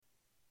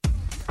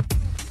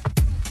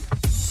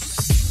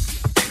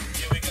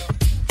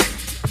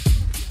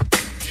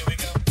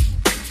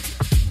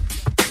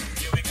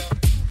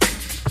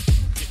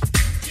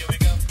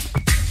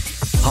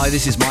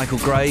this is Michael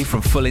Gray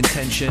from Full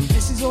Intention.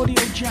 This is Audio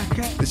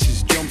Jacket. This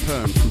is John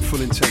Pern from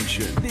Full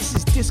Intention. This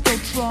is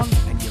Discotron,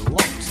 and you're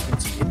locked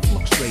into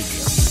Influx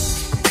Radio.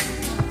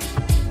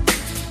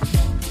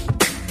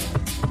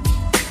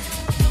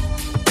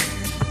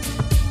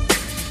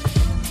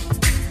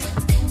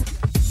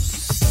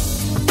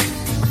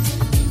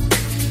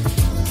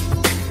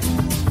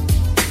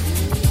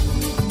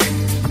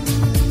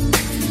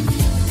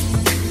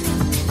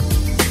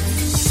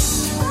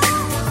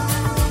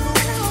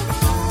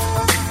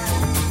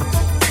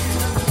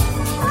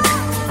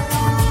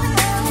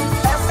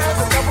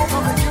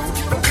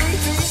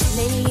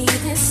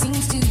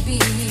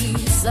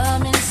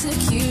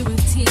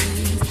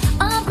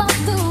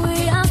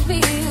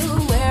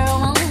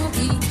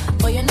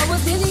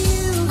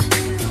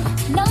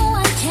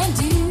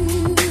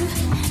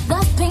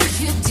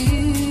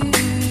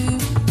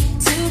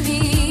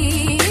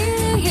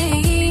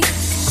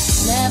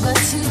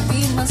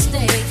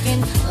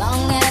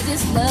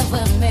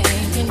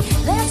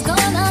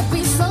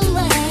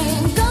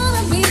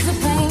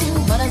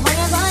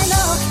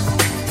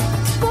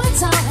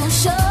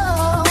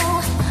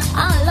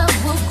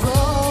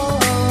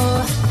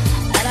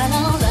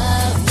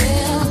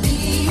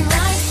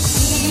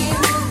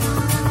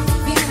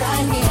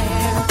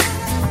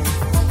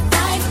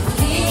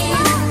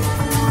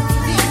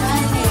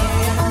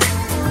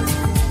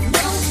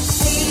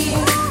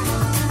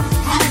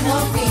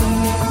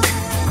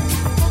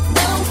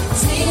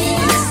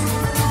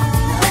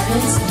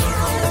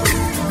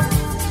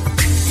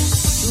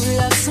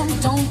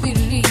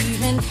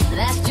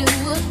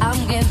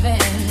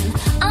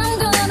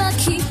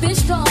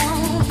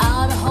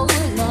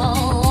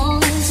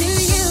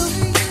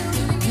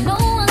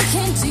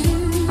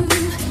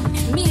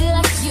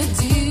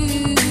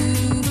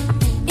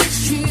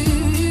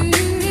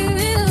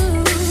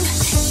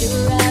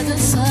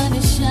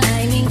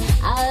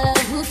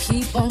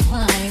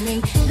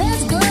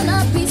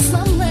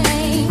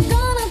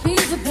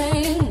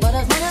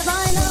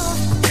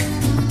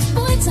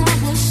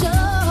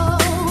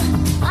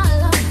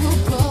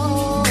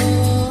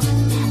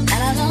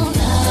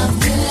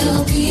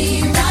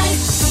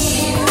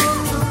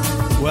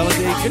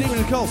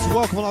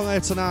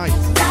 Tonight.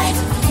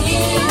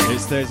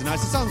 It's Thursday night.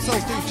 It's on Soul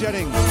Steve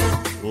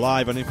Jennings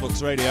live on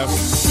Influx Radio.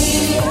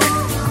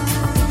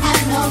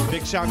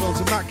 Big shout out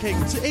to Matt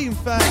King, to Ian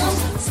Fair,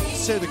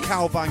 to the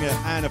Cowbanger,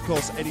 and of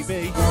course Eddie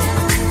B.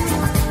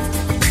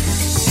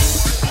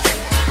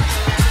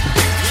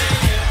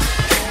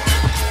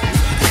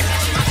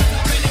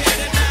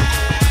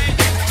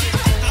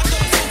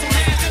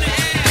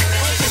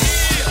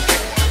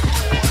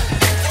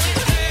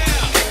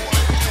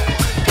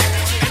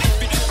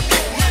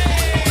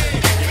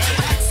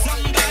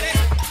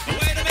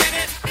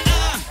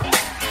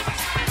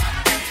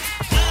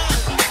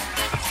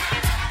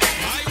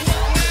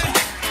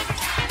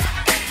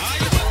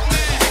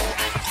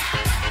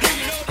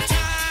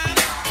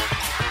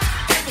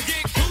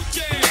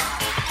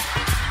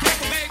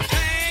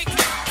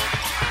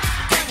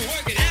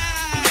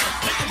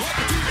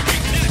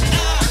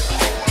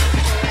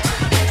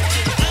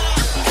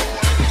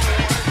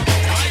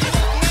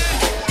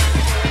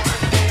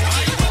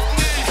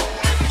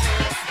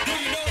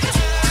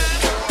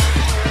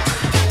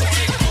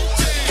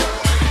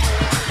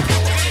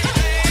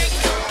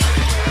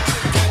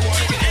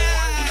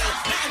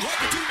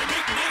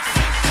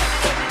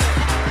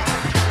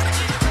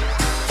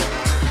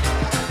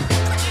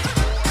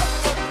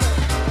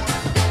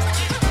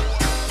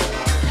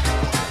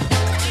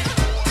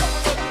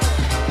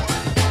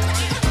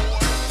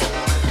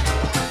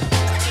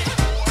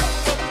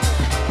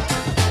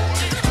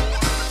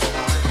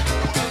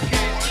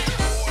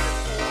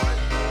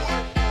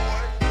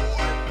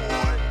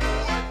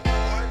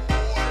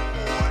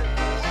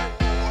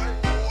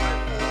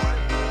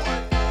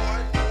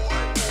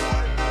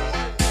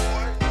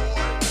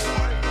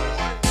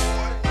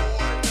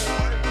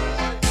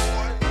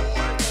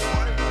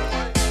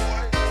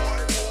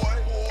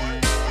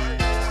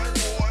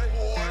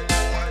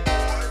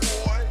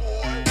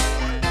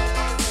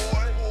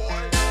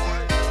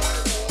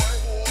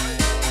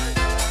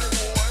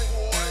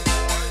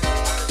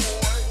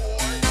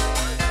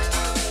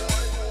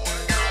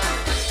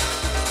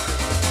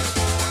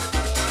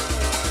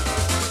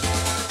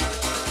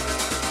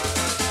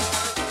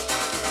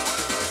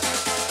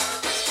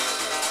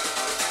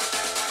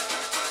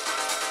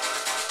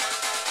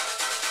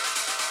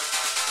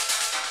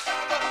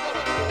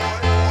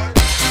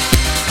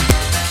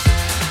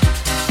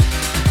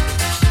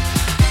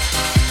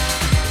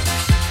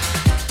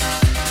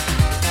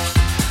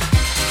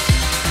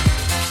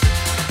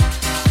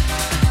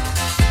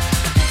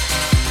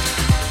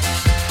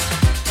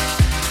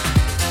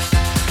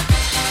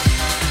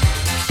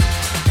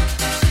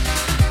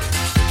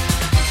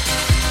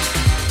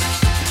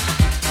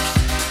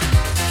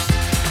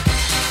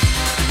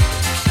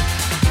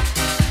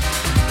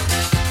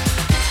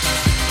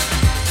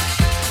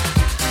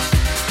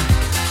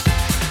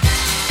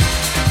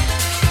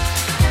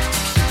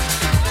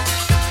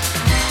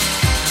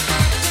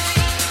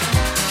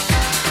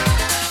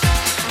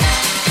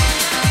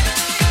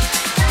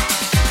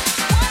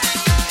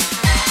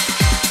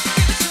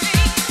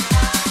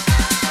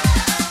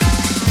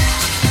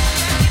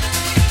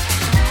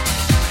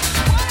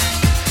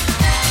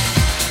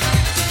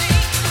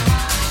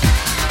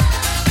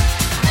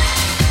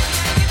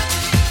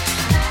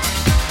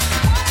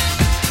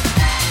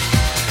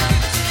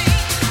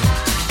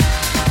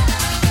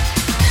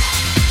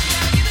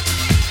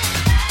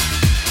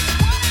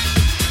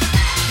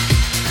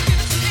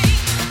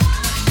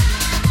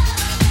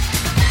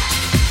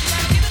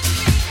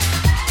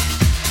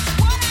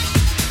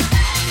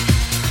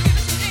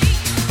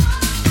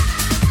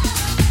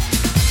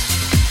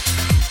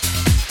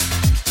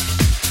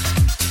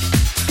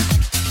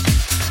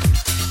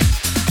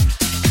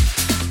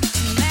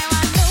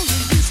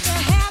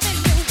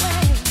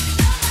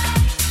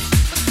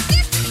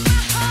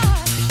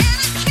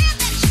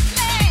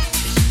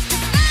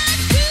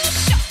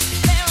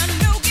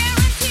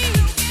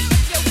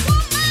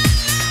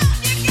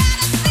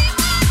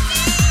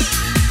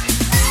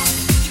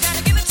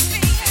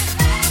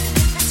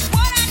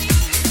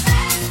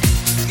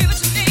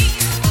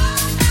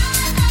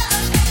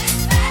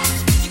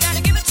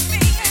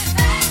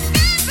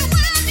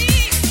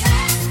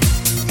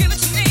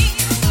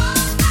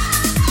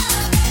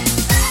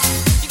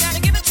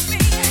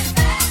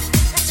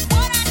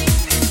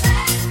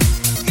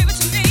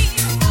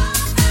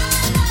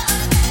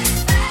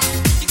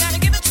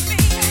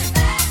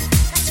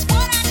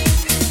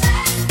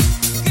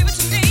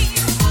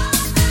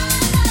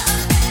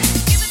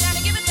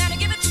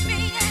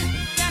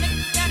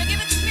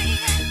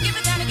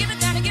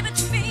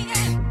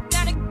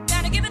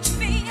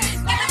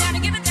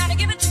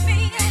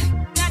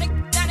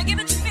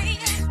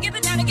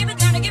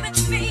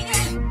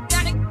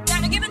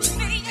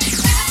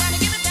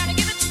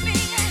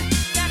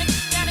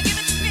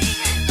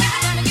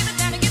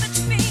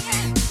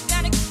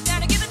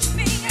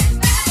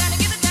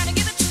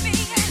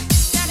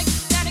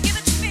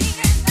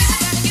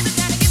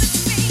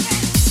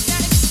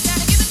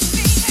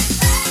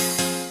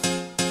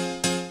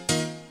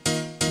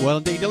 Well,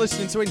 indeed, you're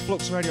listening to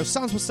Influx Radio.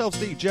 Sounds myself,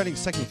 Steve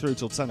Jennings, taking you through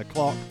till 10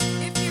 o'clock.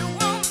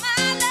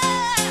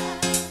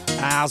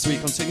 As we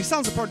continue,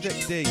 sounds of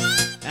Project D.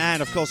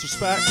 And, of course,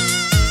 Respect.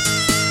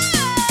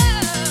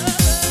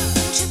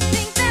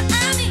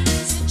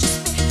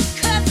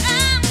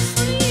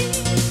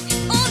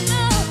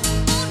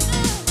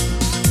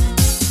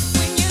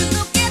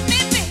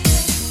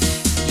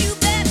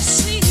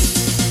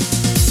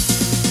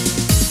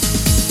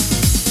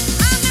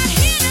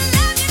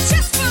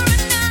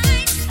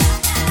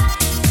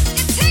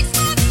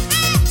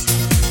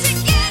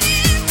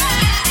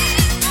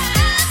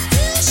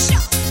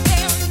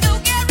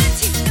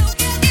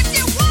 If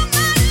you want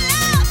my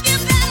love, you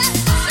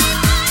better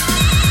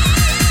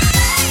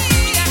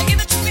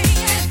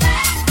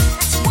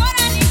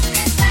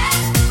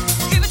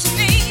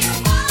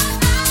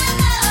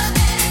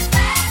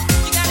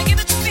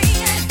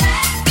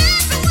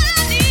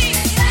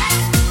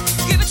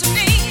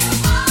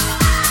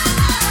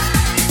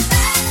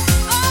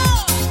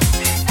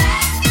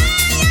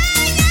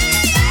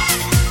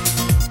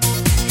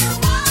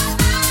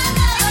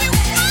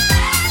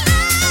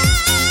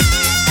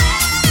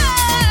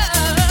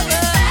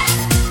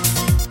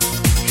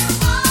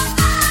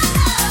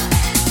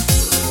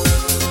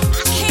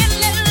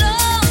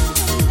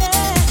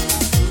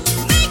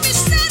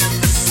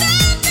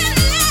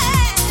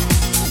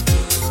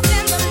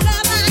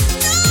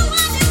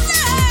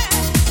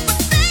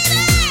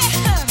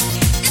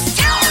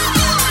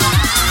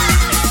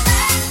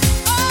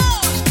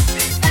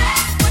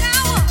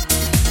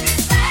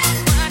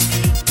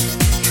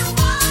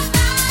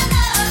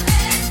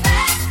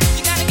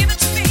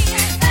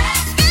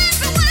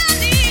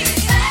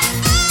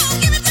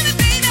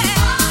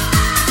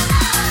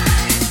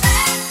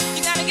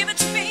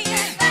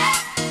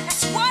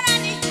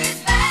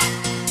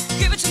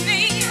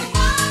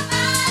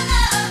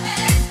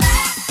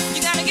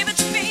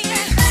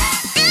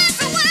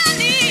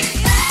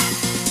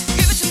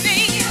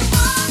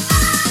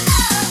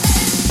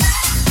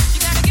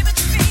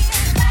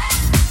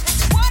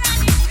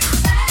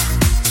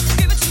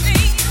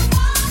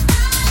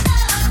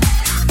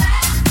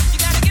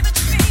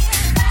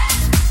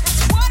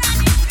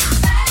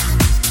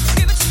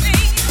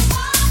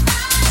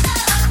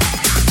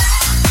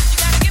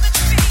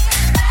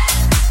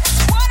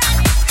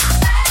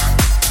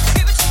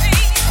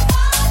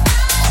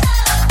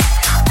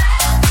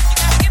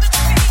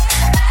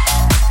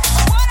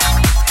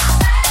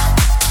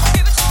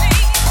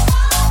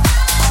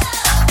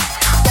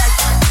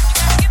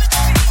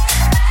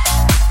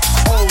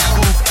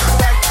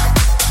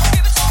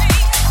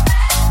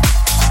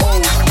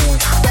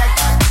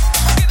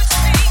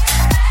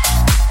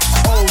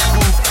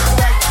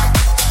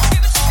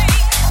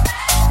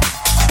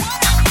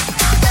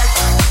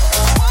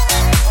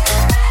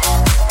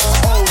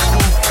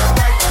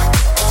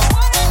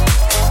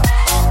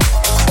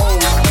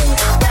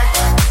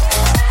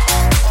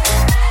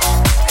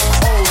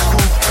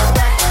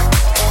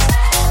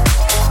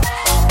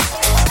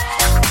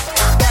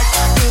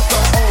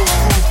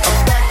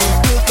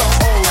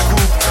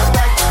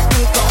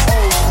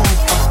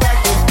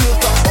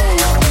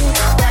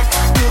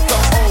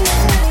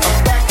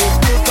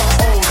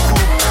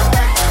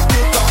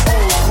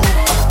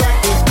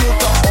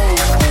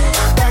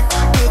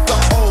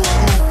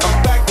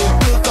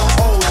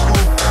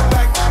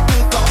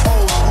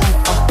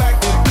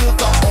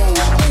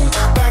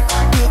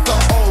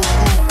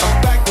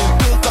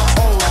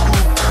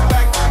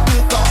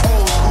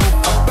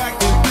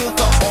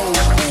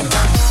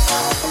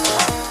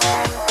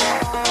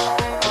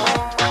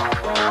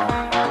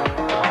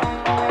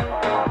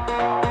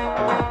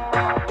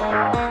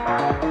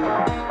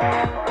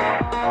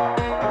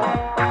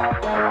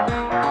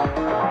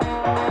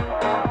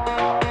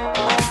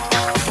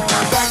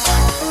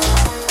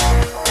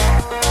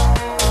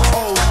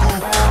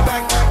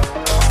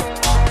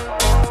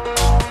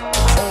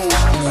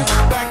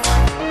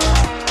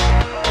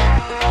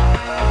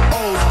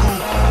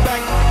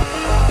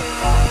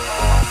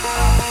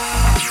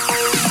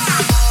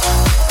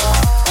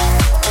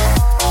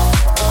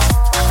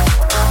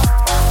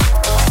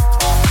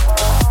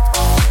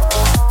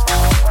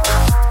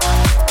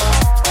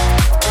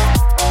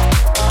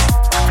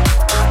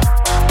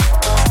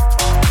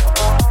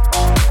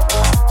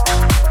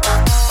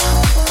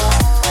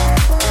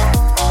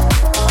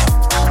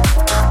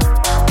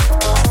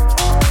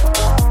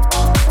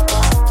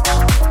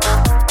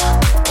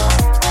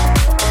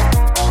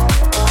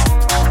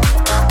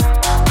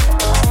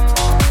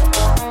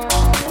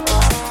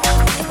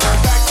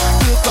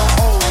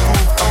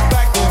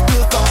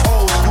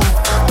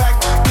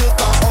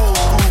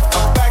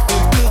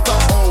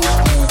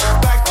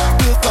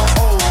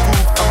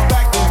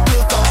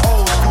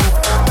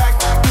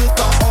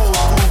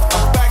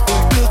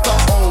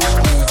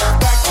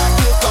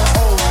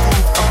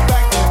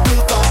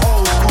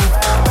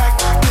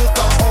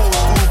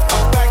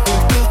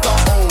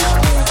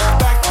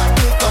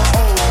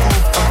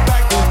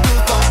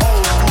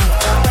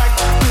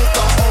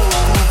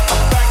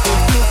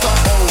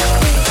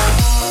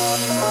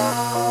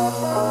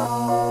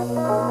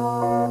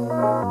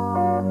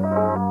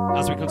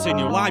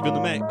continue live in the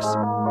mix.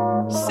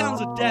 Sounds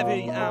of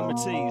Debbie and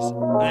Matisse.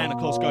 And of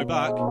course, go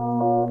back.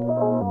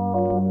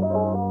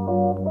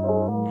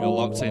 You're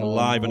locked in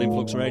live on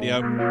Influx Radio.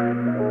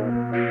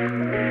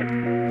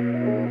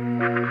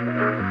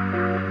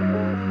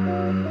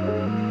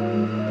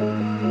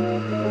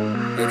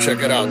 Yo,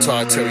 check it out,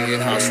 Todd Terry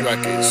In-House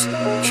Records.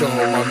 Chilling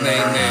with my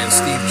main man,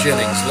 Steve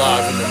Jennings,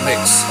 live in the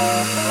mix.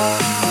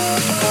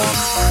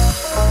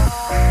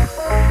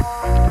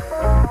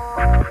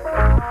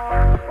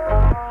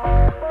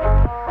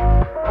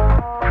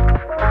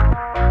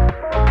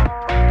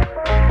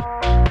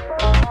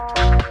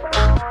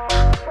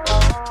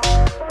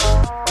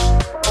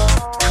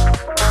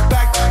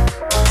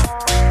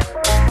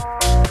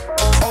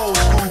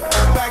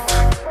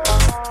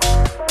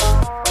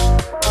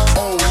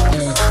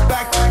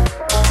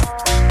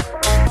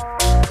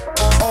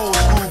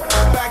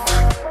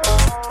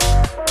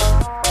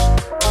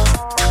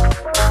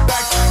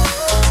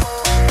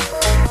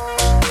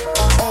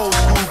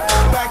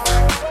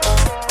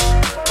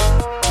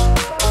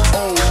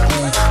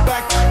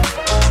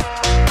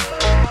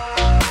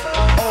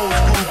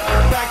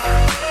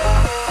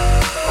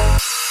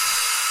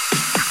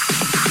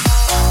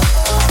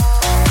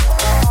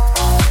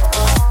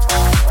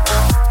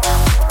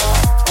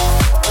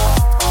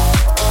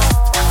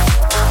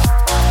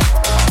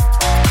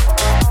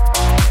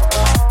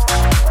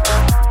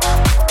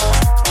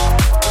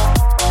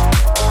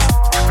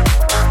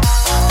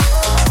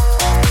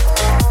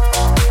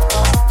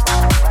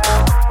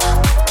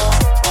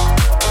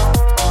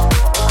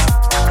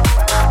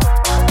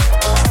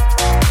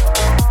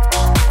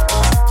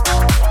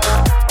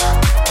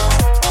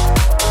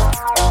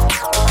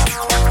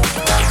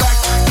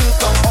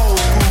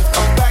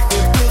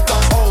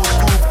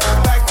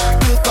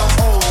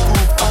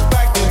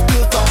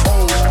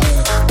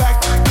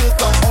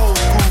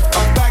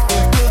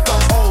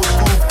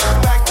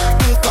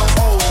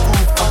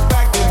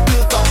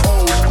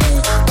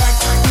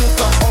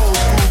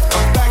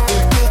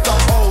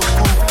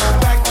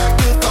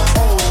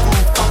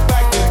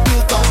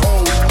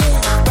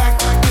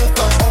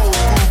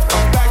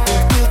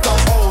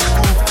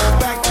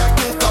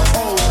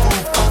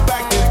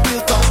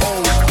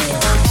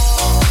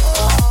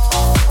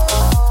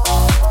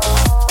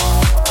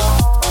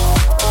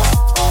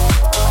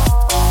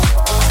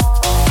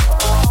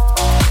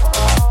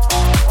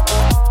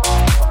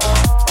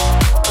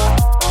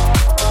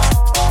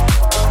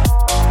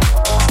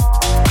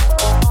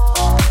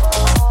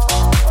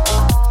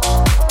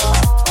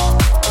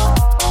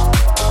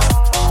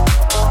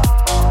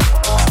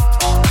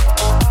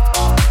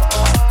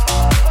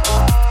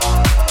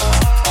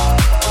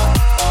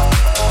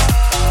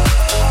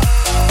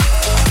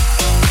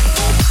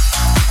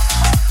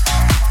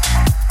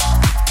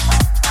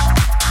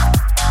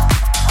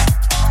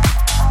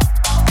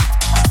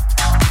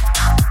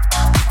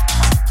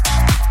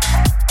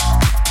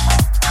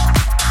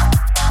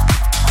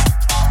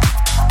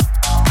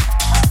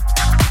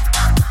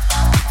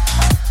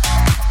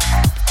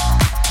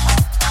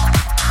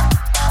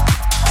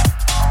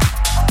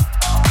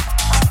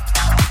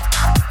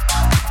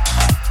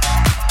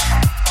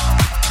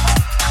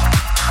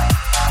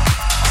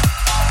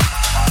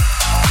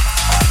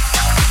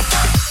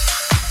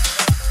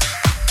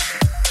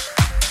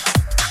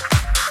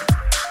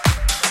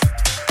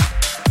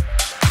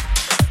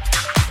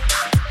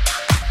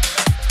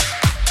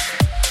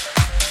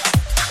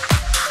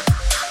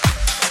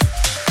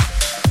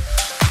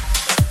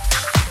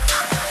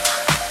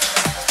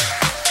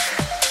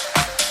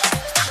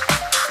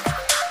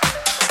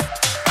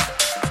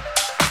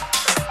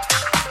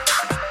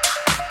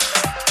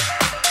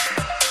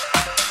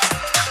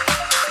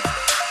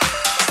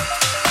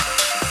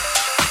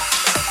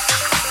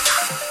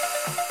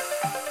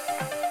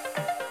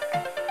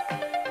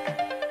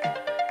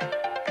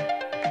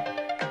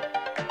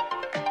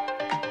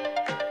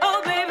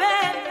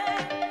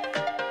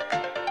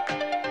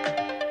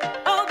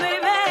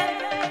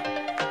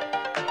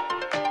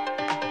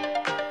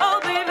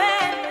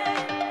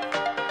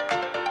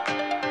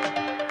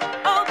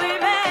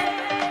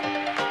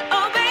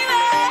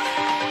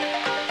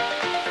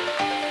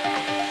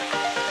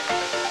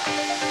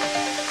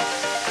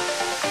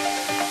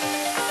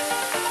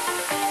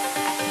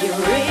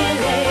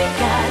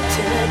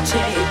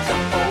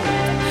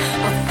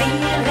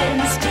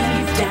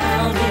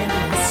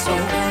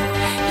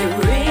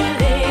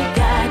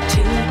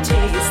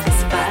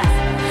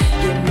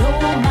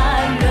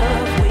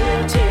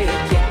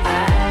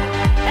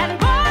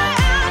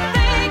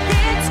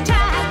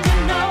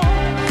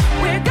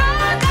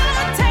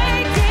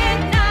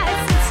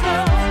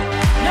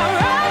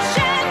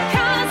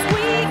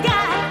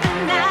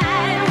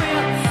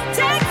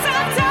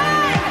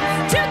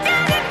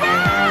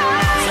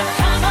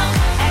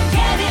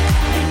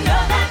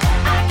 Know that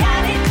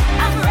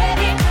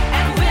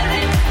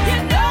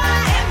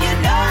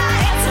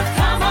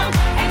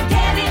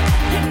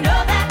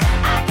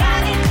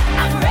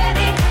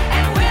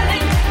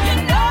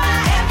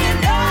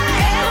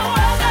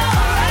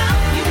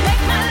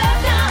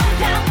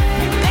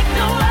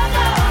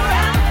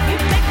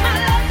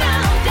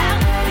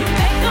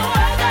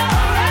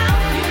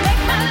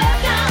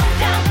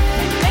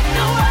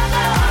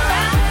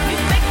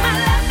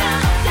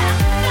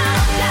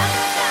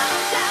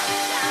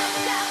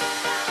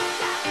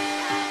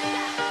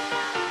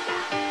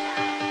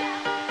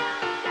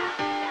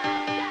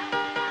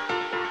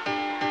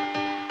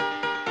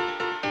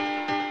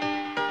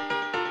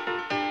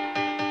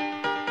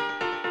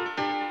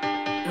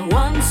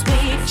Once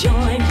we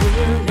join,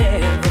 we'll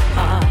never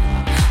part.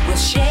 We'll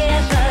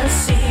share the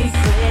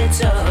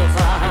secrets of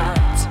our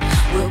hearts.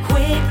 We'll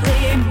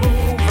quickly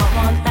move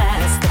on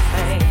past the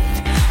pain.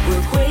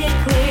 We'll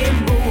quickly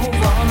move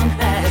on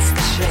past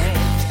the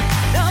shame.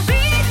 There'll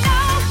be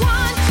no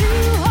one to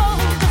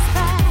hold us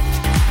back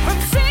from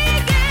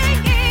singing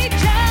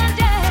each and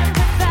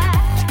every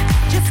fact.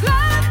 Just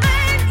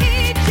loving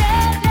each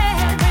and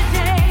every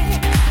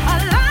day. A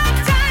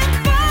lifetime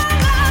full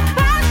of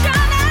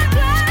passion and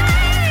play.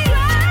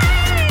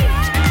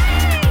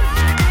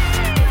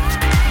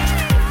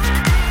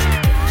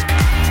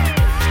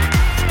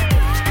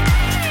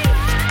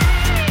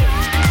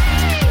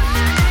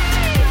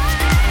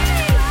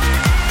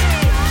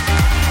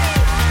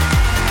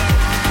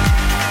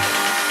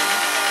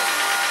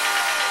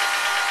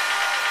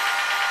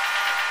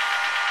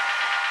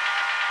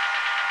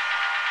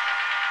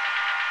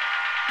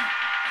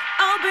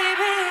 Oh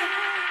baby,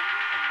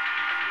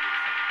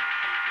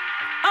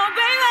 oh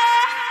baby,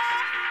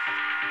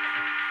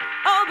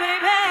 oh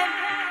baby,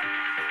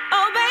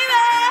 oh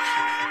baby,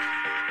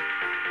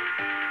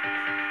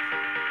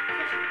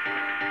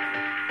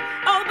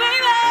 oh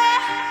baby,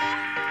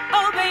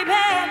 oh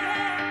baby,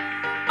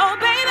 oh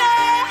baby,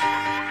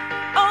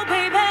 oh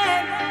baby.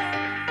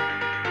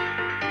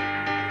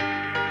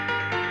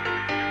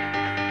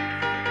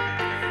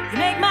 You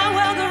make my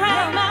world go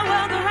round, my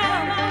world go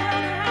round, my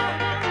world go round.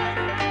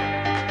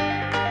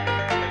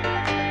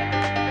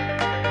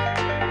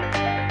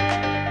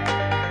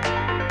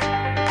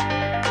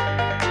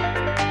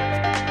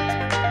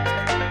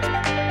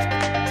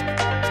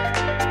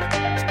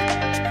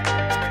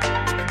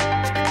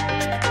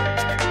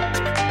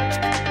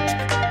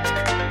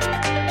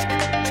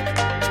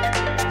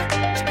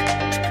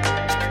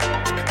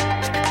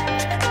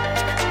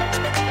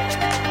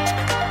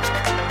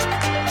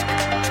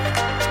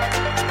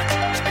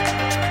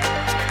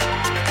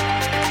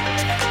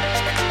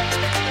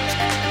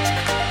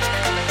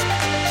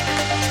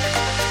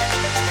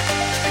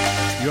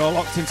 You're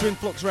locked into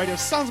Influx Radio.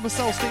 Sounds of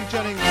myself, Steve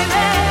Jennings,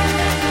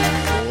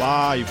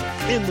 live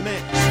in the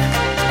mix.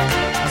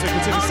 As we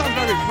continue, Sam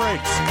Berry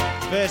Briggs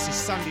versus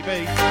Sandy B.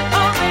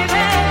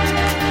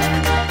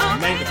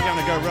 Make the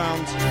piano go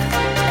round.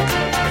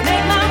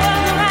 Make my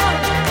world go round.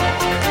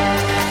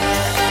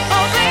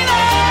 Oh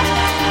baby,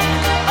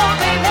 oh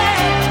baby,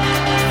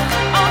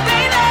 oh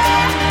baby,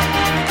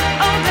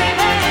 oh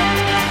baby,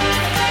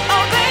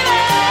 oh baby,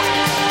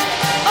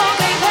 oh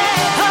baby,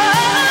 oh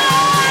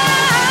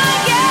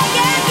yeah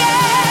yeah yeah.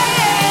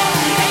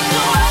 You make the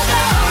world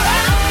go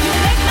round. You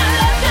make my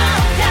love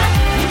down down.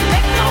 You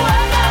make the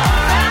world go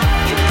round.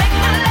 You make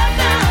my love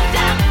down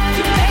down.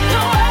 You make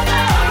the world go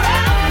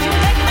round. You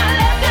make my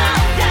love down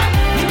down.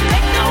 You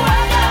make the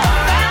world go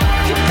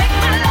round. You make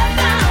my love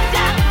down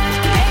down.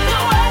 You make the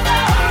world go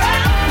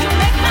round. You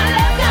make my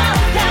love down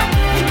down.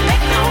 You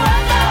make the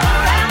world go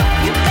round.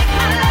 You make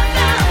my love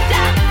down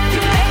down.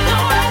 You make the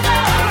world go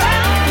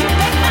round. You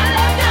make my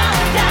love down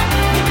down.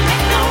 You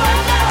make the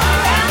world go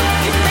round.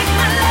 You make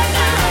my love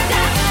down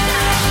down.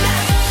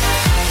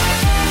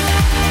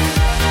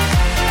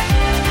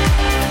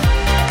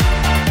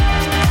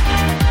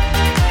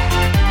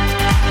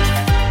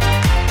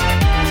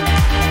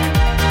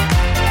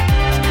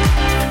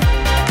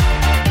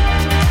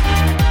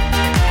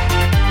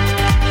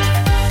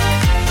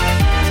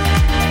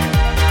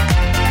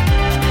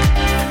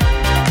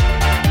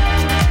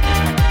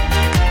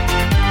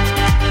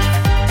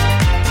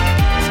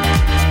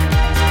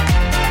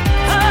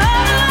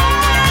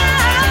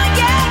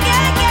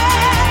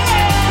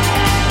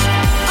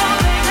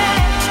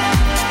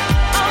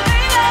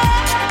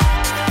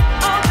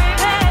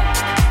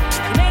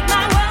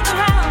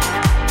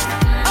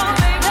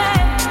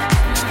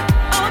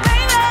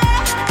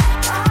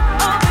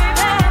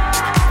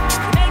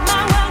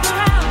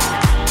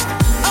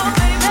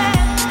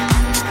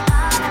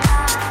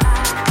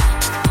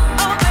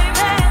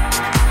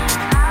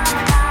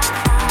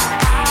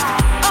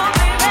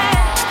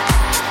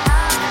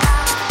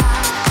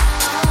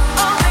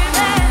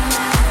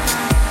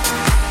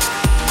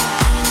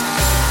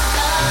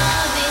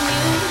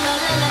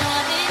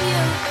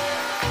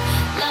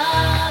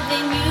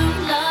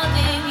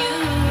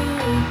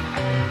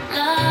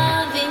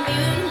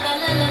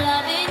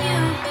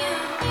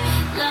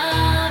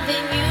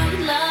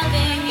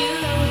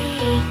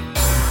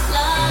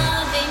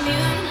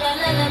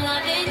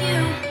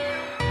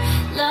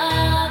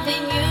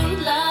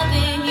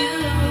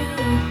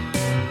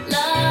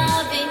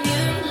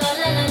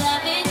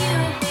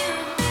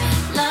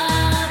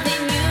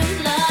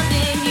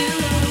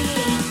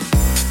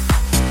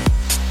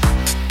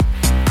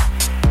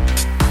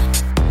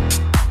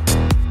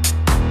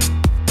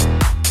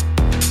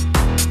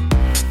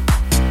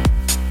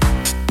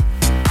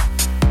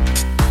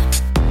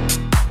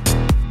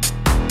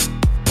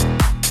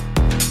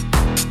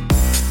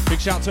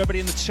 Shout out to everybody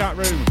in the chat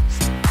room.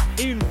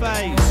 Ian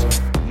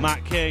Faze,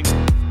 Matt King,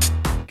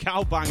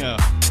 Cowbanger.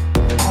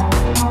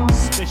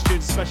 This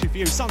tune's especially for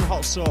you. Sam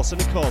Hot Sauce and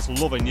of course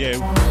Loving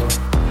You.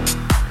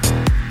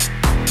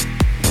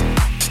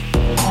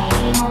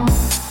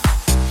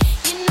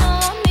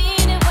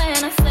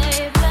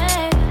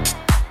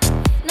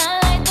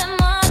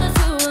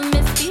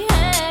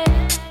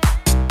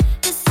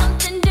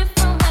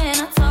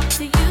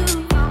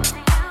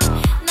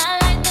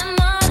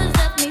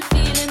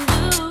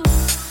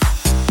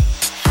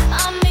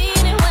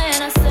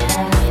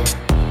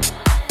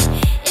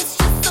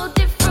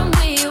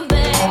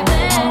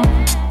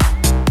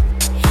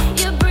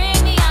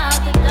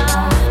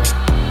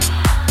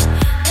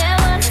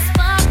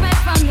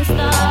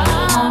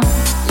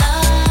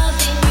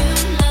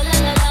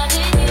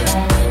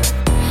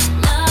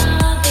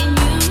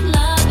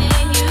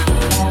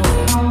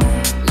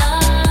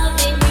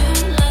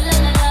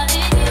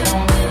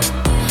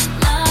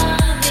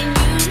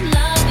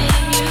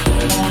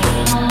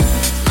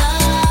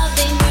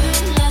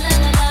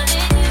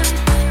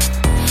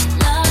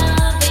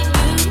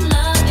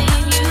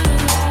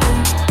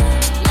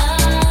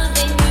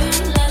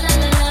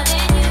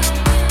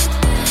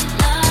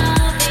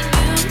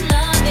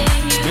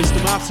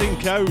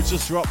 Code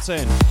just dropped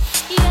in.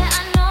 Yeah,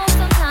 I know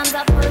sometimes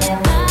I put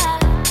it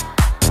back.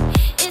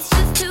 It's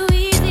just too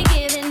easy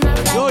giving my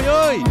right Yo,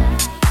 yo.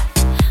 back.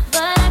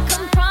 But I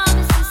can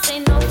promise this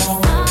ain't no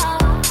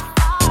stop.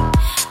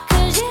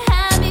 'Cause you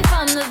had me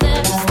from the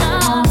very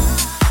start.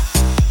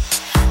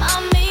 I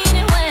mean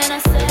it when I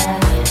say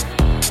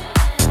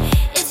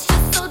it's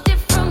just so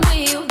different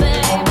with you,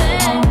 baby.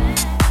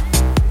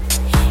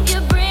 You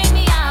bring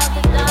me out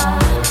the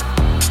dark.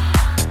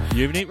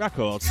 Unique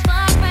Records.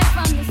 Spark right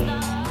from the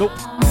start. Nope.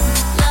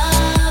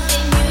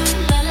 Loving you,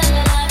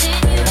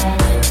 loving you.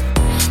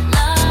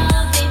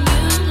 Loving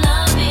you,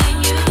 loving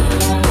you.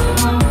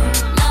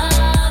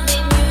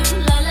 Loving you,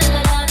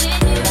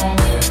 loving you.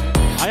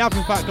 I have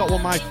in fact got one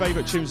of my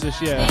favourite tunes this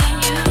year.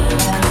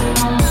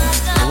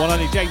 The one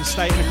only James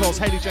State and of course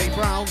Haley J.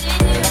 Brown.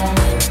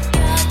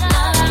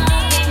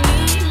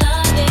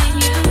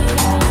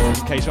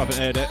 In case you haven't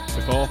heard it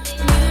before.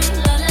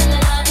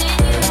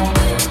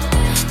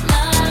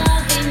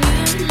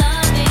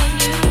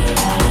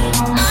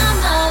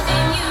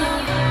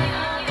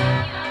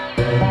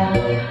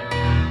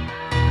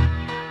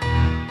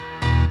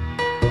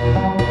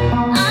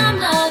 I'm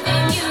loving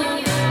you.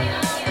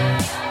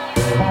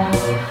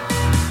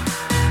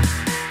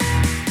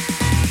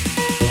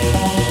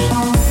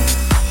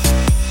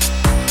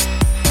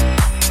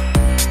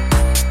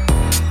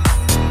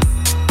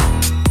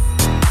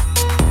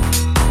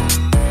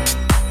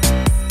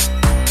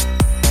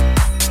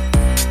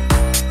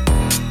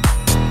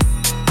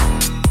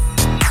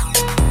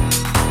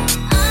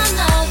 I'm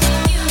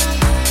loving you.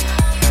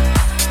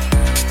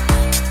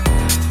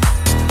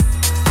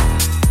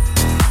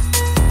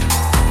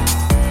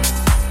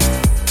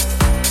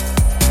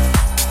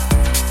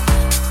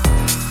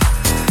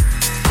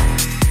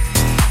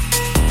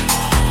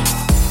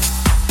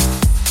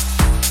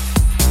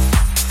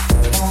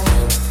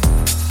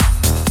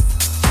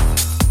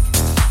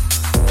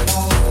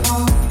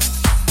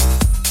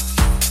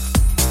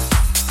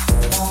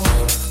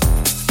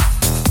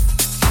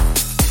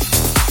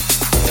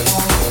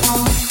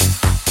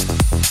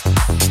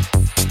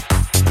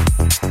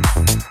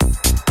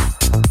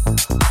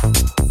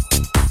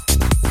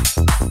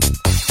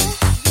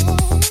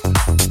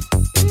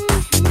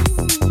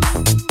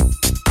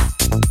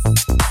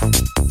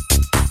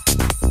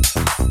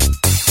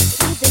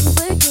 We've been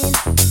working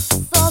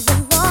for a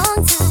long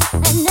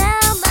time, and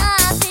now my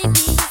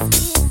baby's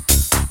here.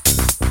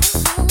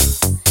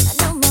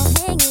 No more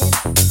hanging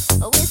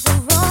with the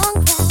wrong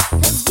crowd,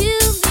 'cause you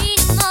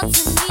mean more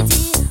to me,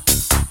 dear.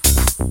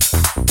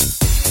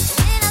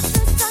 When I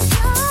first saw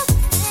your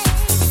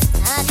face,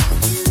 I knew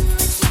you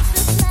would keep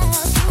the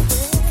clouds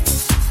away.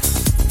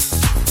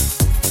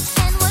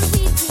 And what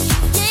we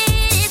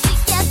created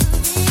together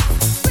is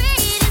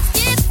greatest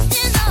gift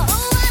in the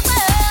whole wide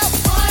world.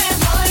 One and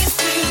one is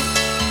two.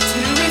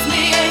 Two is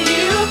me and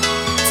you.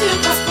 Two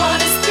plus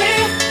one is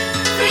three.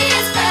 Three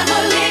is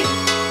family.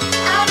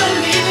 I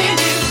believe in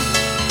you,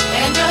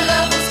 and your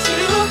love was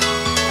true.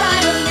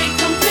 Finally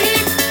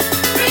complete.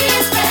 Three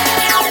is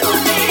family.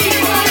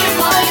 One and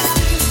one is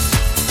two.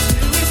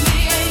 Two is me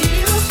and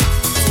you.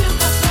 Two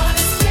plus one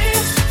is three.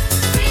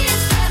 Three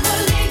is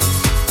family.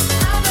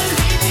 I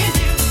believe in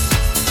you,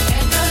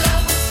 and your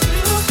love was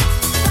true.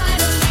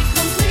 Finally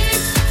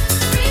complete.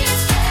 Three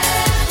is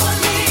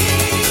family.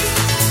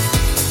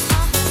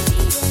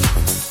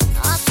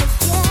 All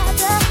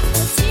together,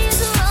 the tears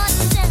are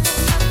running down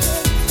my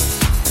face.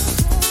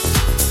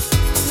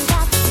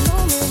 Without this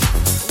moment,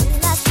 we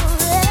last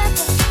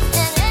forever,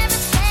 and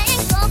everything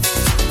comes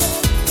into play.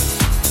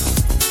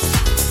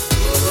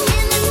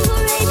 In this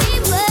crazy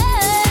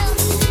world,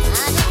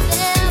 I know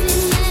there'll be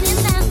many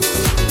mountains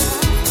to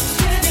climb.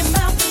 Many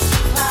mountains to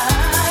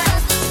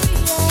climb.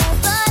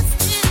 But the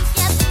three of us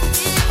together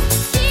will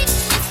keep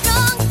me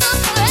strong for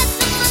the rest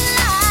of my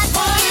life.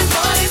 One and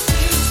one is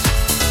two.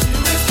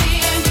 Two is me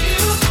and you.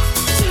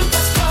 Two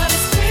plus one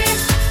is three.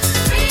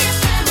 Three is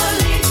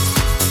family.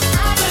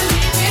 I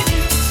believe in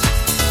you,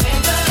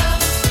 and your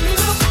love is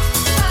true.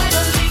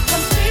 Finally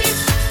complete.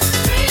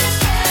 Three is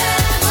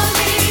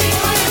family.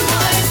 One and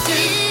one is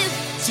two.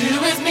 Two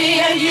is me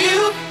and you.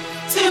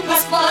 Two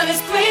plus one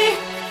is three.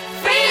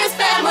 Three is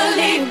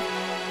family.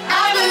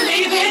 I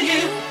believe in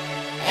you,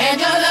 and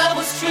your love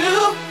was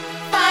true.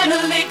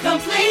 Finally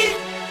complete.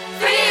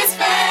 Three is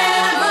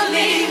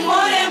family.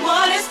 One and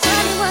one is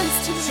two.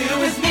 Two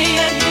is me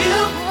and you.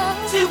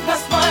 Two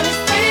plus one is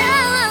three.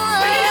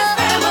 Three is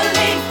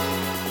family.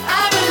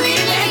 I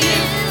believe in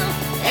you,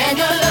 and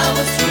your love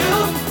was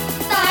true.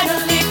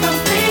 Finally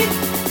complete.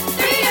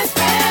 Three is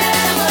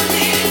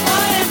family.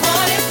 One and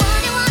one is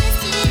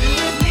two. Two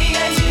is me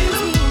and you.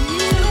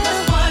 Two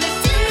plus one is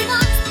three.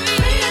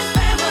 Three is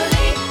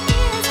family.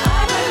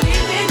 I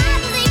believe in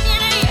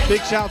you.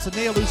 Big shout out to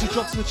Neil who's just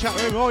dropped in the chat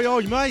room. Oi,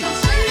 oi, mate.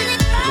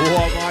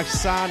 What my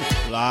son.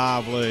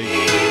 Lovely.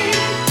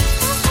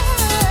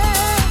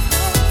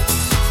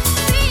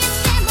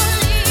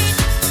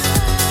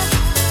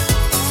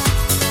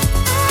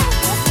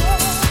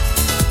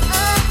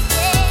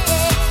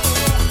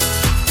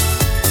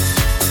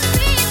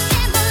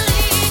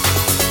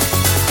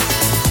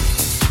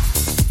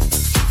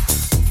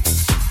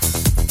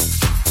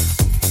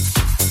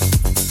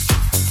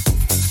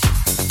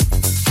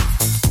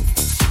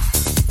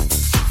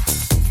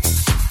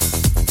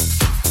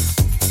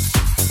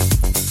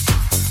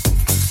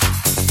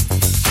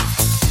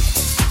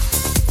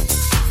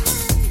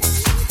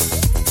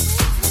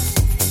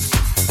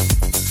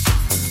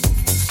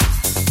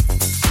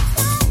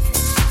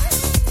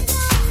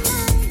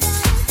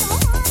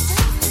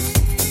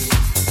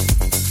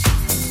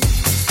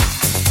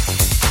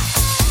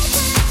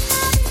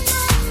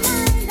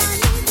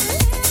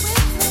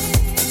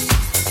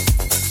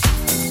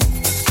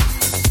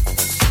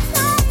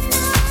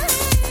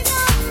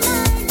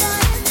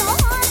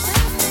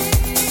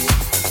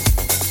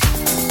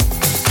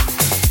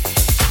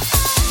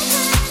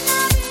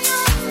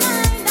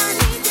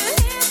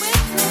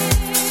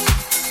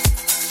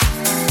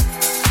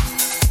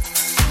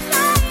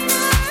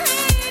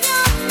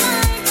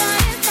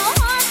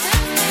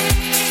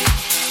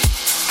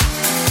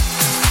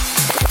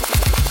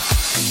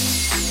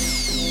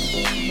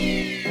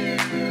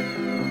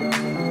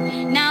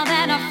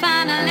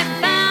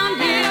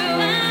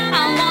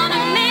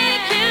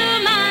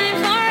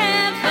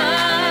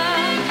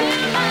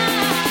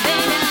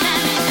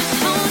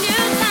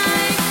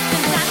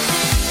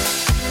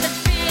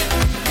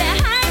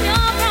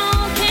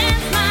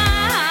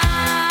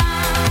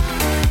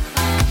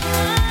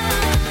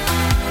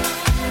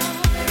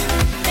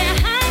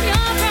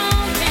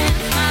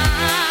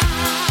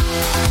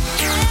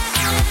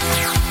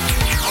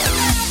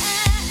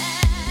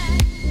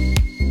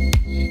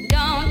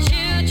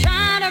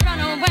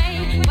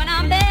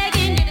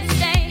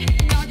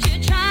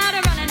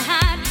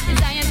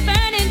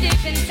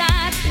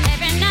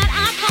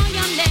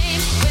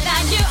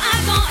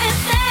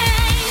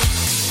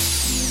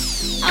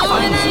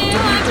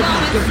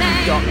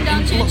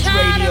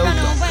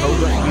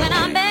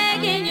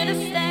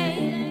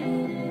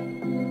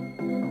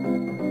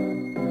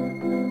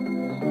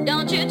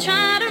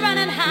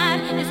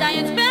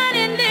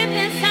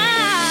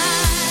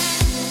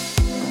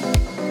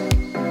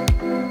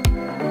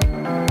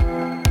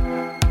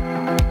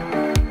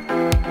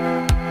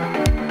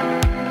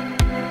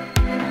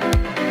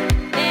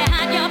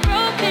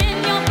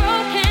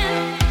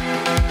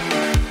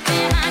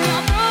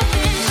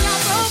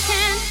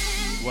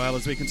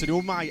 we continue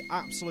with my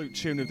absolute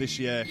tune of this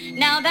year.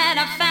 Now that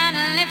I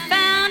finally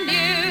found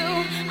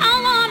you, I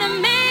wanna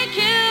make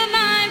you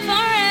mine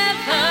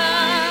forever.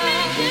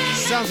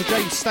 Sounds of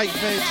James State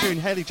featuring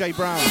Haley J.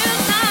 Brown.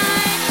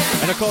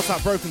 And of course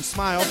that Broken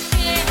Smile.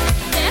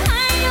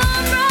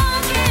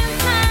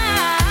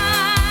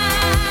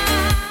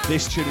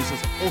 This tune is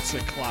of utter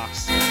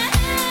class.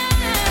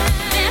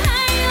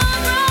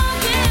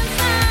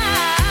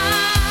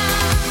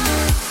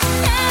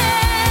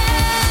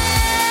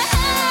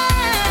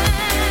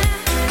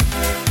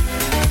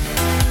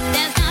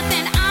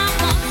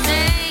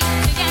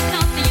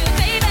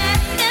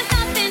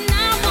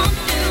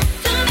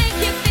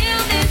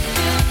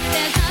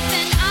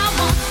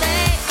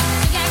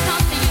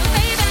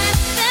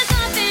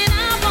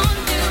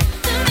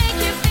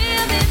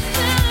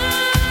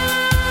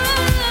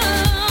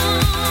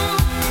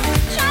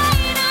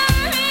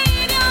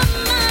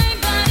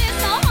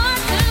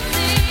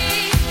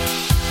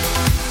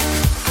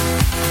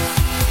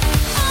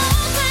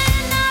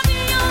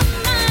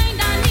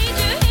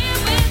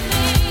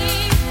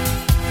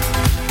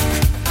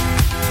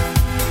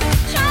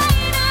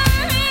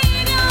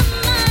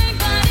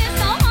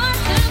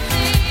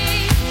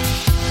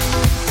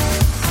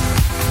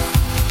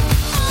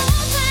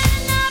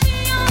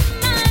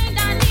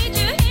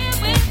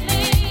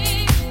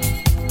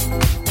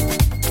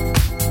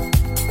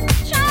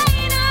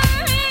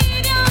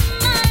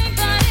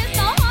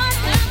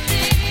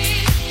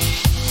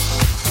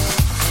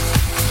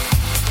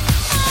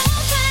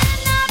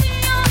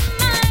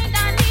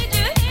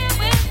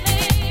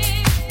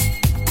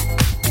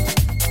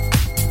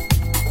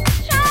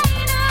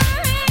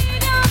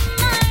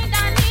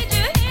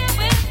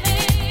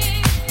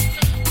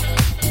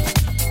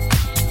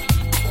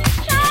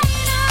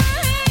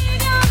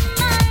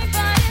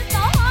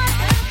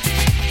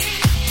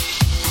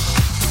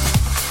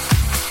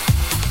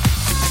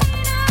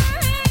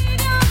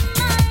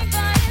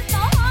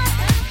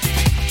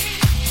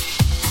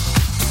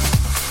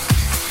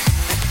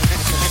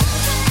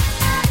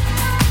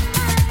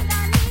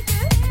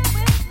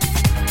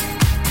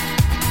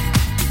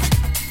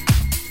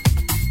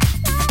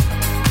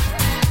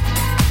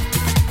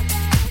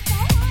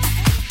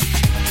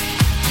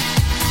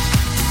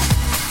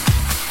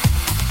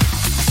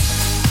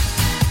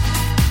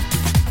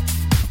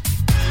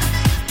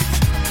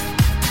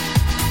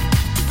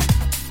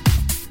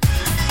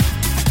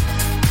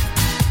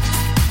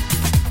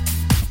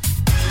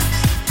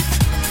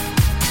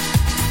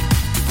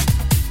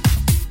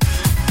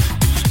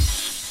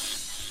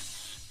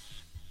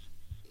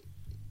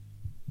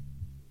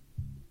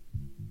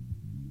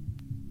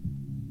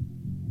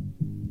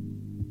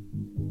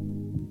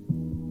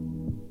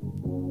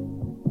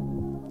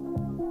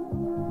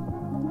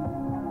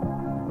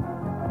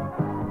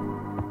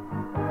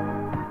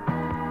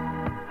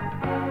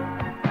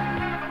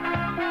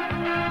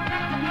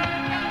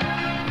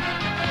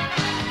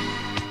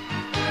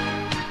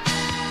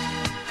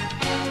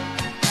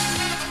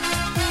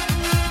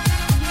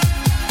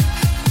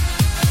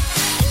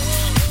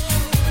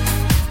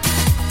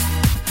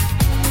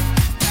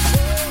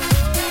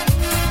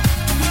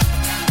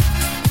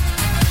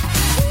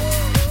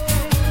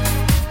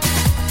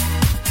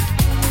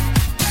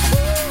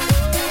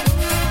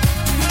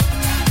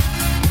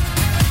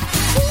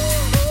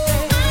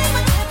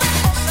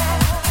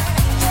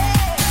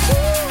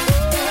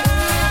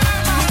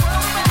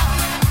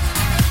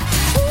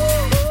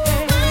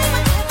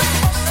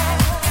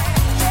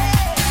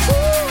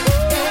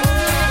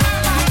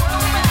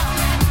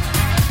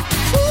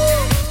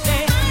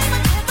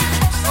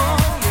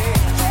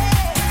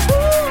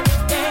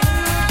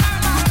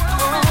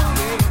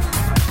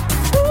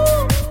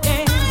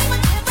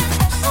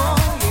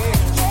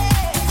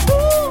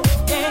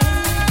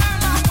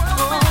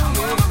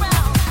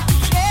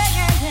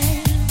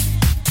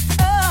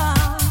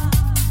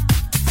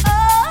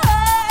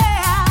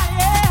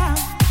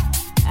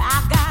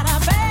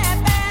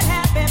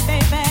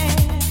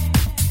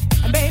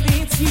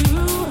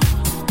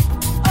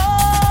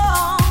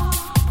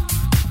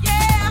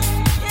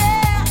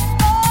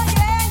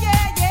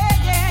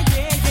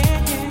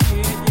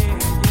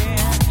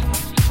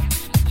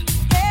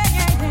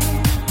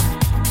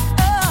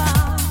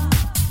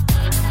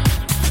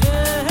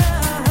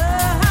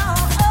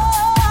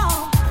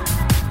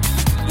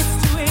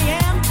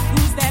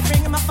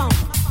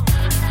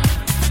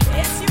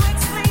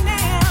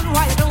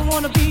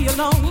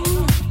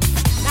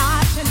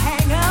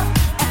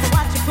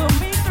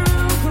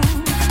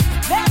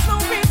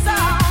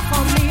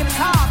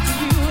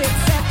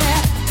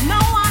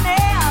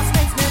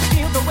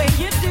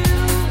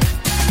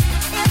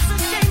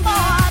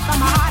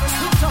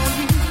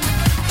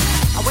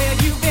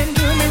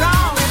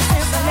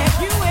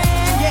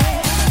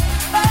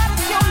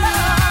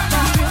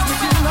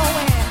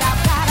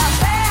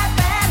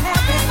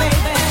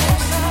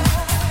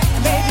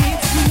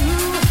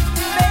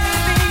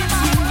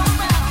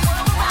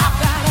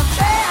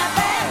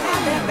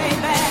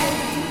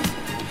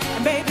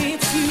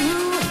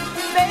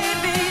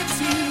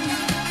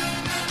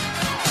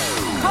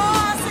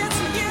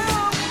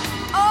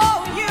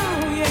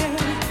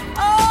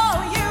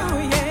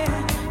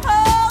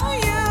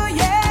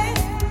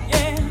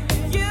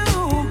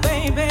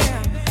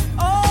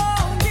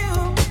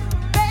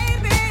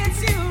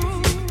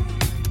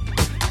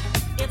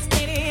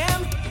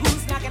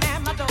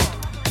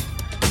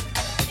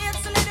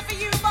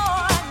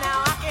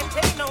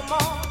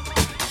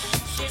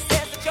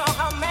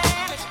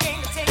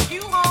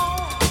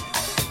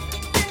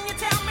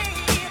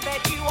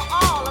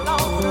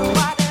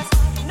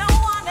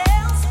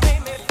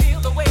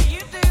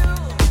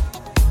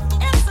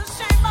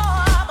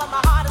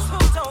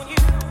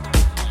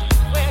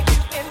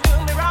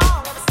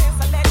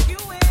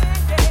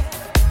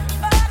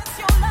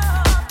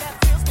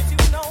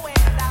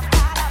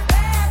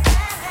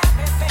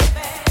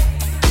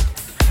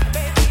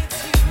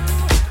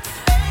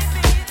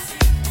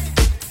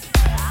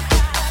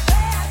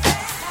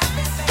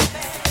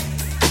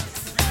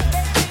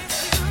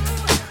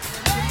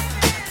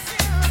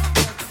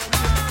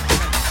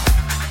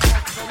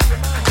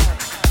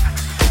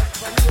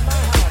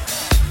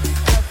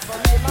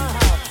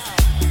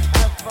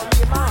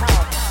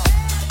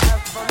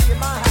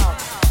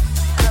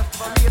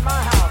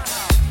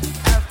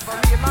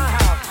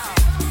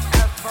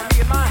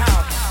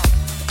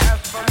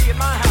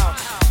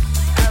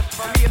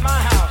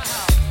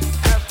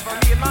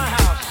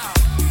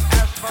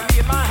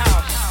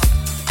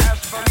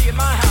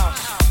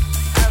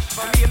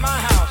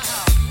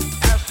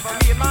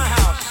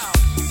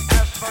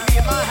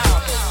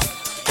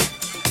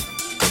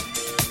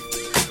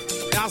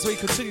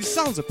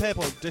 sounds of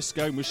Purple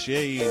Disco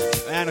Machine.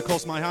 And of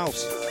course my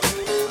house,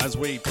 as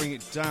we bring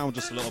it down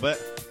just a little bit.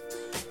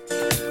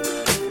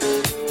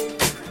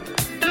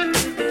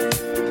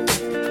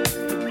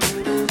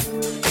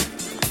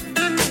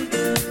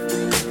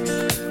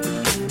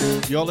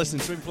 You're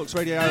listening to Influx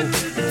Radio.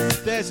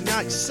 Thursday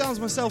night, sounds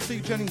myself,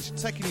 Steve Jennings,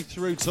 taking you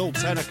through till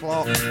 10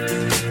 o'clock. Turn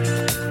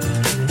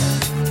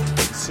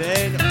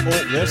up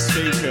the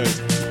speakers.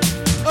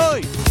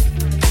 Oi!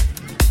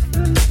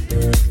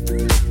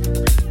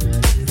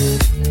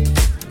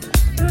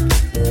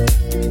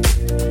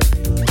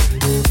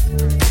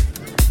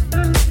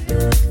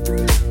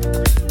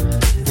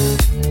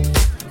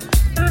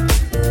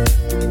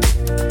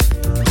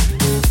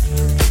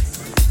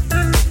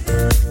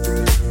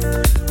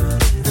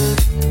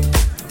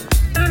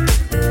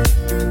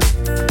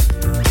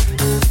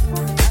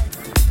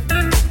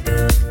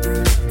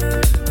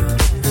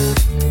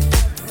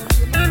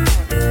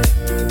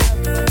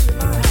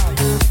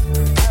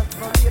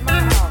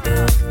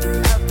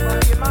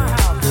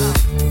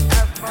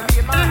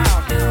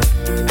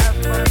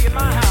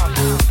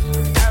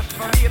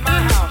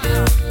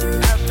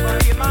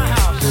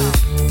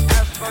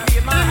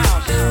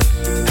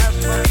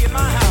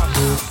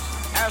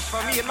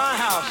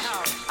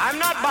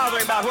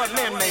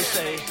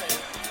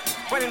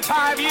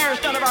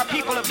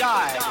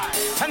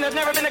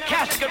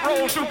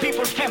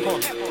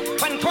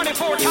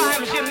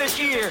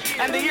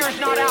 And the year's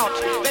not out.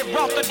 They've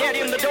brought the dead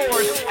in the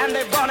doors and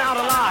they've gone out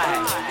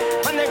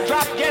alive. When they've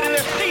dropped dead in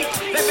their seats,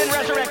 they've been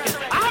resurrected.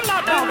 I'm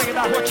not bothering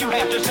about what you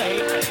have to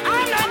say.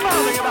 I'm not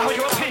bothering about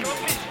your opinion.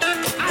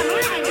 I'm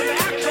living in the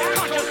actual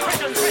conscious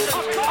presence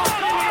of God.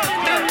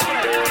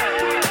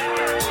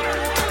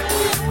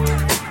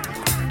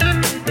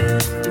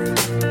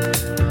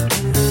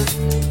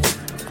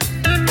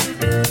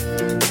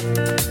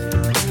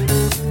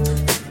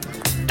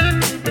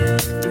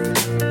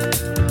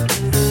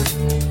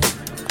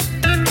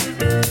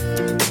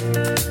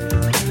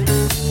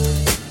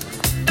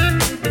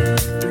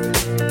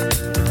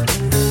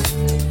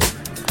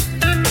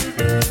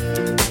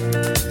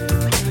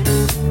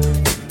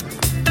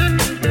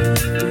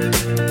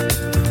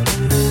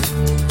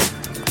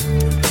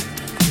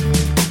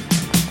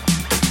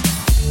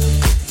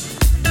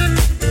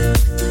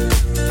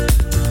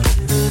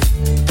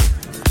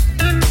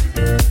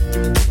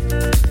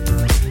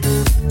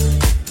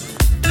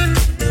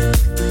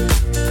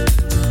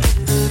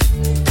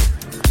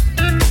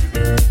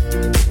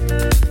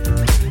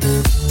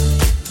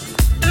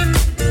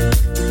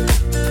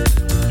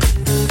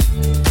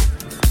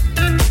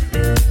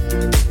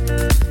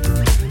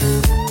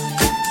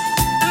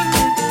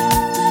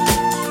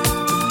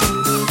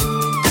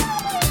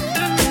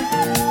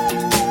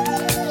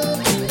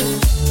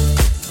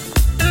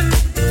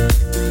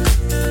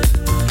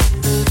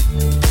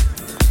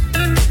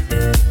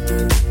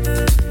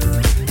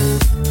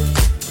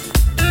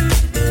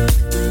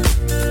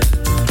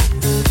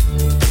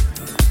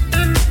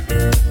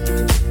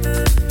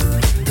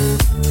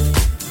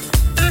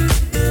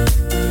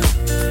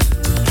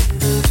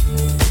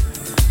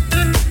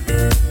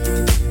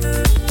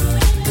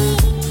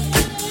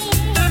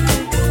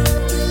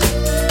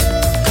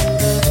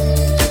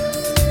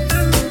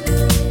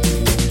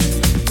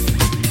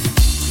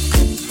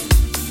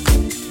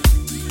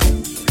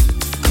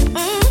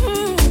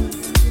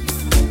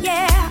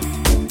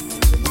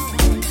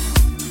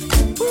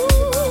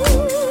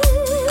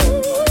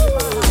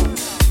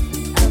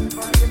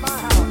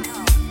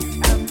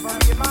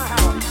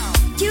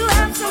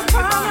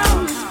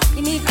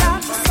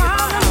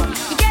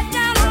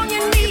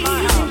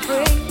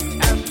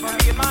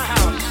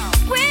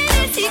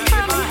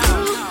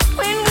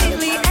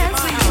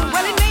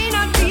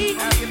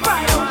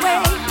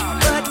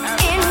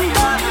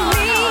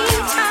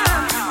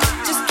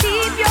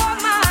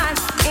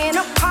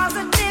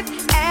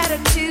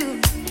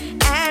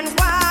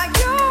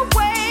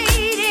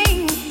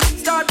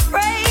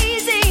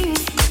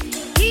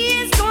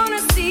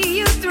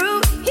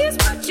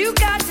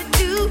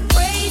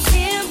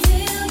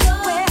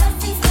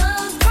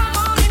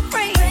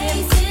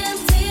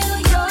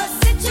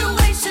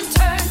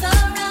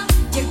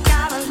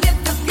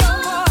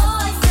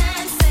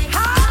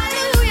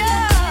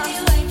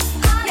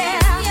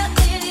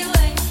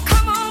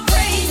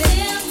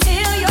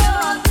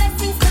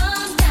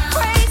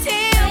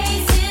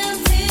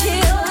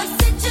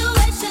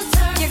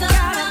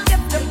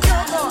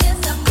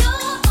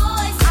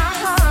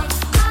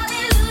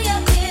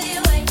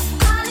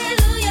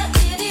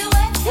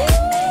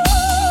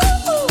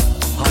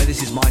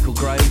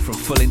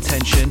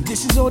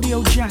 This is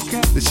Audio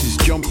Jacker. This is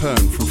John Pern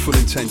from Full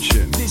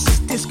Intention. This is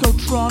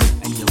Discotron,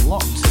 and you're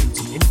locked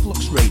into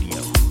Influx Radio.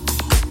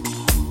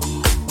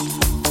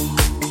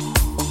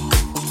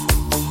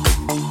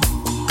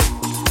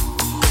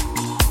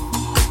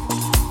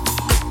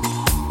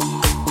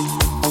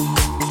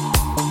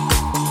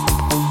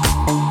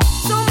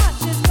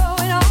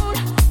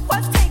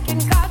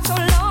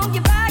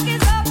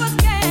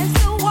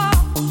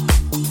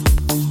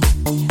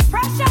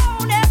 Pressure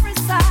on every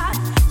side.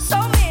 So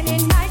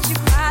many nights you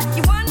cried.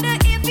 You wonder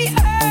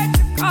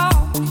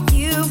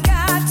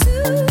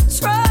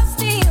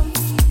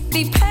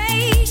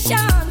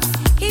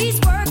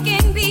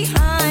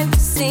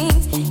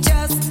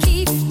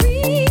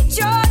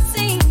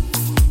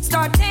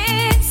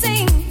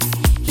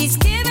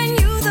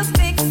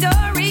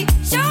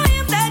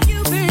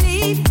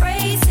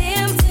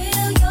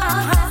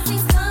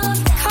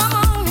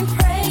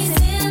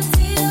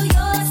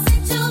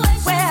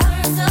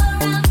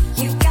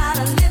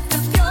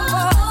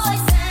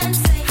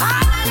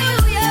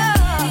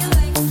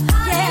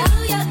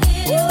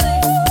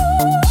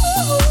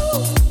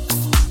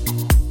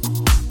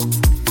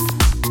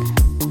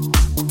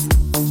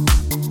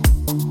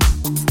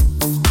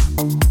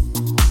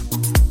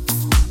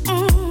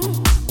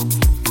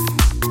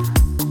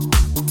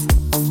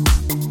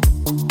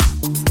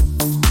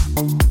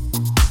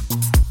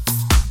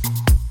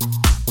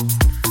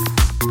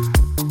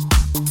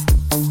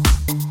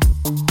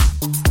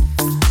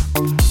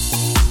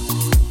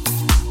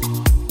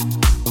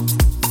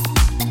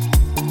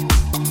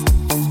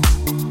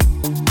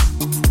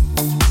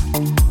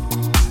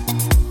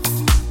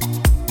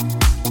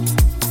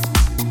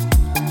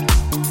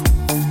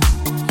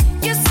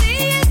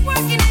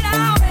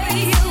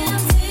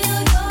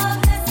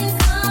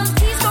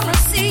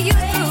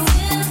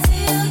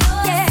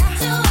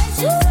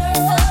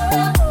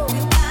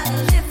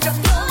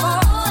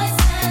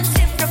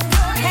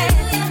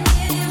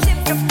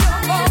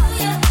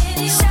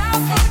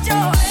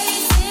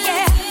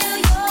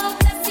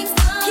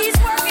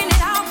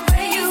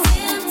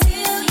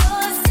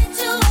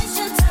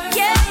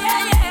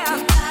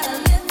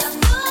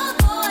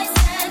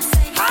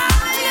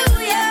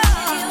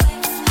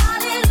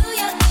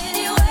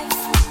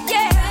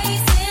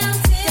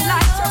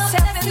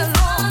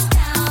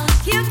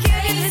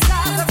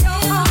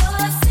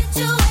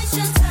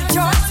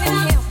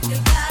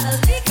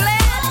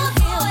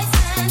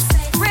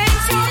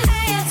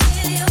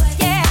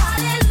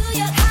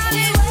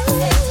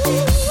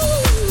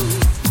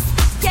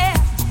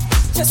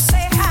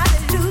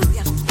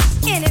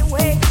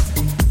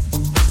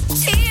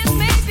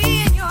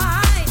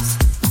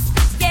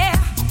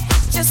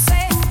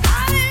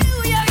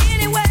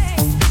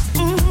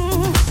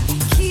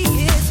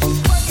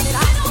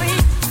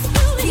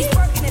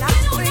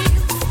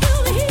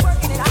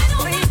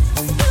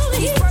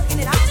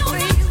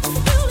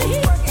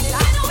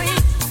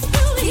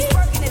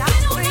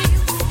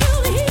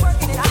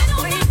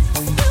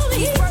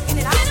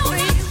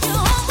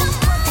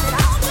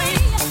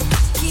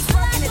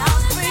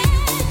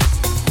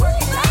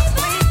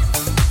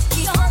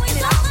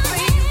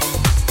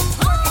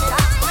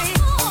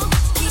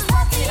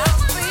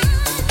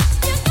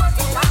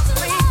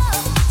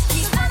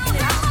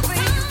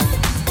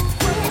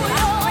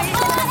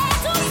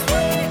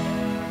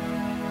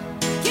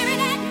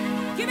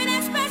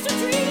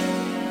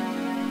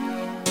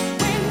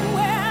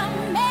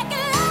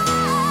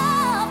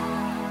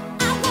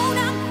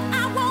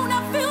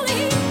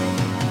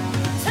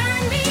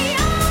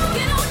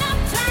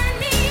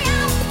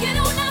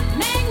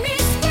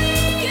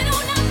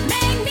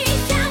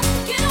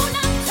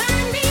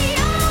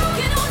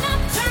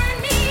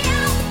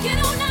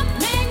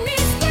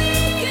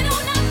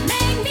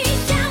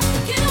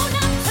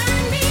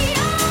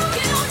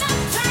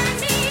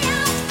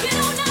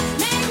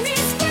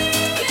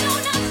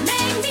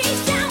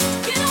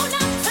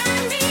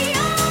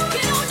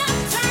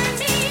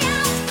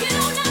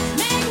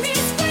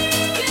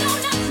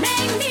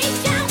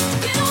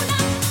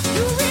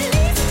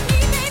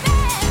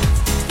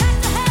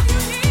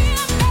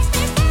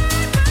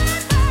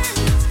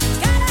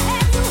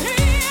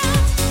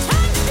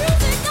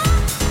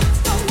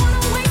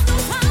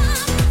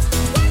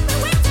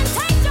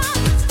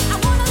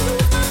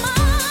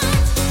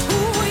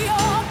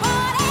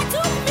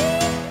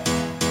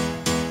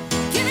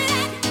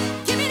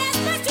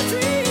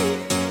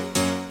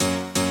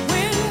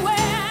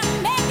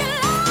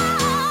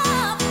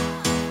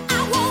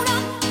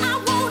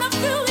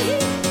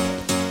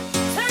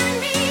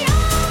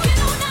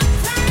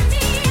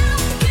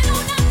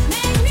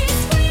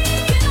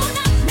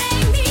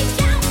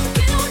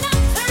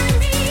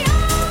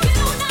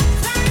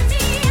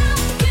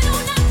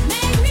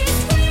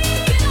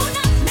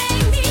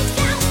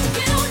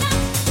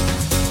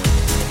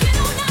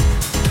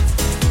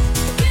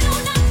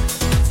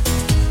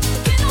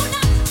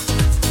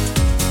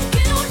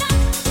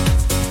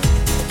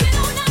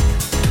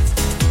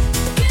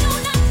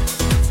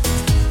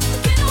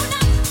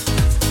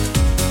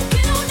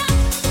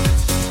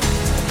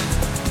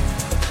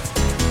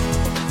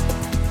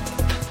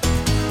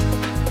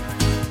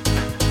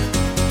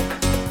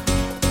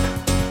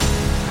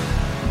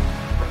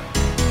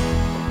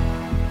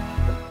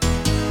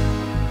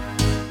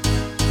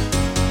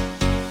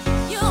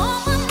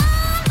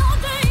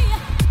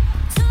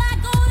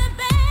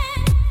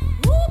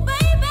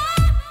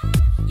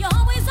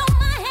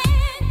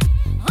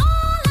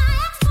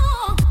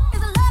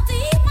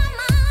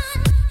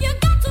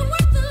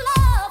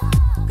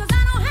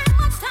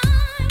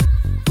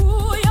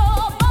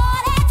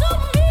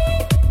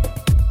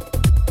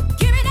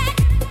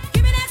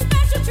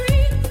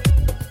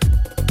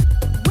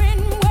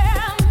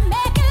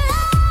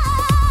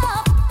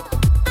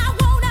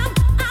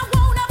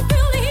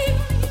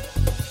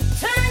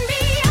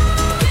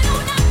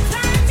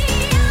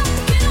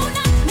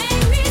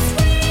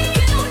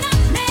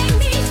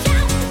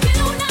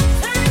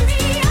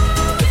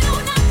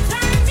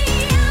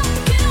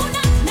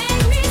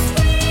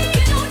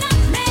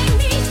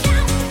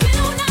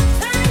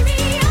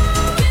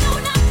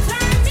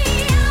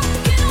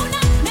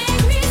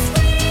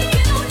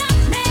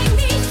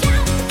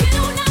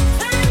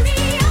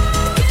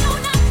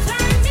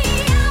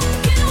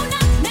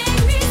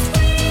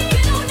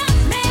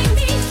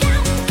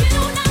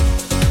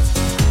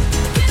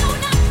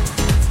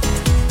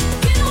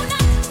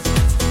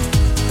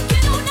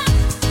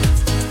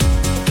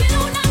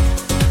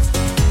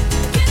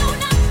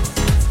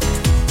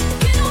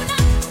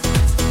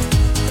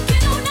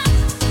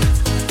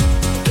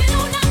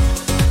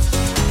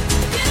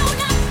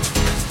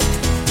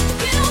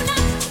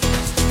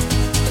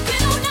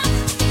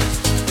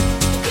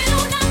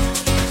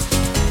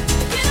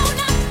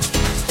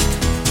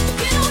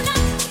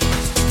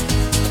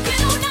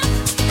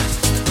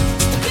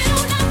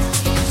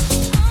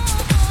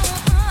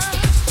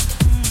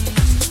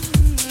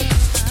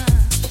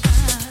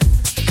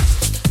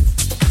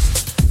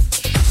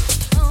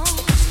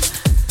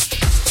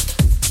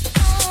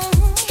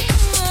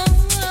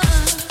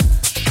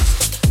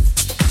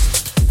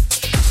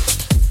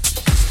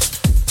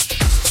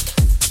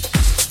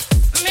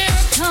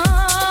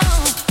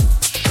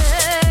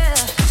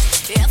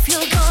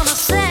gonna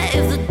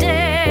save the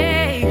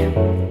day.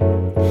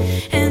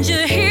 And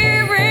you're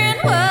hearing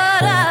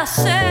what I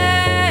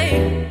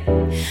say.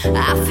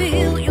 I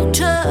feel your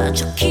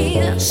touch, a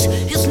kiss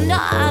is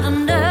not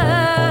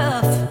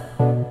enough.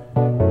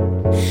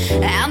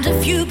 And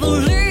if you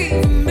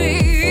believe in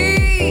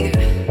me,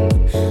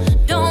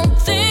 don't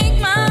think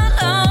my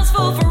love's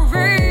for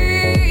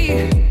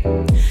free.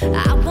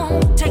 I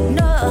won't take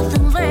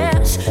nothing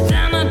less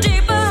than a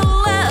deeper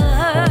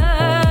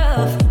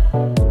love.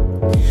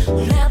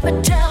 Let me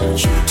tell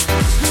you,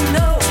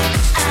 no,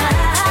 I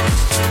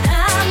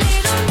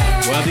need a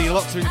miracle. Whether you're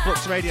locked through the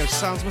Flux Radio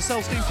sounds,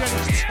 myself, Steve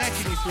Jennings,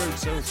 taking you through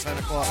till 10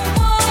 o'clock.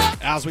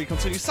 As we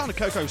continue, Sound of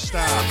Coco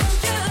Star,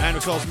 and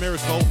of course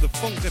Miracle, the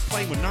funk they're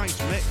playing with Nice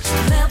Mix.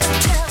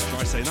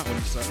 Try saying that when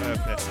you say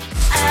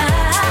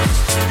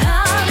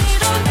I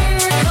need a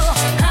miracle.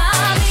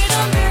 I need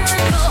a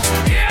miracle.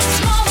 It's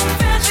more than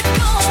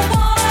physical.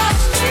 What I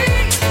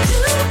need to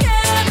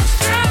get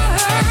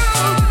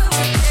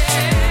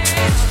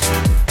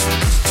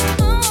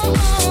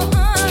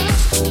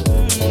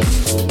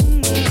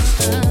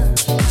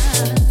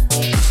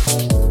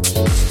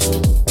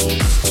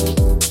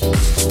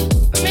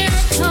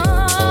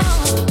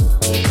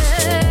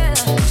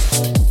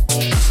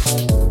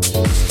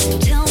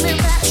Tell me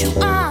that you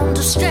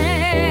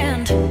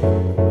understand,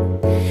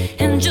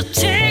 and you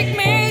take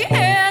me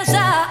as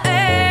I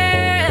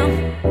am.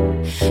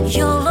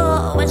 You'll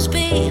always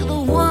be the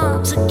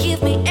one to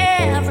give me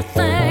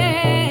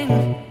everything.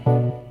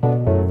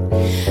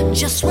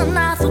 Just when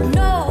I thought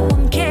no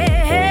one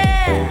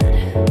cared,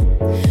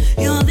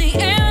 you're the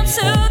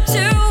answer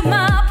to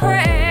my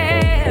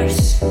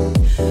prayers.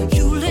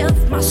 You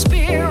lift my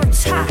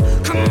spirits high.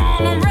 Come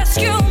on and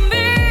rescue me.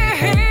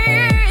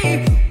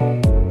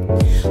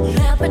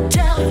 Let me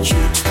tell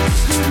you,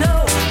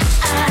 no,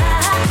 I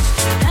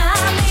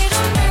need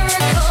a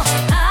miracle.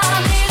 I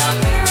need a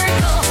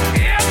miracle.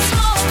 It's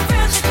more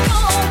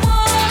physical.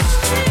 What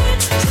I need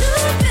to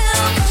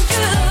feel from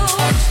you.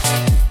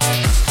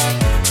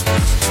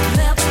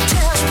 Let me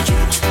tell you,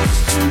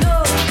 no,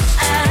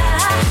 I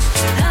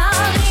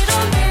need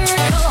a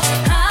miracle.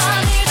 I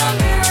need a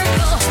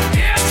miracle.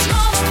 It's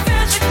more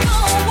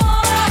physical.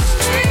 What I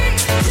need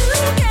to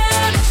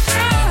get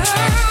through.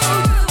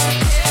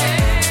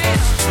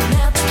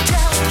 Let me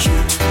tell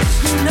you.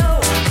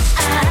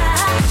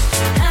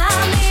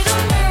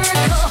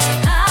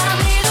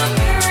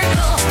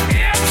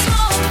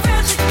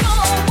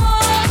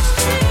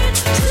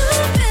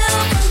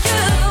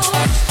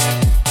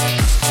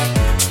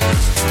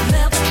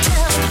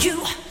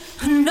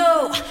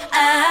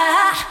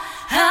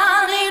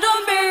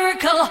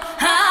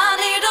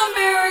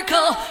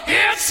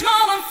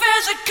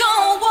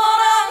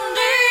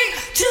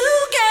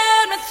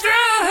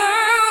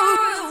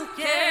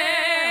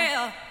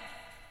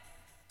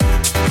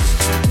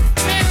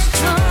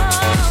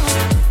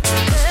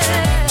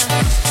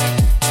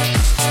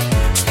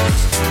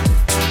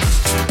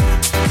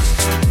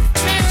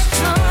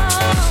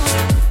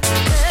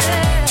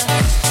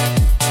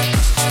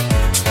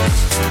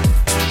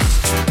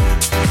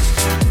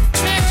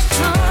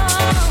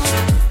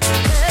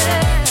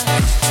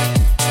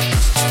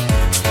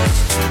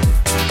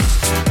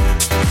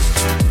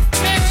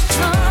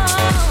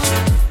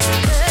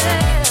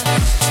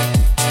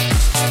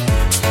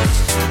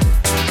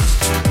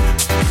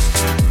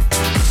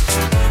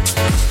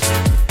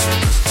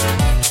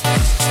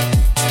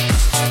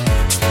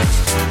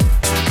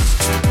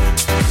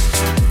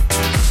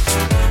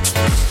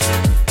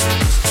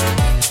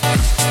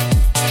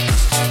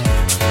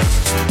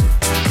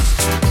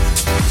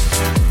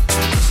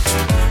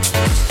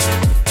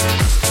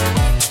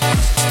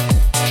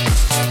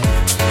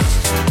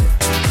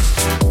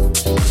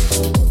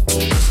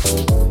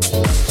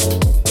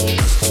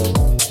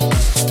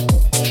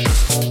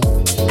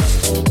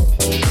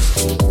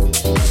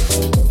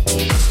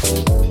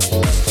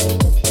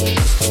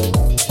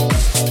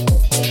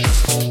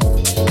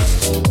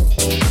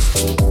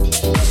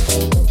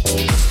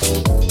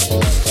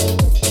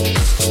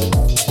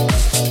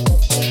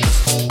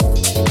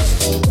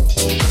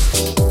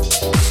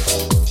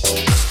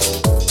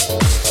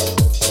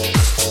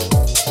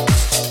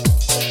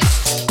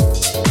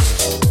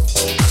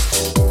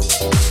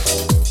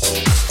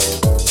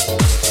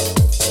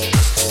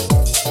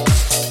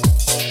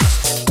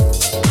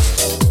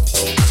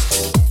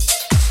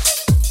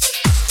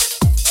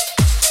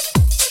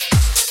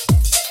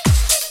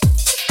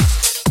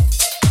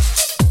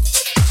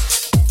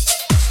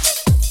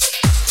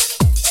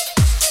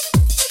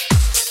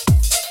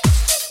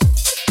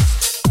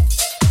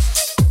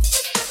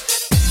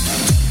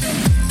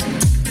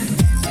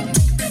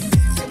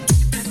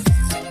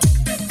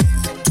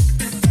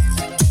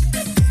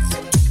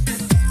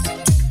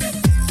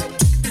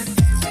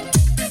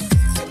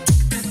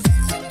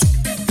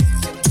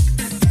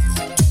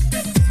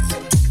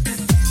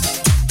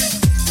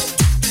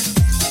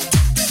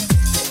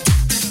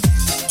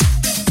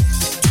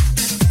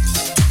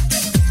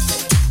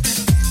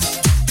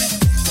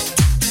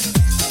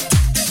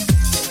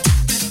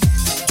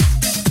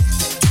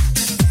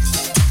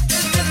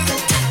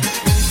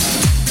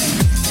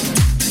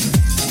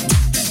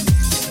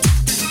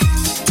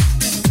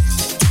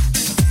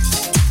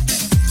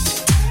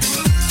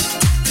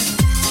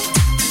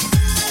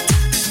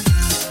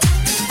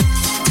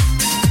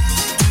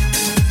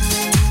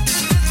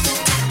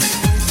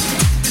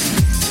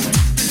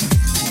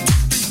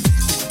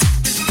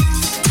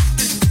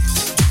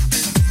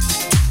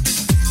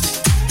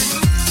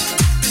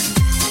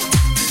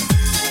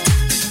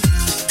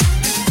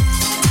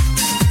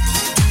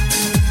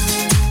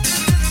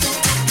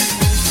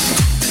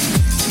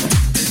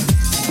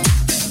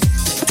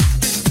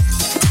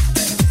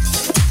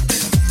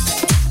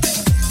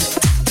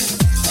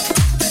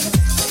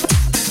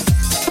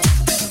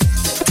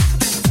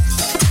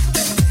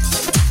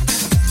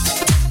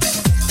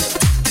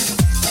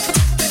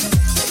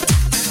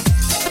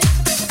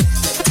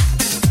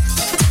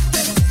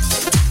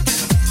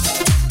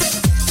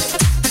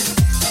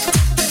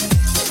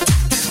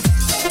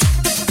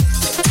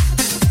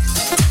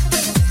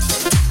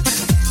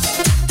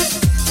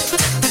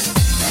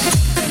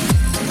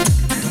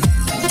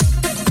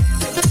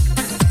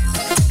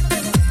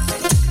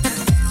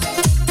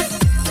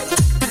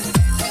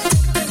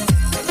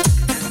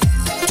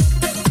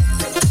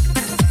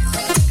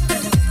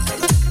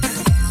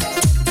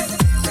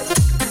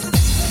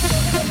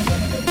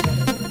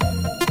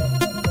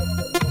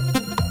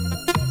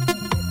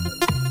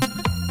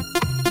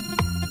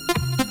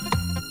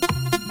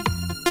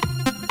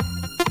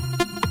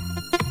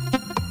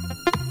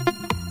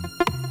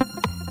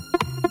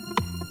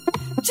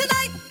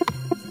 Tonight,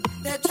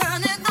 they're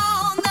turning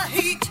on the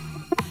heat.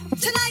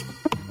 Tonight,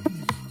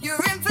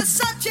 you're in for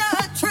such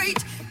a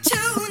treat.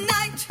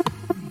 Tonight,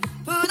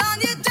 put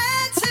on your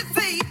dancing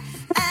feet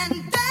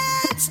and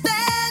dance,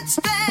 dance,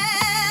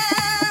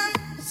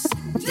 dance.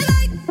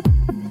 Tonight,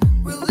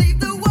 we'll leave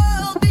the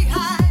world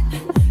behind.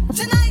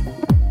 Tonight,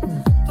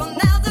 from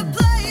now the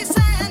place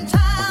and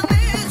time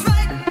is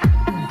right.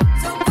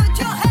 So put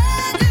your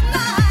hand in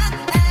mine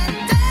and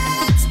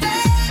dance,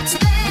 dance,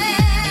 dance.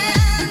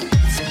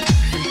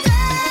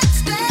 Dance,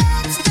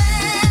 dance,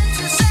 dance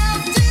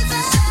yourself to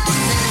the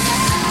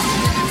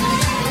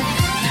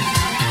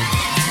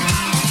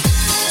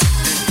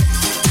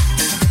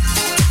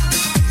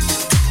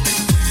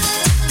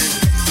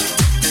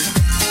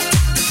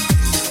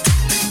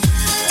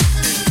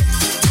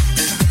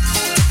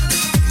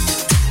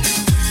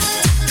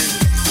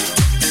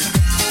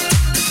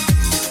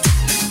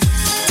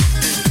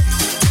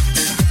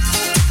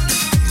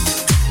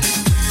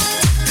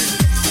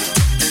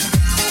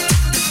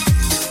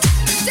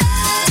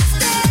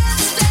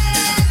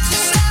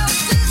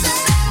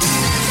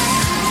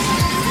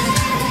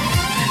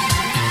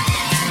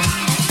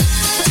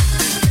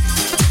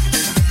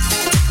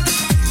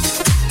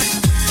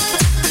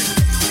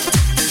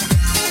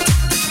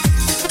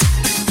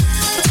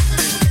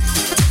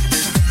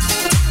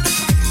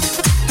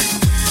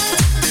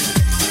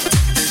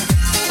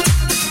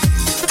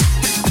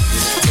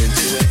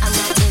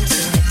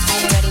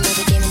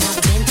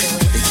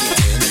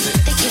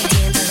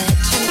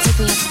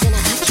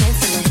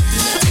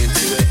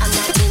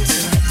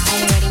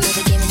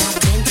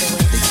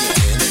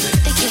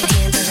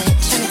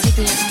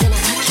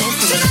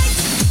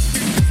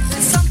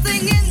There's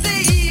something in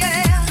the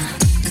air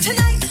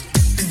tonight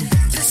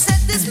to set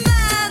this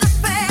mad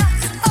affair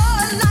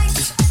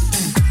alight,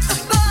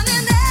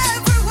 burning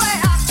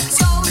everywhere.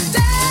 So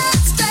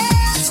dance,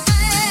 dance,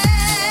 dance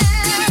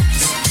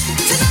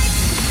tonight.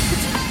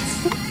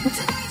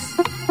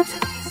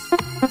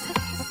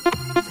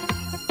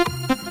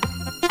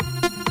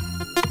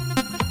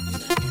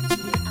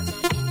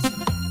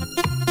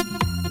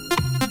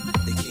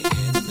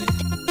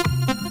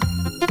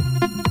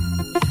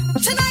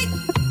 Tonight,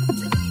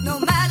 no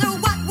matter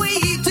what we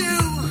do,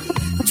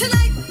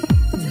 tonight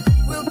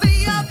will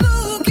be a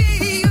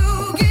boogie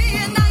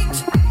oogie night.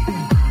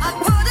 I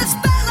put a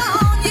spell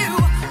on you,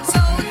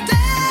 so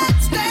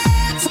dance,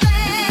 dance,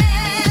 dance,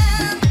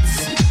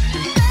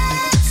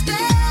 dance,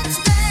 dance,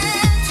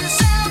 dance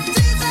yourself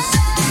to the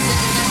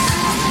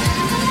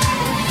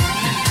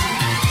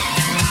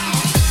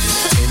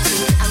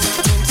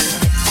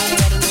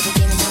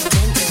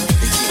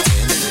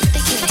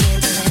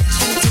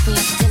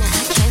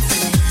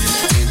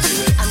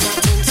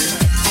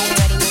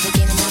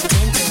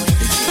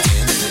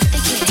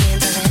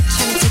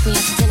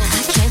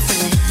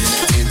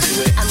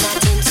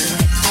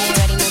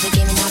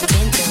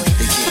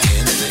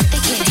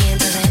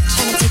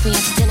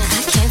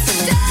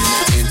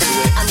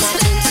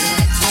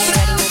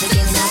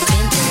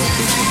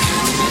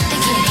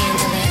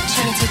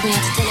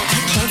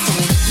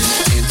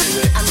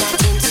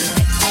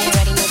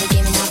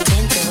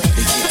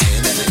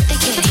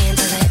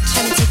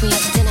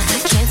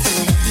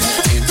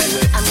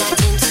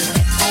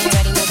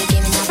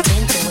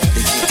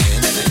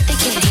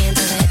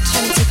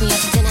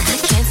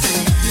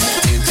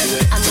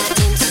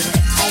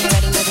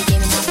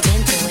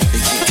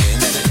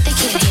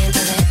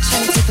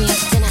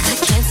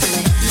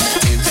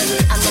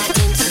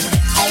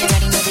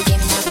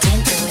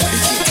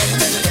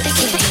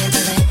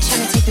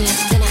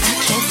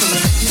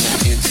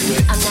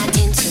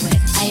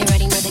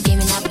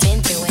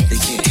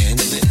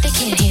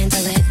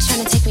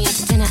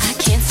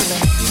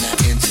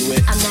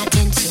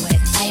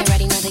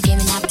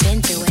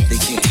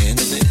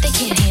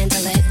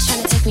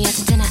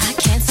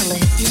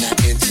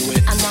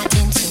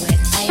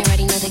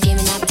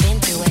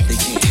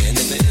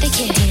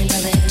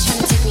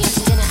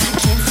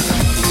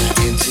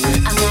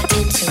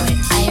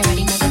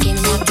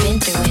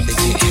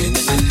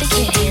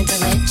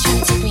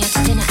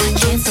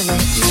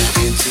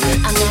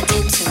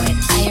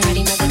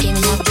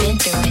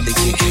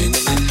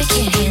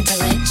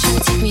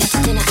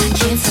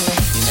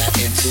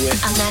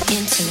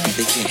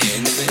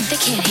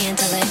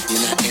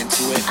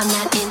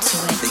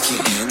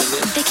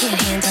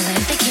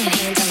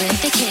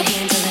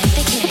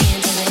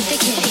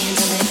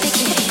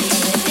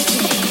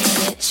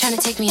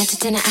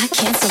Dinner, I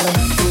cancel it.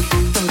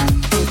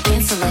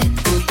 Cancel it.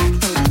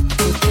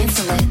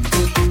 Cancel it.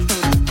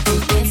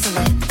 Cancel it. Cancel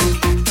it.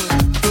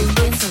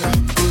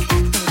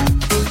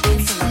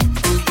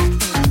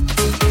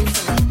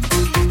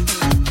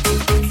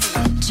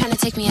 Trying to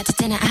take me out to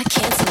dinner, I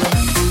cancel it.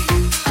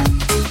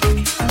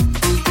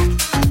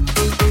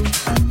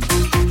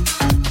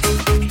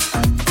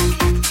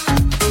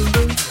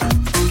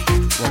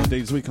 Well,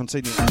 indeed, as we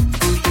continue.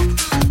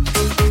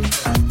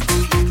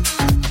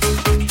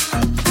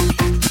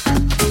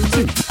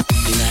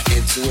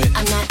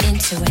 I'm not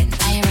into it.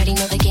 I already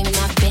know the game and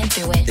I've been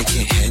through it. They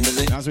can't handle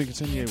it. As we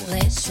continue,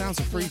 sounds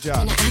of Free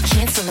Jam. And I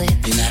cancel it.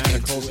 You're not And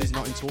of into course, it. he's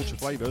not in Torture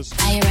Flavors.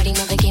 I already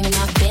know the game and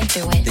I've been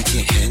through it. They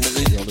can't handle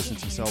it. You're listening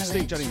to yourself.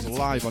 Steve Jennings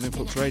live on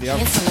Influx Radio.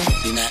 Cancel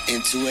it. You're not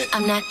into it.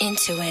 I'm not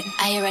into it.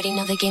 I already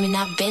know the game and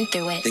I've been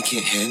through it. They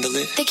can't handle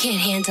it. They can't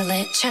handle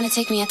it. Trying to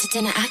take me out to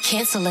dinner, I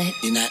cancel it.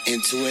 You're not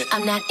into it.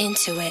 I'm not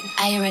into it.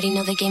 I already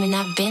know the game and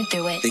I've been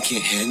through it. They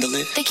can't handle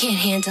it. They can't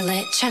handle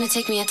it. Trying to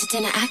take me out to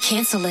dinner, I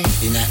cancel it.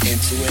 You're not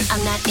into it.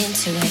 I'm not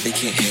into it. They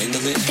can't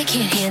handle it. They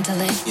can't handle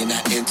it. You're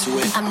not into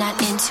it. I'm not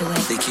into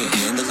it. They can't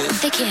handle it.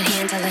 They can't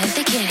handle it.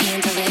 They can't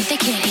handle it. They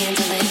can't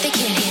handle it. They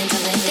can't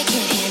handle it. They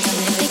can't handle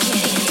it. They can't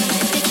handle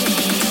it. They can't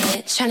handle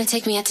it. Trying to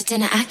take me out to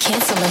dinner, I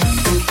cancel it.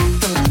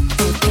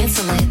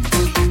 Cancel it.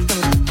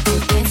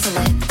 Cancel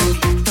it.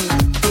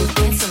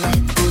 Cancel it.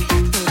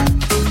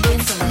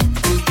 Cancel it.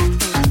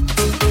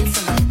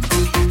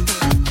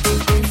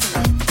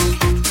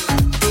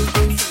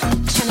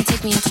 Trying to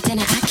take me out to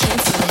dinner, I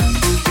cancel it.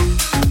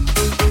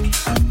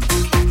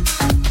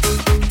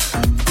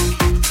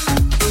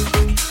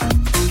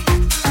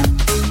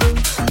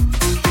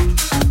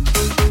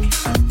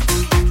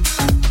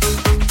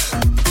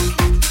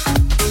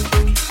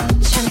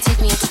 Trying to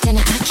take me out to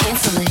dinner, I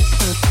cancel it.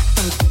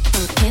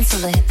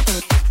 Cancel it.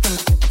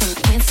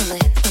 Cancel it. Cancel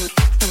it.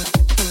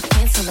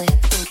 Cancel it. Cancel it.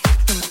 Cancel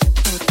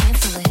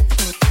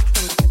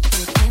it.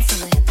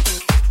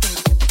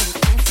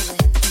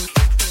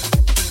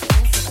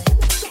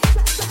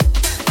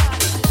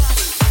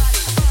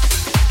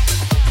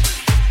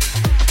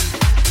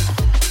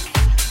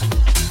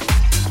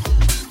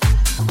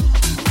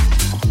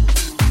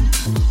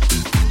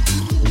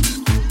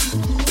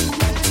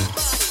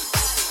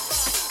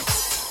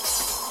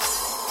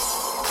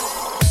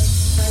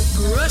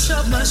 Brush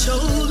off my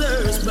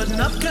shoulders, but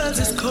not 'cause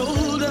it's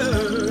colder.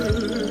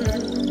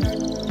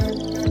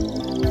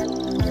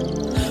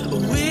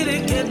 We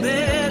didn't get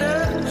better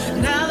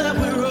now that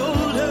we're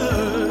older.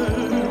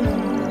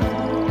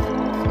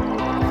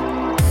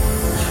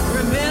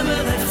 Remember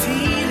that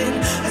feeling,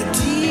 a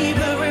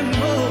deeper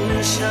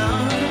emotion.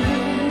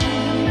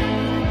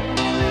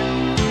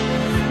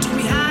 Took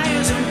me high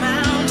as a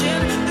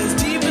mountain, as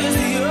deep as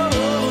the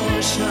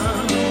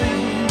ocean.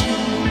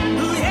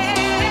 Ooh, yeah.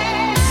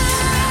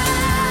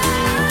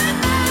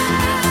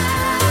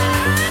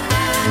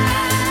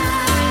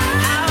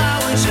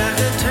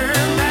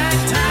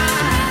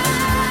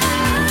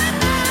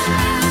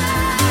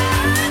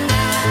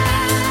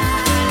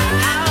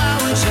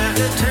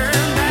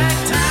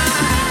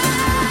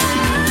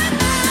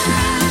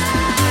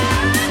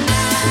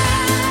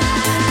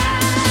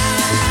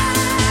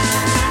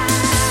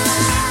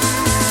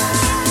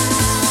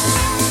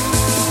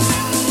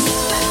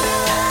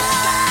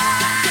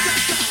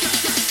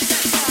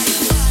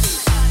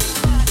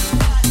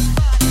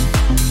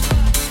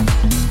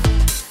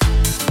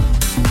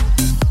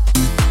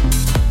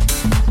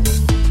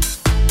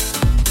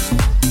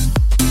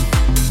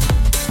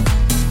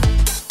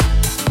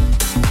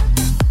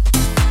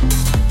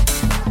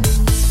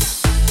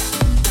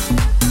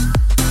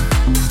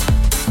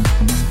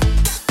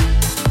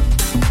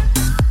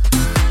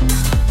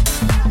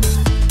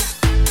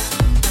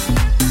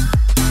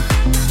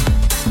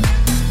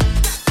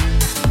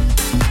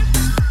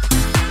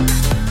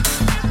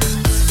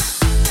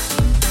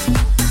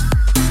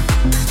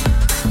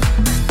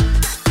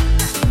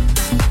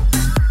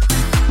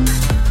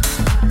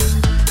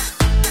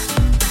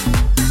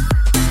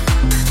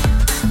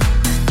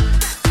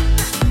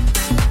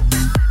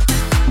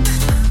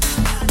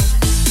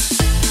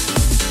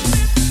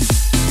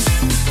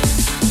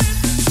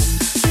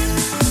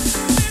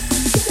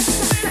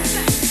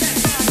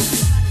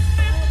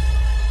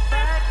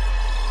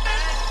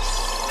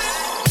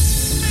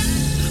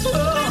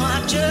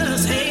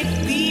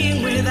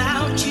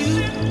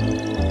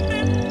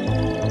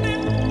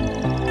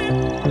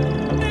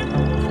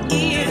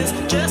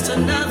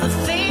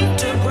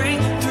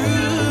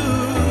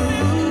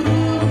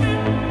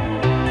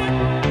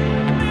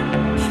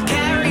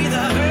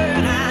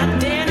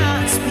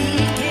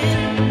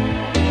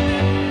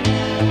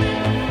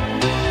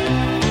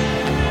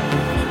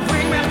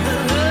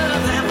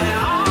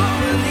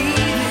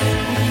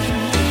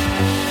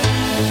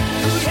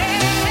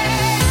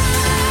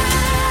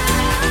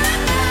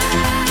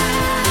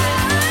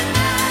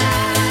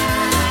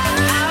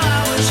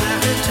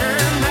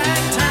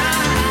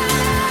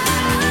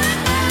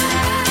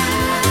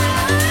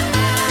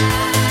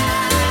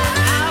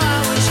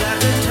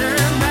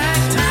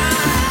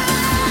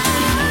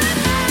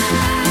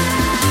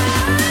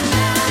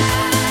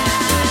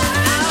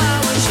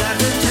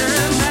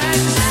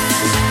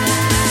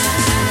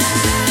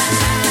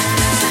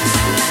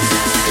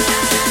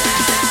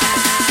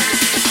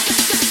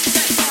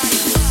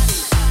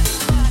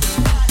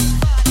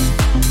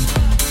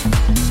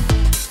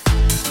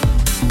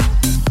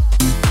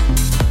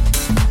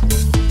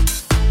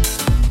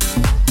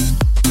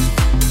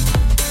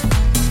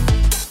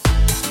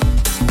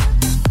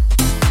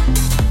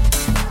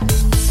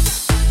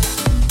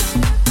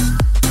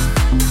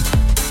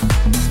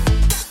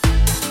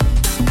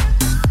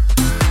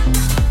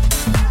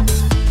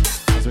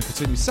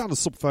 the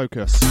Sub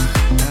Focus.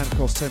 And of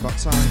course, Turn Back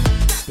Time.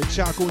 Big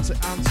shout out going to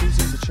Anne, who's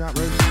in the chat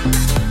room.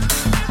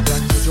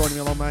 Thanks for joining me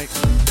along,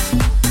 mate.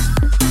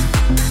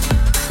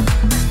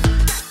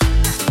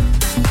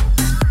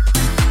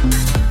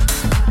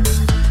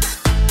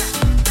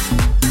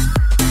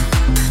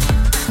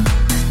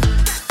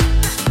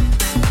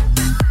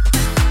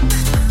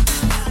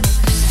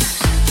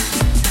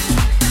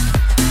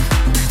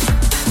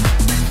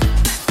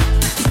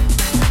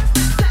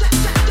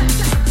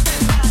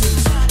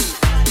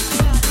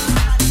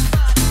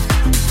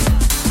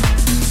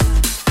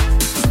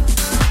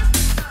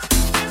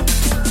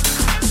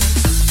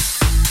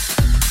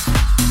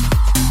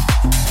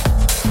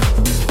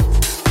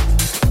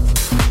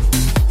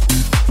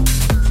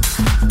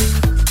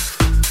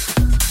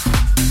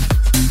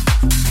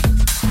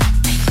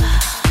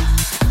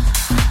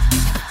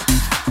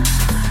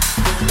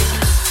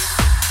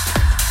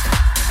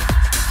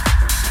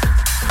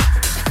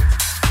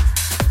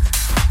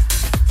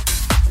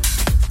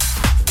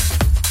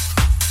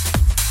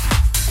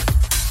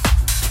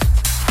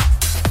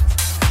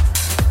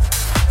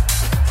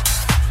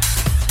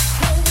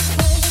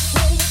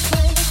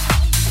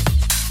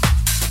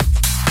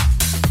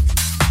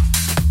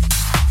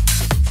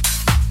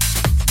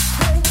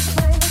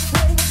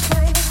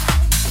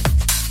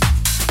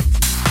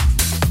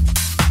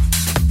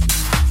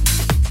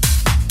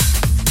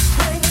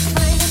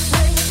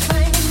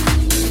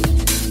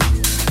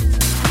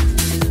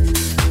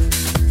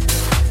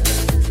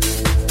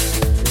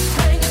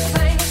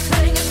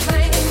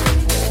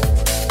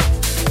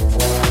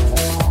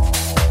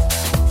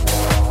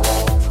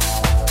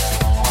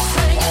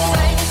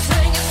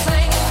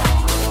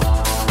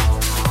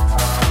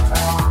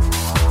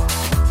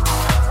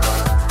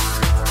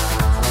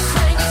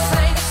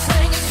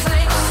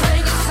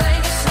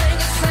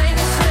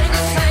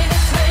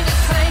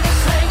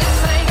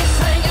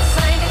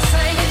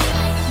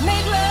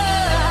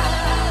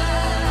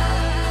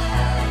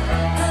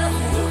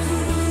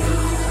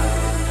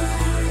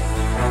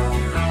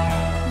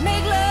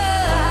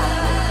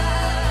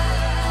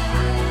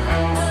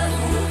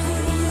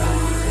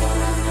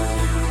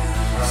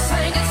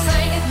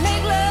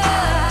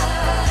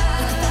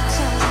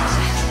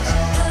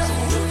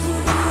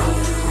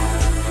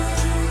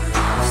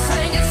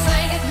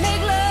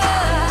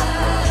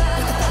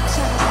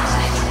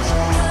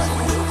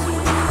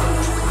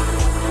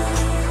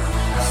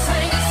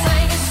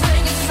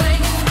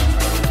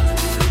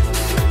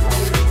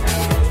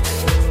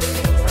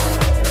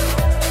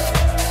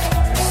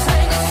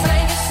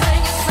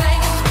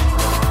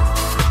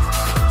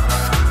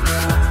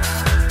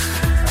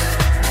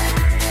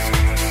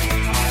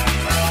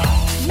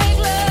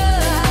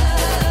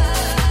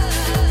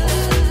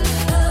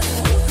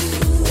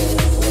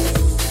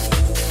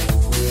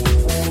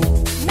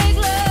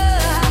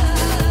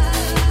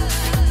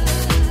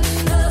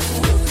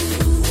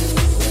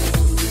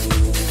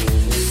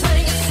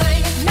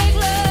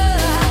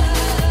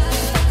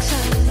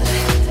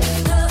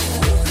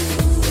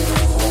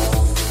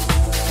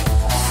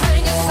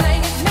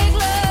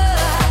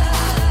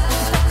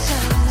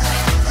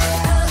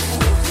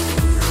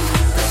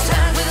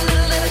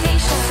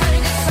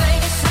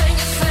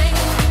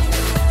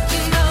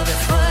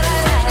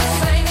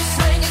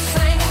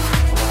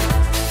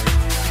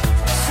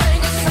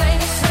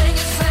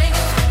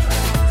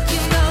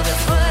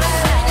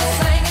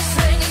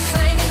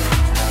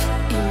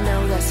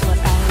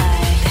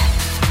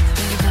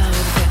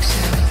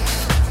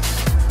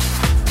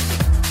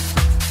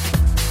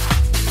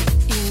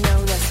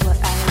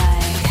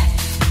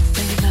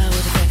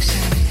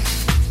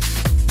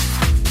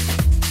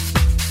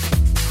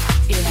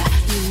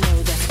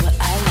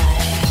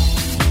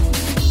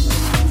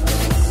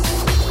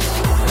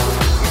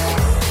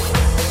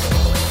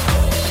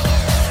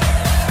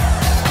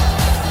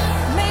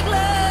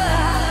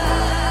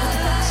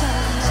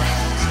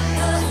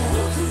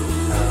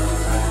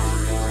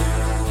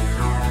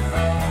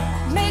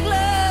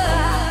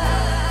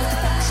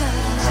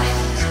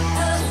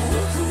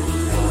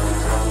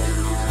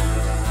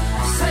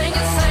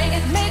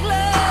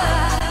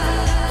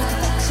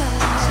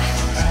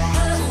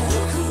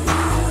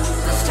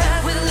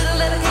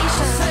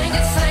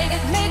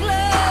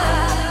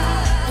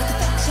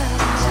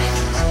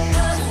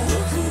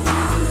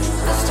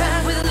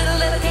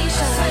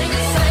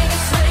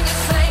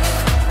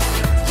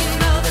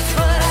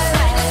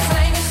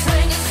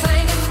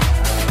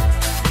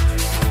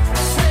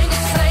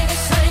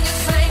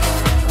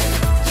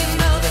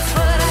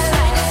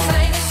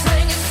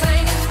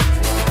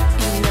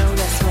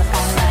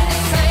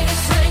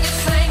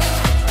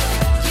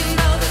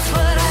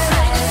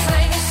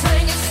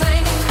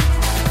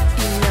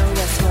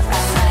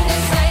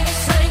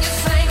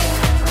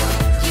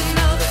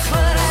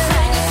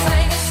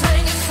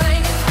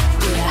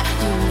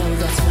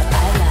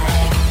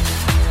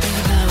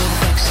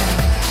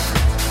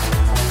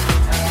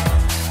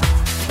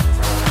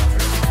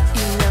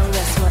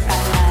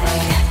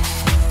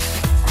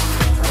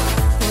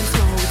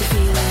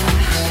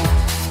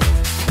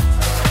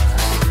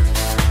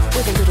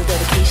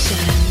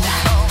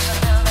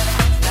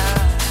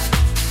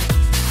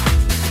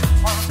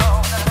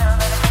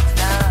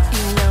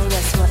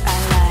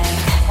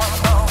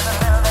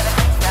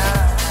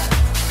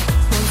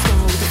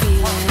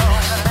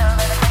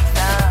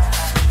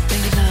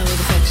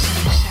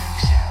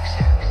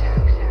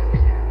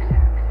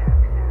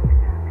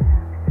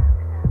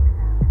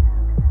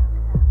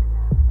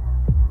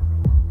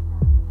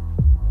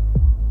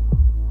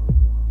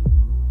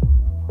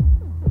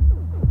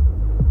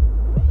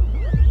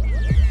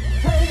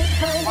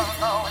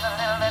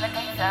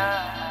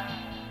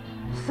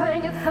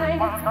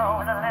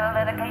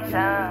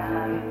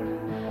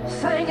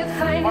 Sing it,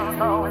 sing it. One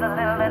flow with a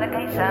little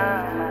dedication.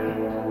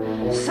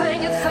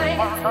 Sing it, sing it.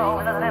 One flow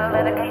with a little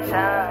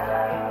dedication.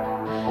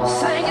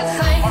 Sing it,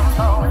 sing it. One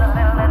flow with a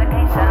little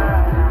dedication.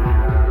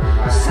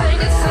 Sing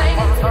it, sing it.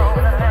 One flow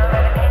with a little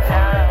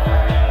dedication.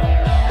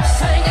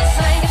 Sing it,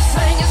 sing it,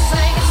 sing it,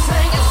 sing it,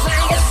 sing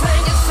it,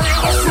 sing it, sing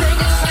it, sing it, sing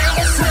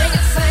it, sing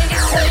it, sing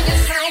it, sing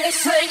it, sing it,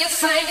 sing it, sing it,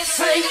 sing it,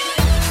 sing it.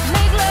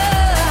 Make love.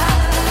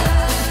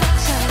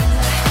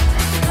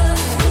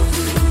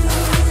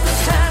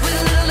 Start with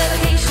a little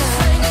dedication.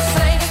 Sing it,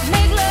 sing it.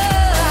 Make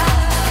love.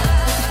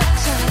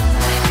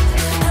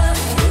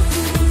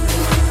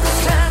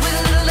 Start with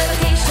a little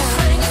dedication.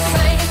 Sing it,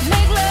 sing it.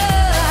 Make love.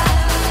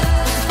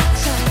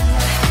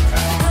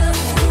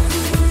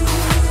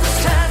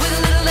 Start with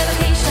a little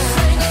dedication.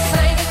 Sing it,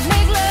 sing it.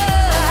 Make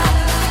love.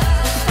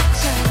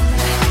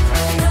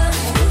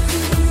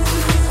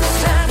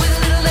 Start with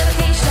a little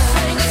dedication.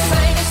 Sing it,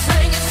 sing it,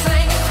 sing it,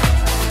 sing it.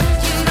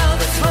 You know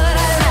that's what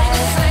I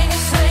like. Sing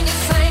it, sing it,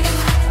 sing it.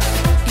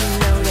 You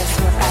know that's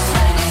what I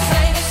like.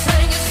 Sing it,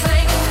 sing it,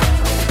 sing it.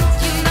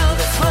 You know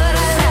that's what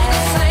I like.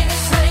 Sing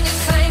it, sing it,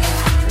 sing it.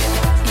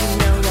 You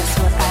know that's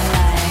what I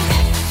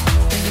like.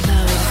 Bring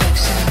love and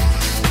affection.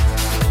 You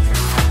know that's what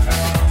I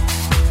like.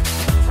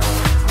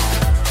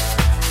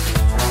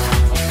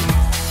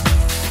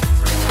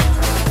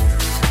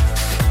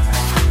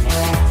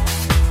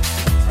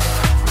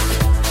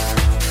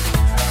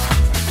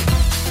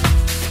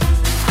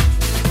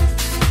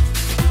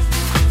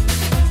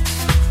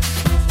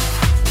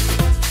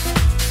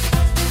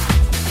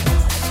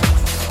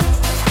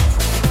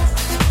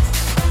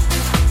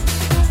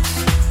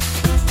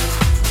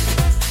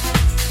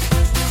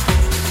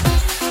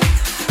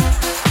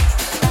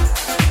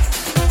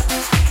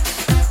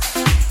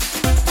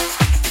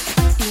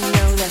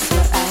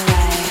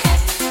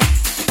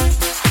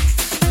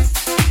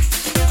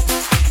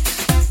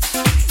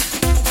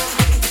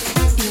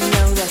 You know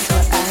that's what I like. Bring love and affection. You know that's what I like. You know that's what I like. You know that's what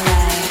I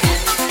like.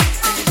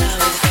 You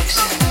know that's what I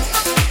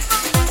like.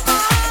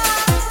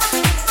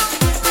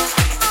 You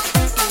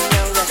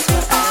know that's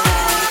what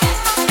I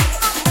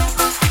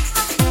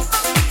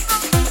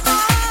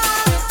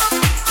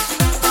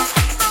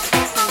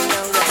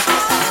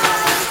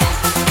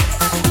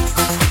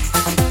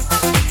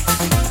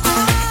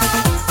like.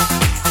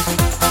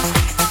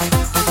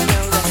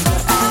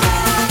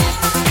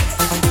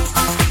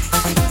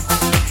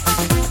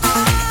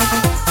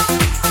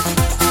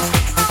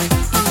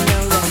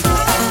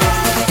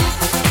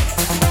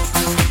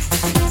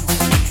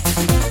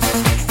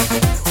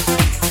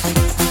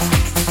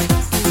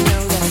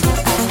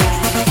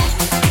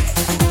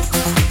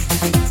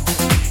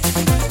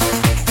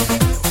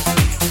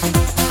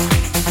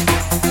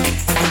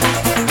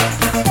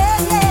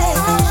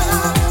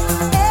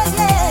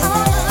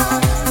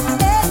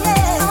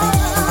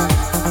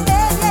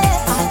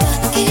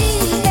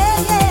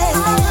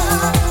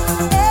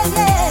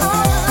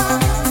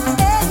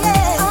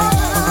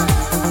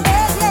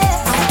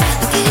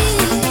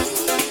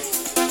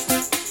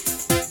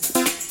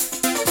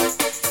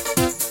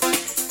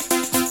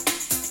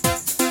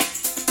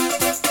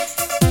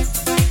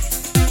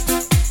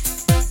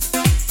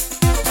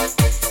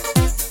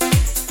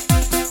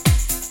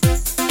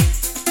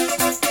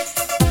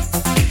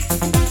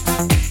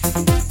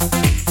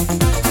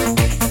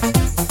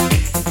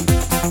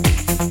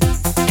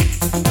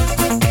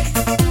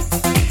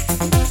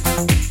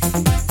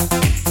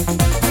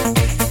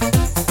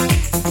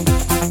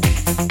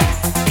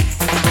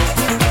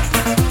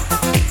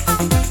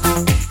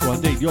 Well,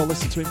 indeed, you're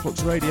listening to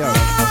Influx Radio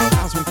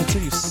as we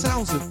continue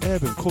sounds of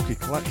Urban Cookie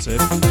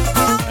Collective,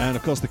 and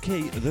of course the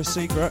key, the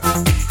secret.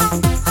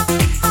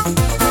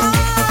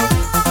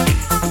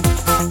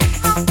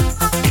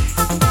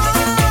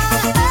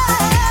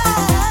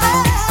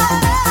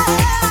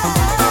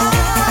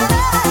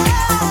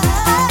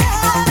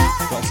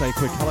 Got to say a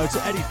quick hello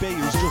to Eddie B,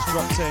 who's just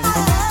dropped in.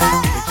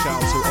 Big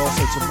shout out to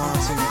also to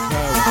Martin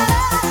Co,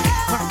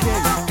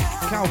 Mackie,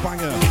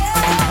 Cowbanger,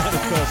 and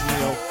of course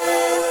Neil.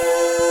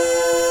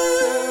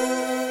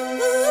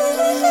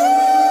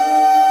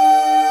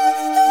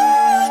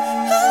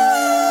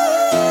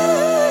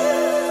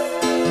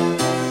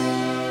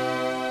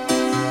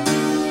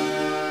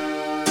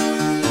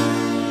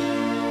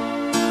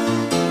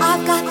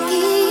 I've got the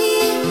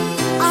key,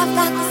 I've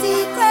got the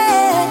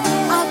secret,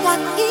 I've got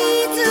the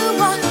key to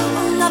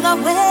another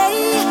way.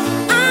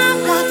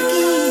 I've got the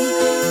key,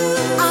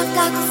 I've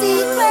got the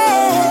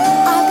secret,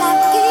 I've got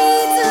the key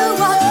to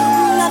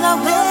another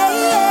way.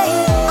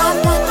 I've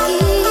got the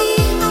key,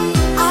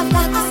 I've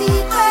got the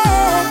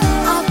secret,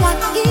 I've got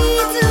the key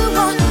to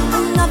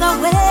another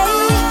way.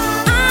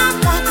 I've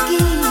got the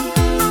key,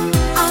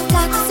 I've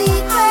got the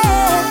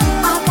secret,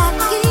 I've got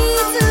the key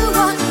to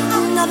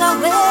another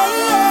way.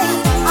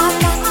 I've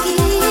got the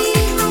key,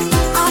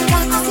 I've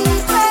got the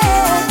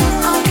secret,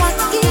 I've got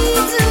the key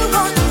to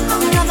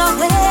another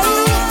way.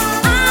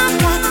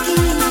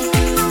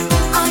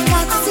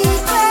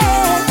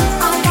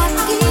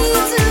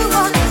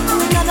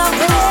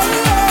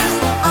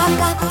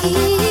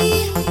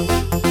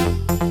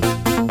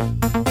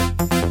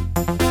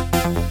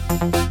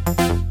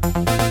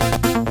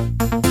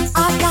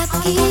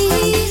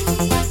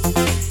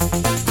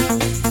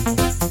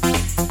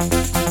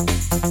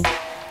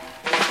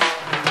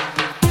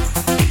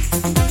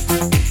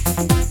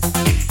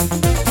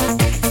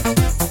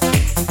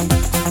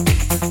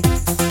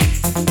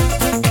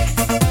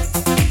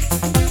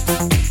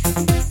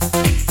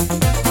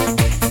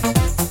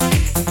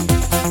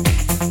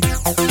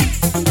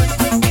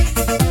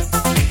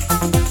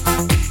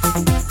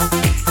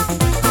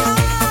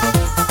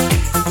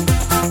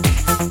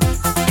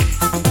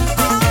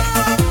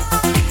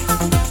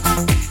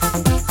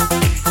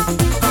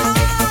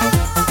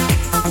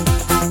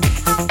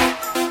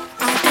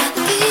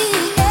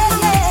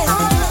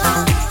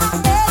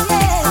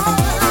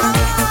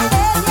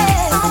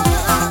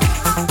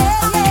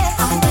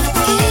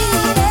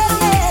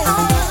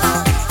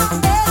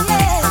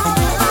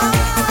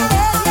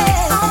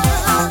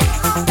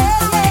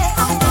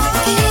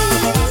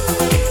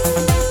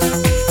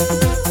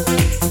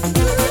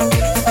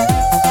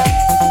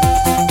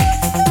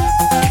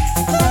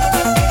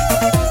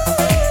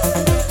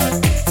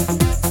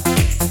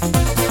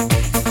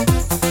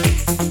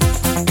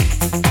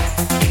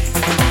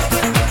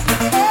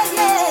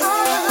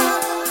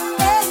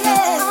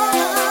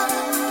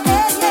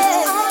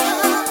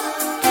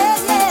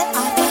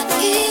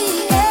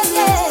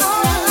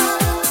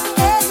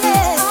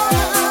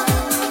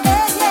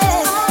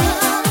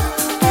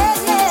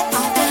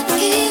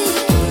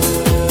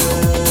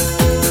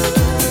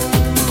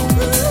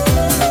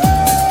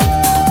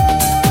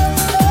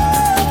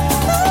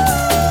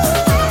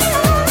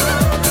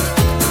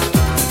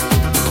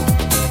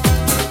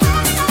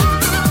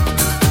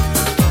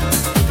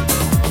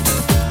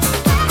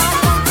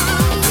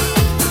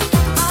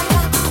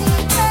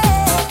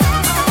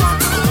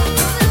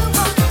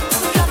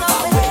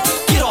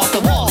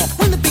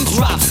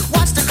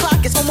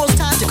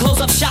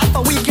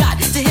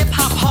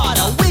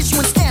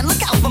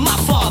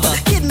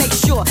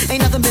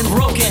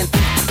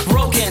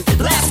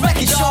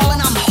 wreckage, y'all,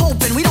 and I'm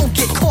hoping we don't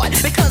get caught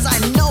because I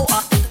know.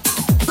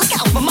 Look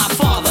out for my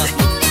father.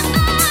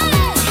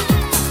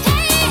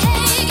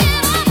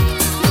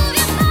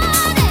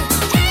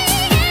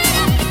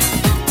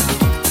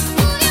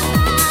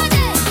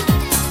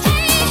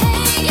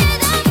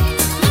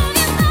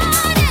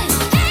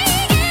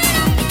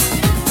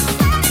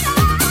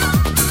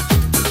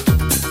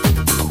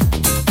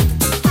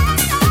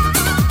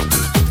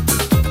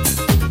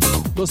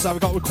 Plus, I've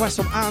got requests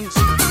from Ant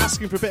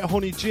asking for a bit of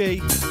Honey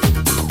G.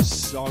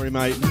 Sorry,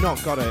 mate,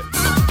 not got it.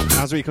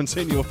 As we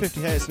continue, a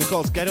 50 hits, and of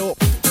course, Get Up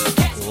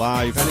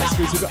live and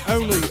exclusive, but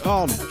only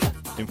on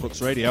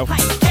Influx Radio. Look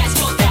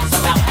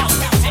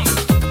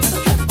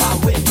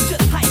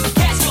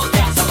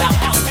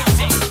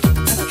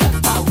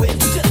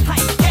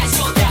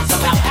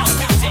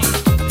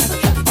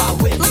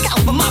out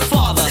for my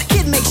father.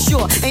 Kid, make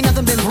sure ain't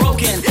nothing been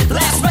broken.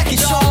 Last record,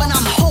 y'all, and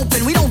I'm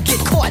hoping we don't get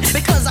caught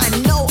because I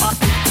know.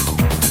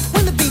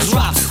 When the beat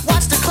drops,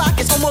 watch the clock.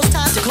 It's almost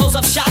time to close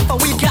up shop,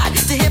 but we got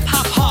to hip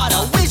hop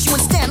harder. Wish you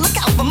and Stan, look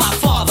out for my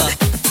father.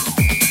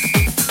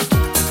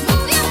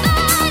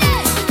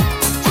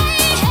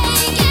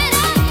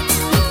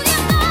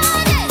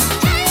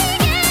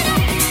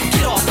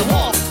 Get off the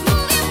wall.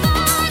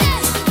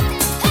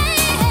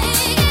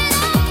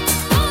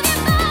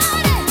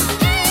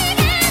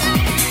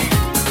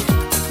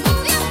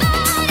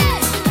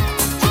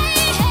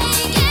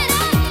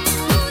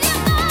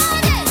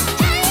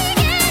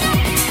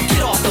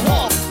 Get off the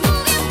wall.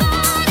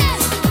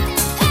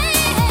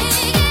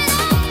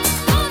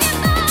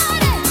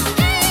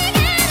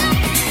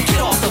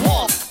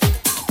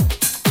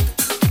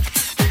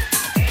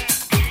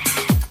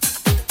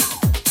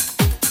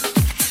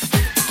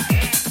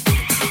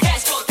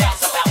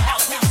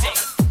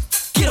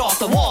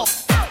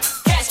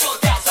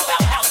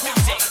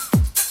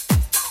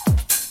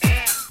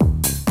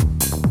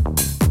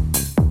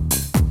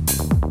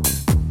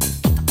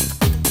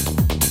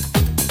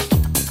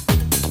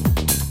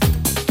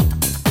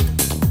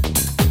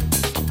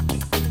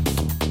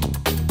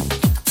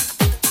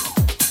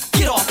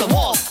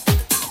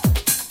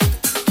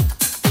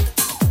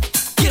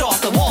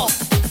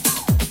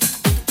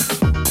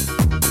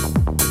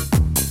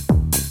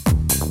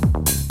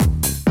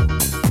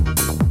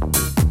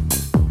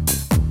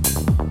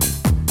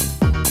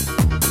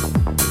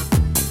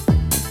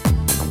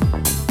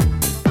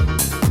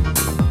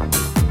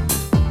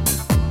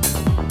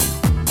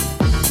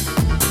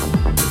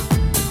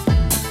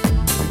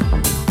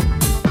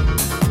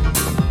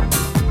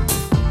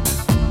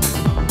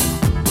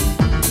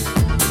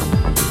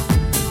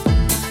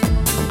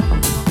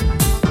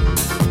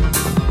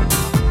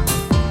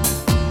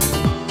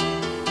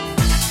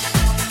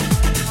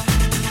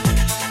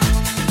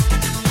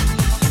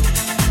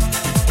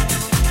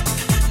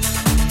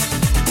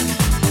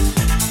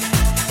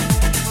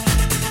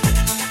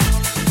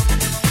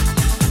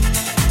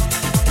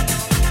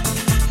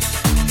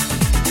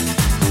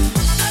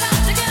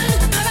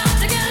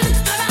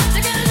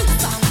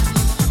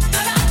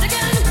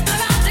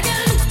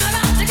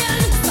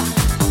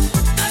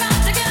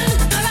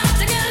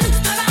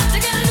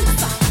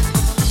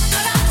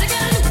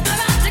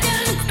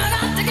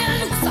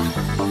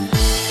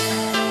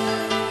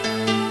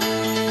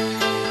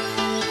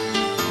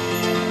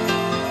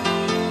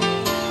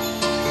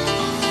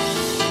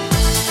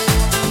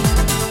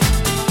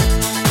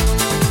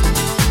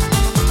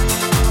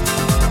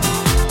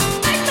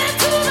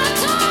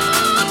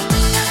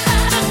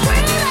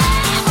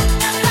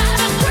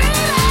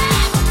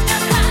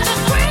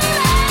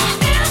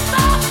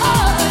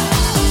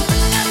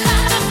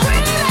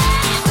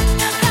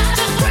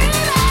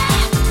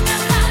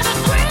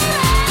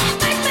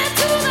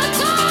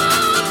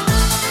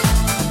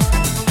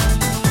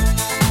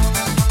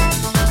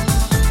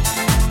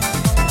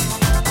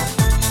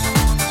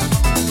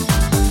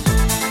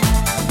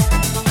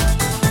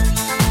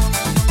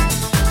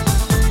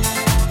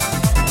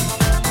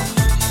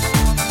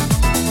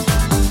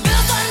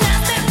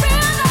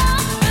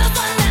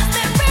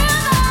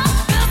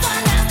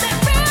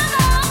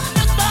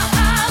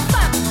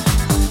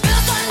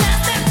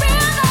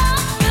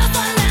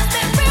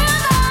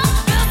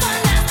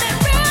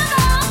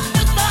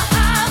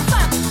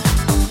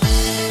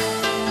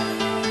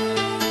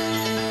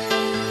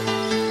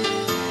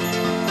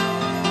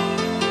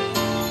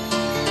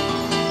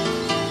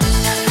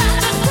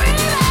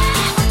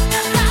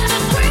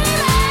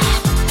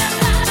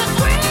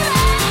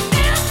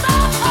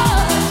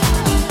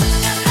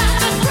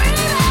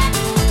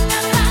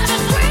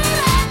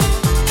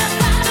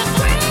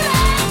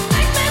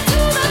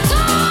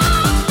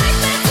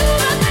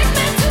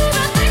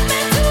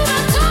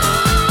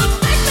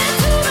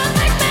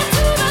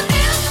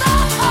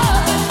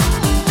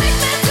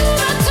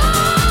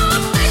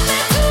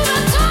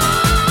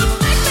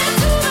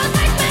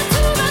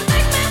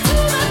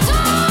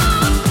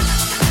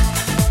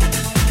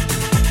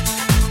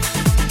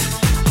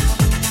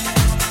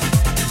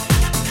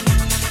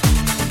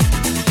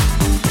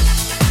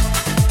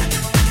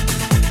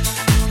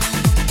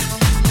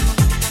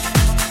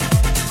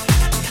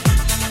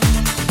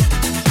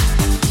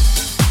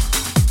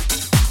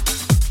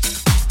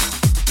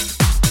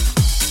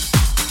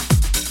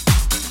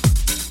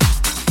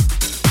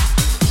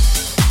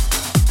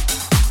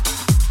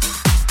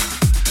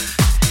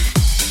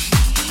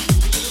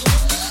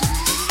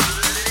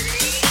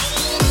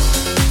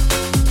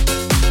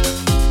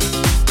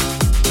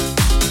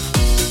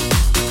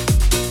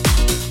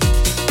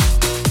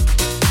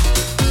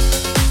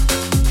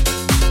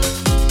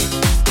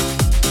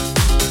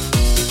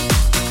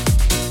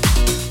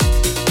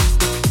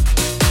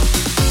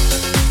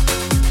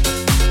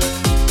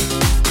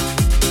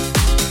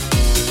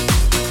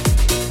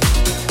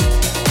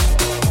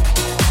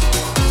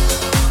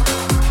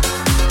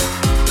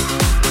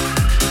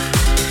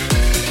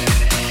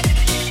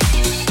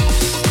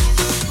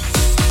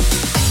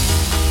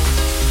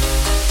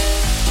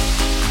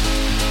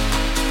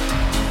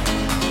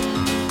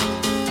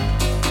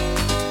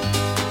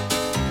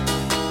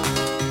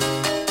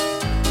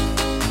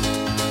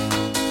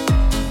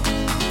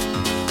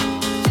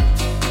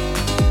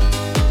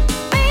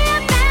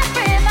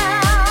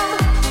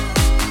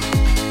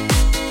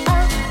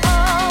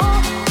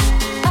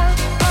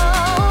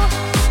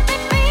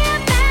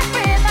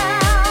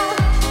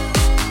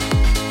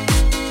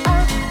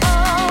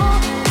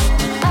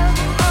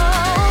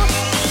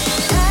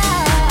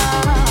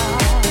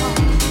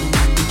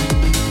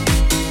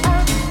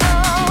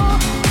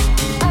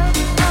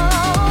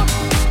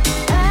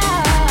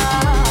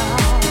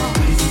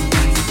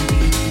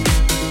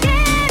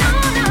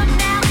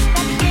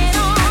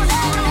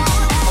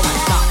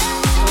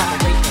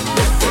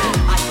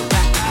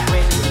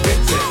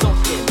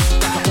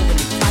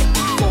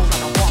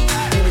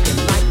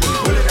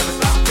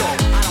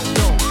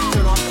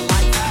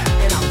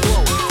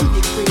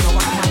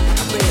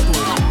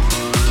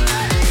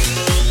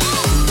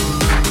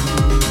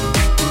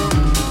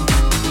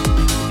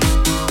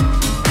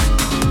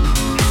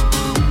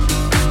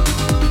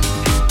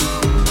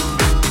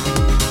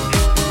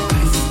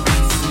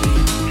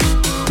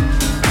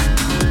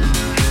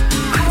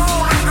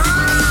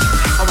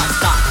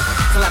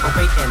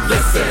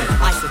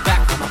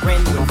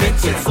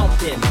 invention,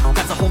 something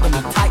that's a hold of me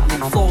tightly,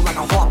 flow like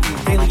a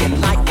heartbeat daily and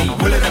nightly.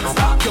 Will it ever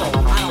stop? Yo,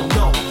 I don't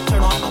know.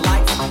 Turn off the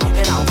lights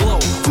and I'll glow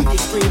to the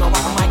extreme. I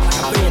rock a mic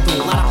like a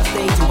vandal, light up the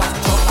stage and watch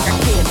it jump like a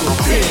candle.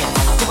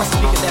 Dance to my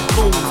speaker that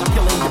booms, I'm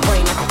killing your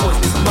brain like a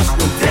poisonous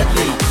mushroom,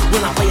 deadly.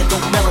 When I play a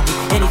dope melody,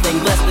 anything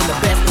less than the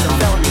best is a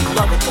felony.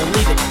 Love it or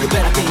leave it, you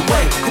better gain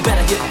weight. You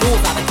better hit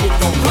rules out of kid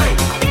don't play.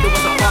 If there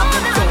was a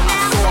problem, yo, I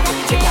solve it.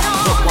 Check out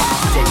the book, watch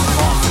DJ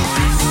Awesome.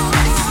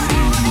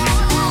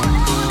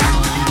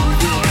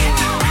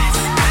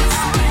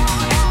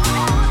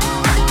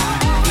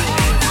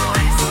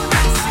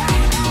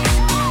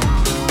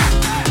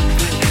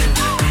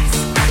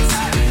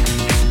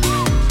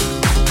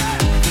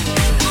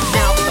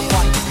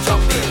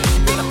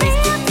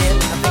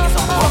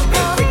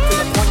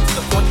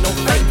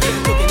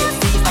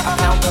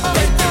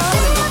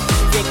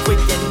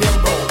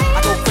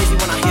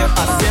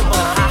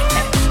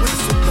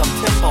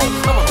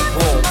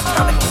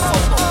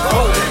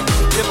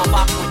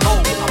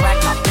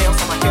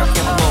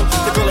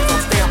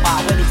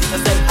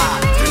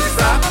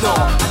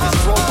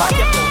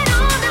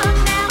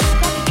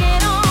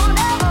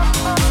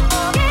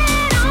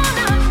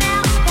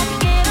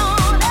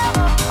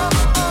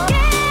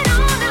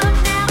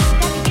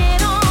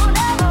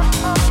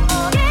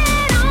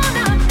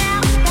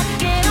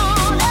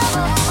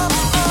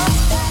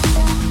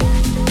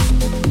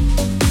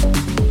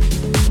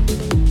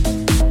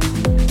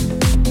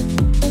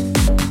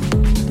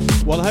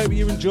 Well, I hope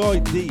you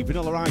enjoyed the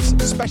Vanilla Ice,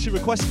 specially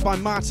requested by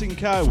Martin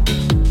Coe.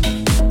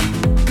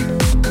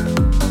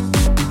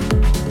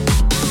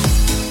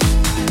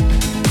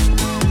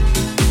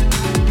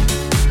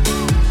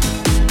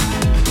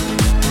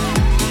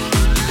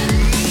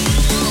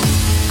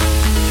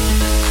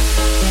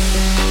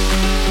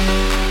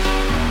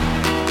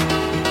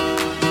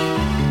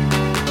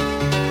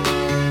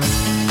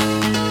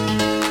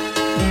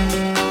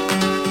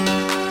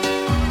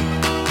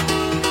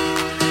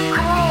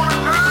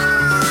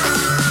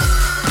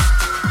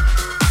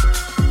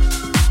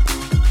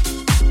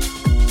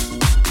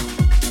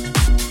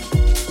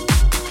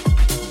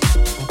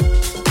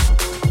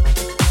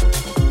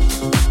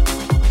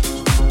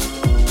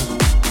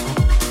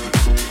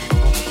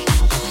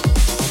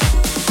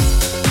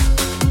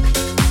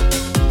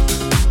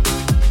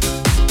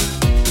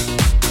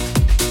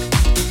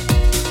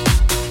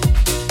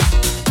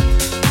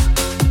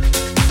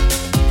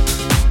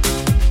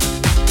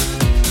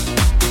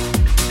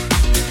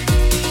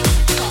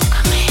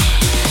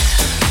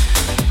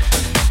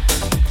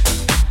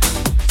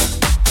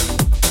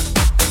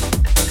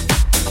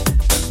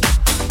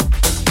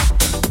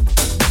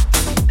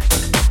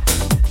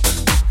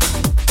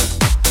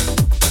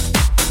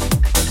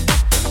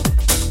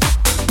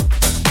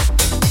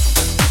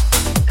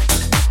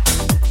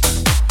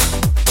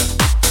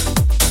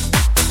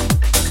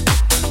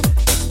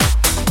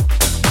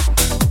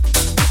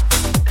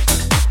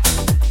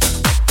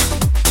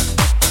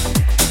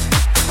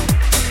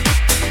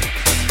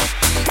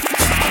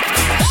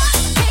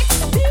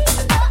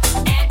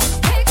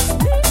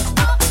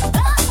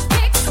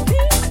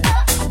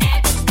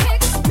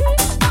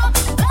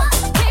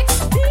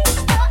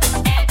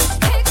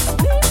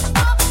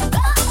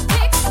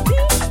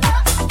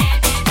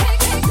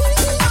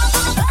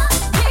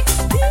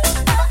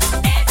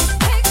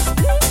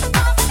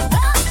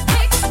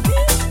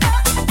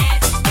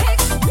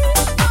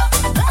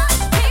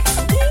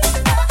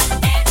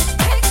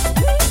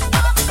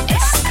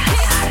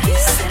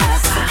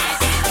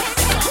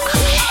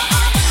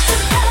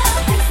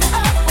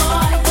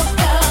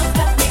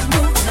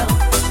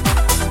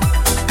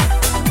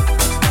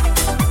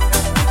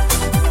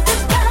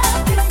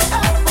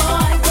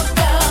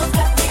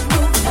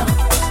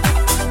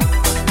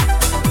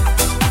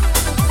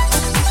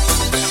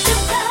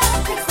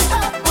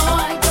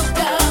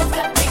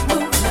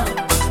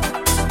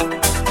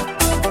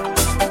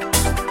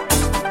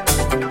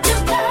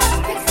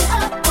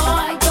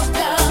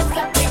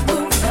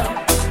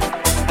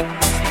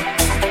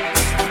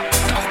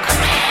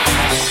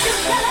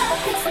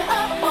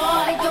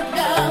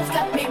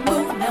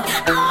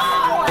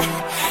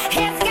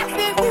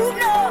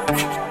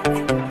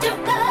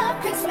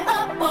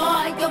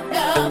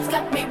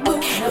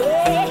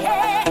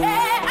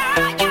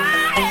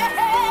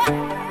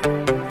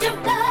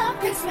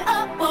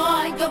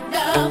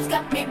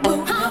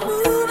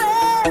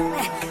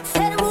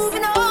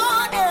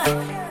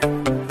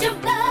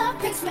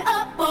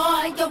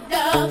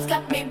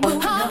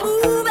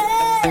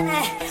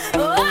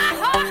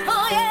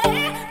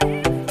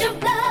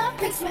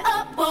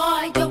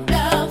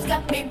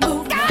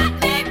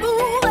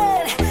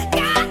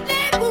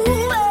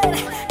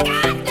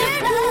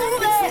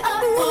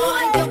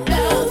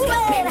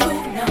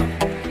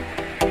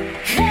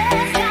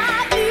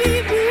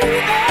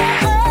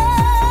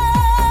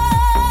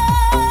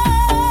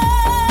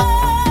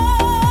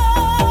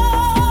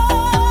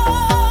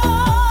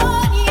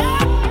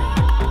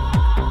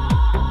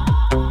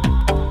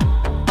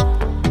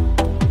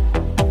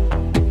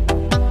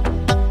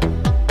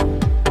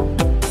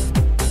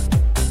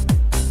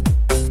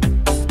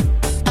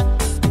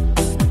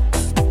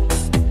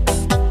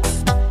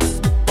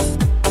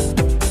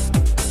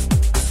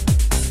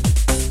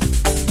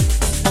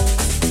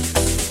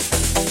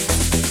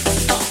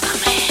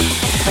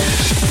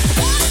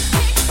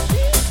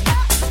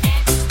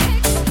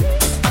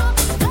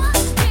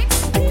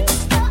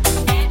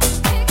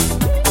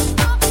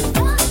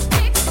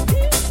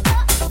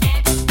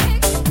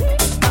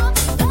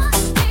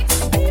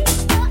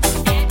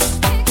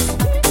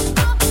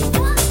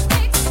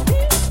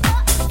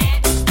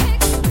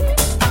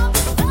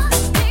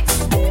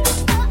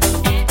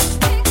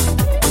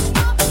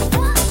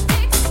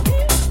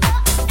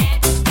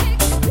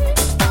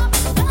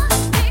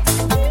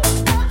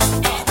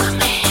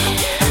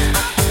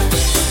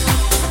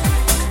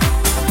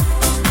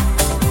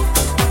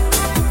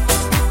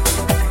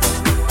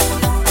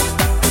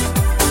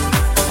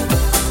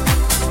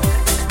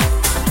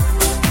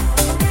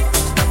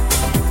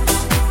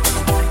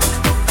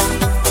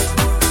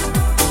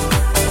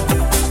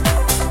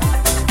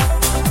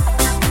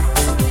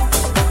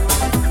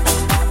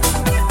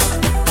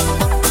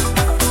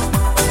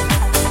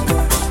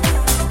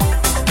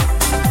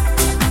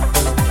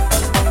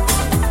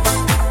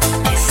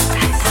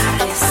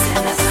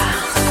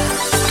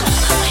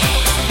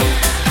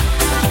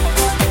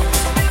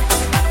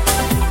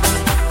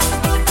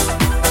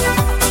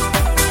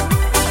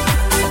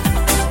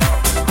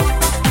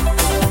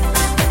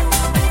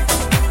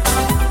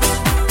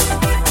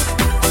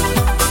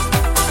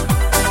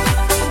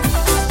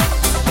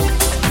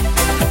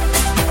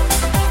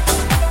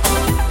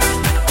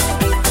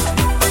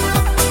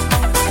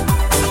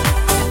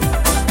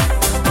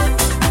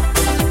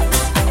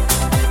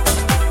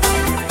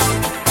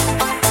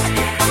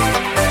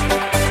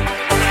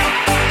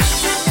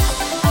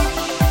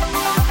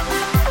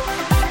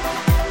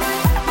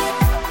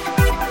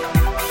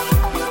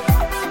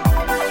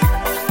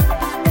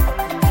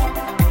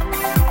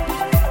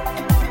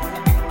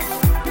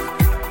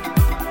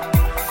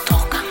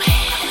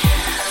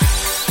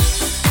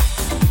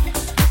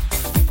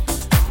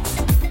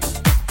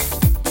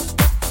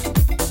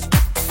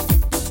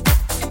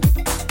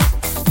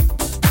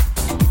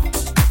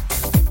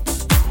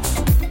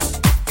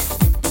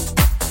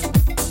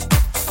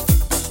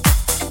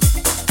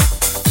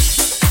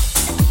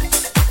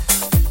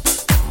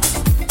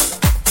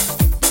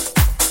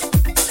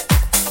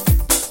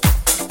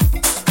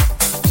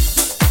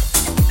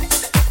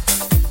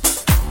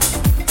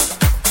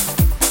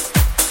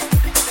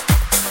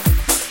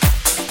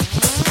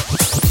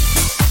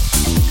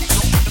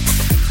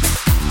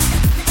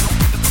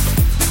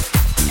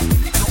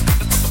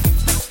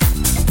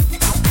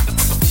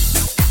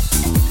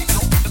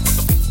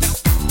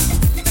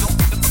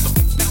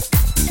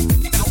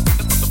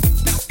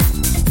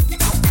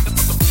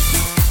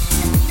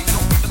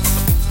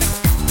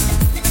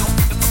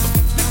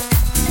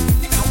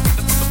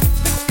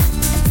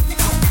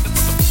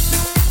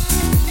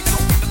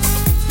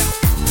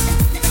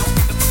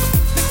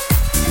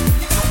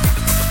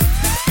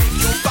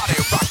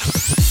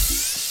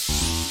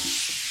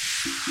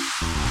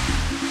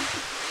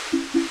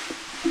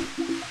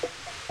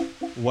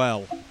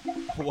 Well.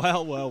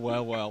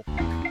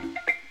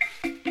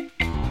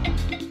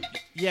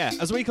 Yeah,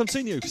 as we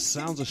continue,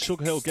 sounds of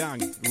Sugar Hill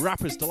Gang,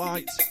 Rapper's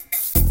Delight.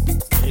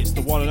 It's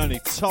the one and only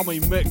Tommy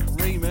Mick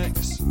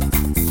remix.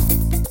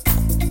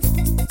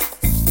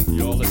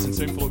 You're listening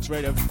to Influx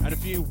Radio, and a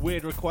few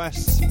weird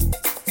requests.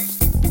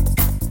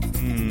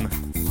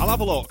 I'll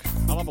have a look.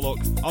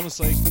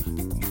 Honestly,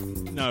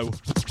 no.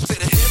 To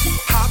the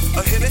hip hop,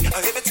 a hip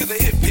it to the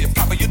hip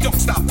hop, you don't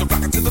stop the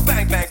rocket to the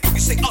bang bang boogie.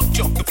 Say up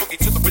jump the boogie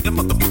to the rhythm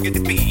of the boogie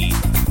to beat.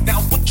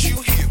 Now what you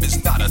hear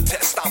is not a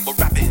test, I'm a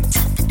rapping to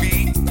the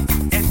beat.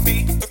 And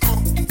me, the crew,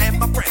 and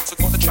my friends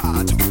are gonna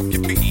try to move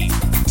your beat.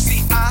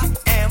 See, I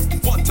am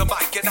Wonder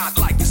Mike, and I'd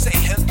like to say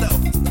hello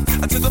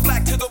to the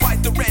black, to the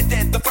white, the red,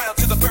 and the brown,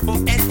 to the purple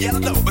and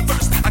yellow. But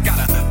first, I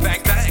gotta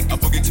bang bang a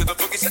boogie to the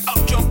boogie. Say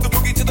up jump the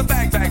boogie to the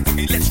bang bang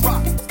boogie. Let's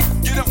rock.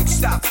 You don't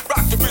stop,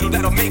 rock the riddle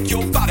that'll make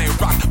your body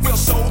rock. Well,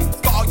 so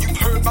far you've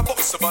heard my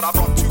voice, but I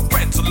brought two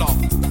friends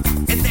along.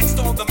 And next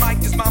on the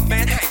mic is my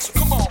man Hank. So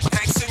come on,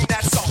 Hank, sing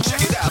that song.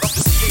 Check it out. I'm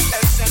the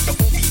CAS and the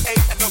OVA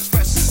and the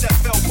rest is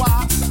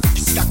FLY.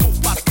 You see, I go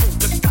by the code,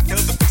 the doctor,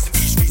 the fix and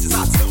these reasons,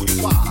 I'll tell you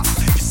why.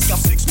 You see,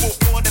 I'm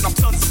 6'1" and I'm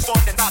tons of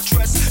fun, and I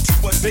dress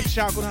to a big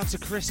shout going out to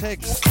Chris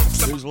Higgs,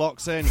 who's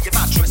locked in. And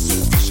I dress so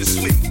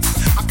viciously.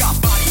 I got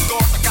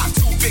bodyguards, I got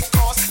two big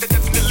cars that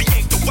definitely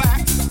ain't the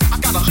whack. I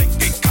got a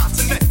Lincoln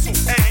Continental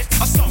and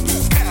a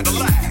sunroof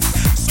Cadillac.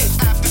 So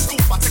after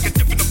school, I take a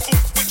dip in the pool,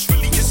 which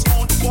really is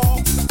on the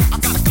wall. I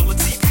got a color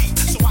TV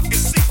so I can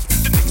see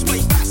the Knicks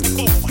play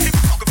basketball. Here we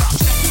talk about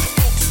checks,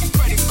 books,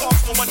 credit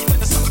cards, more money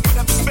than a sucker could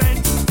ever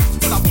spend.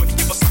 But I wouldn't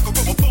give a sucker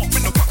a bump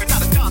in the rocket,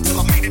 not a dime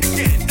till I made it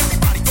again.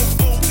 Everybody go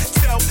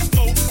tell,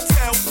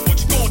 what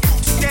you gonna do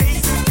today?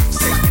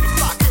 Say I get a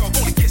fly girl,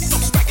 gonna get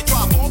some spank and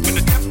drive off in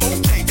the Def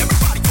OK.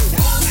 Everybody go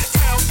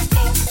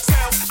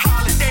tell,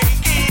 Holiday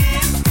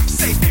Inn.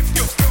 Say if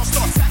your girl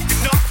starts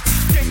acting up,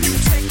 then you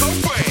take her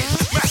friend.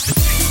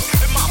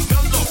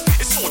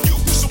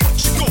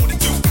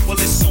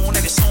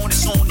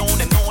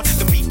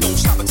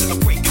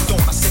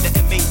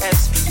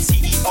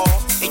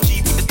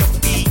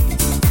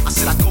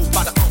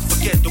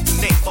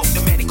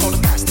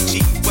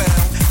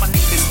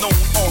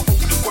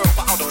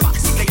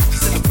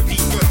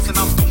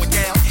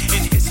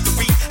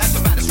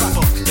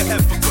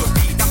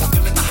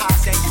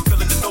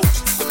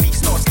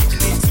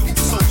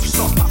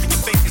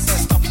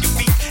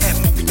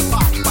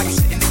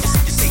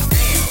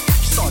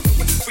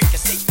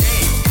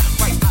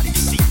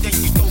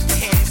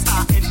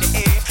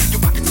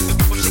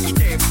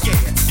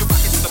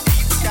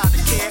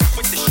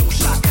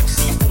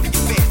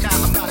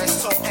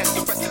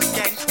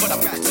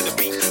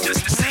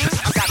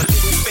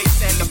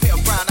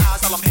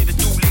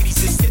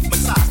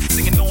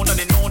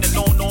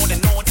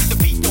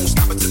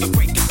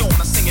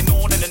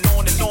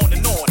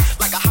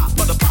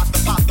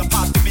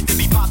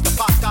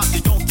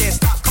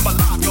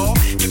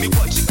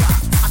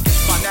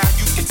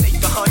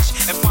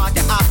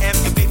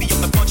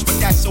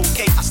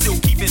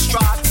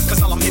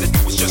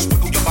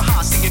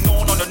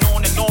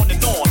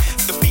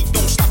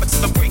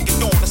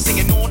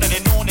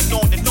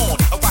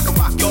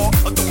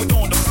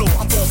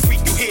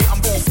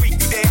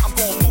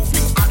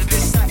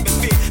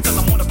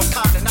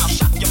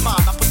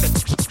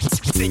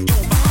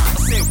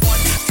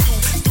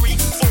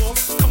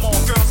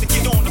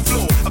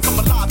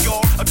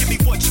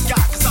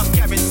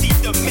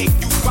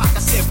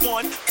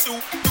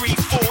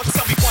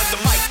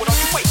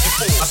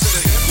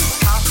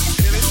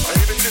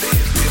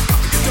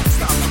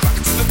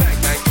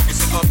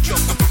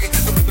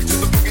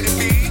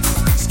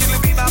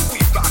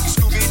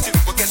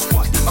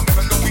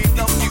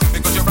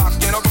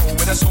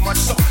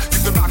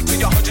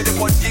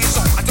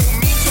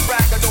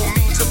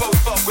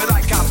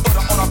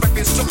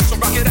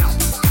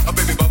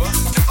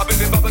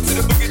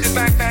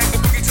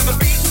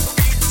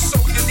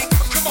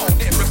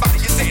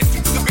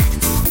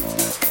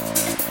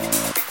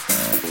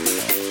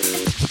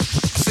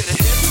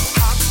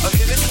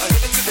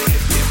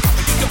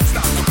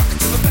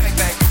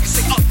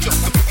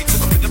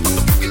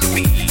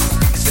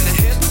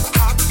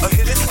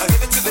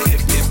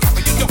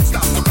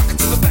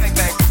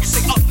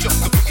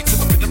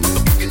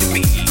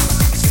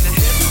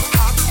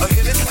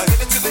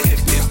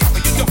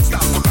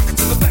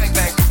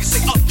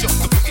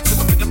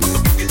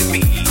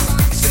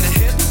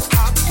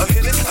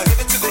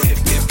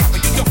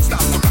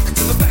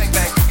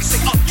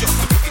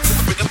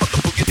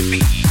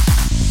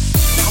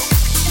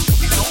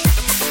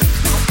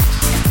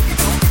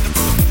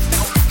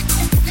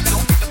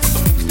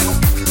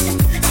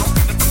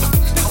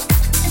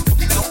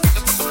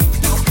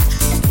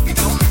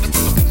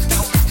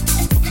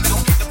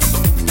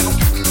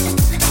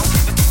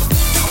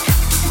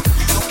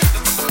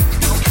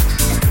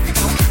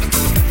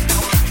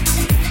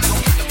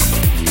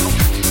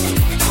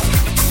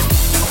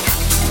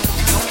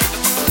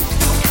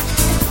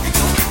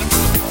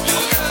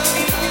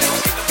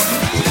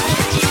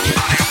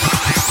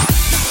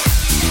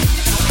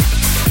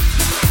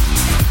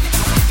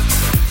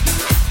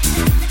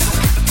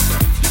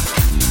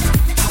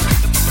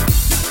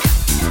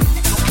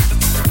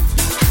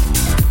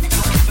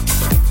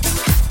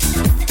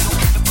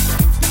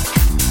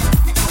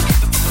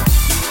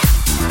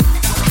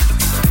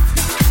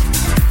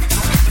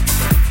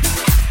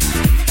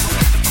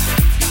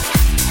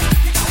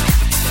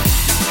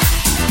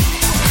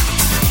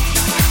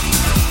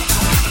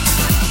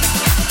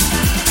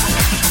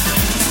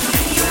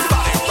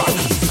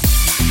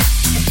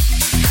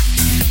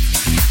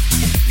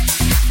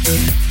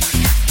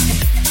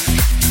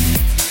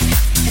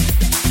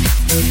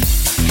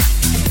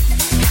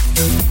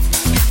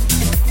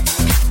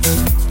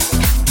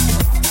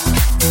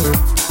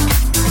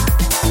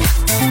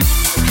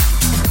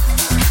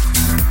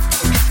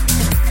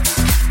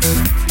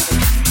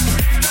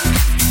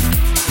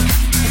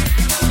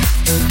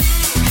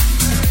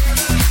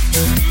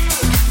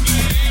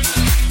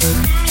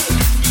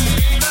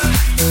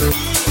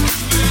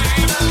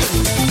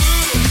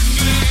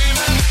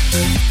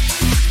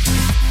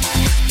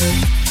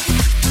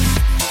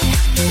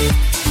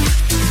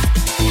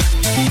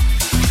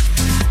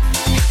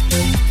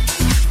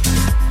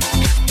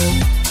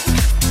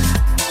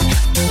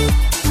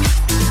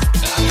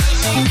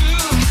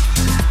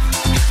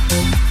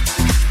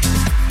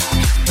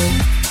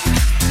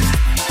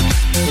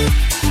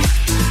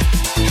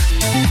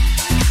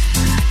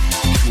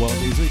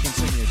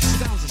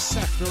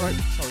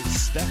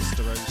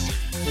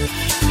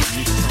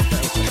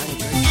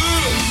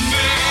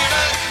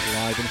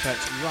 in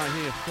effect right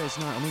here,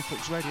 Thursday night on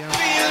Influx Radio.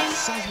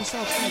 Sounds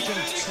myself, Steve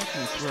Jennings,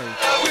 taking you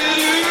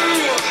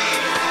through.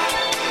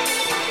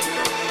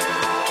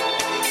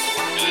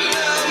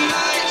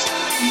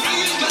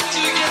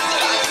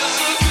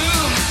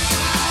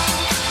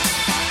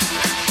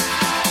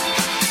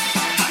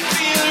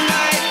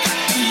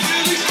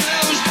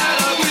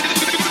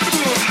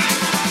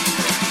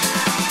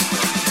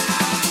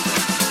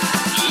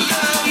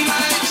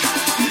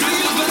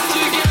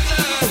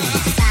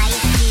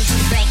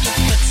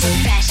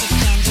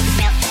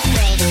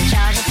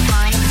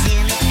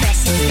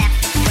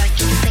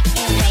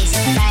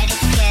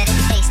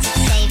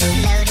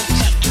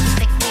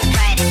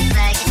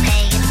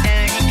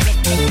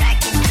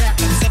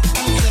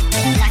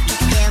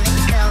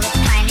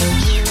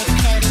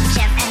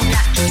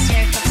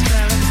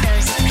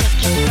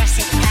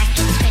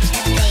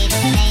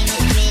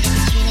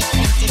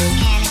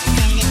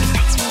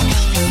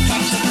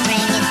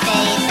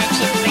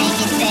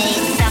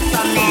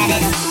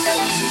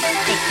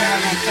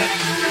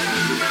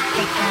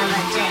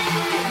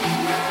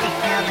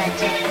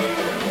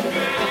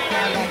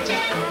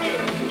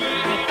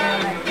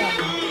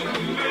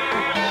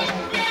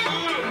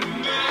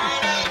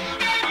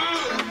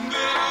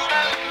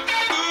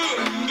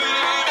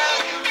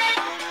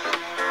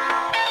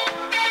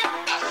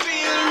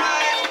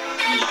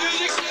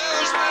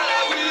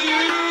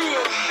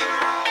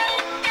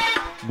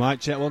 Mic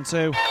check 1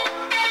 2.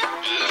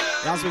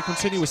 As we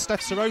continue with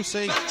Steph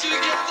Sarosi,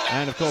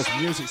 and of course,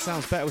 music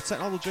sounds better with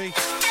technology.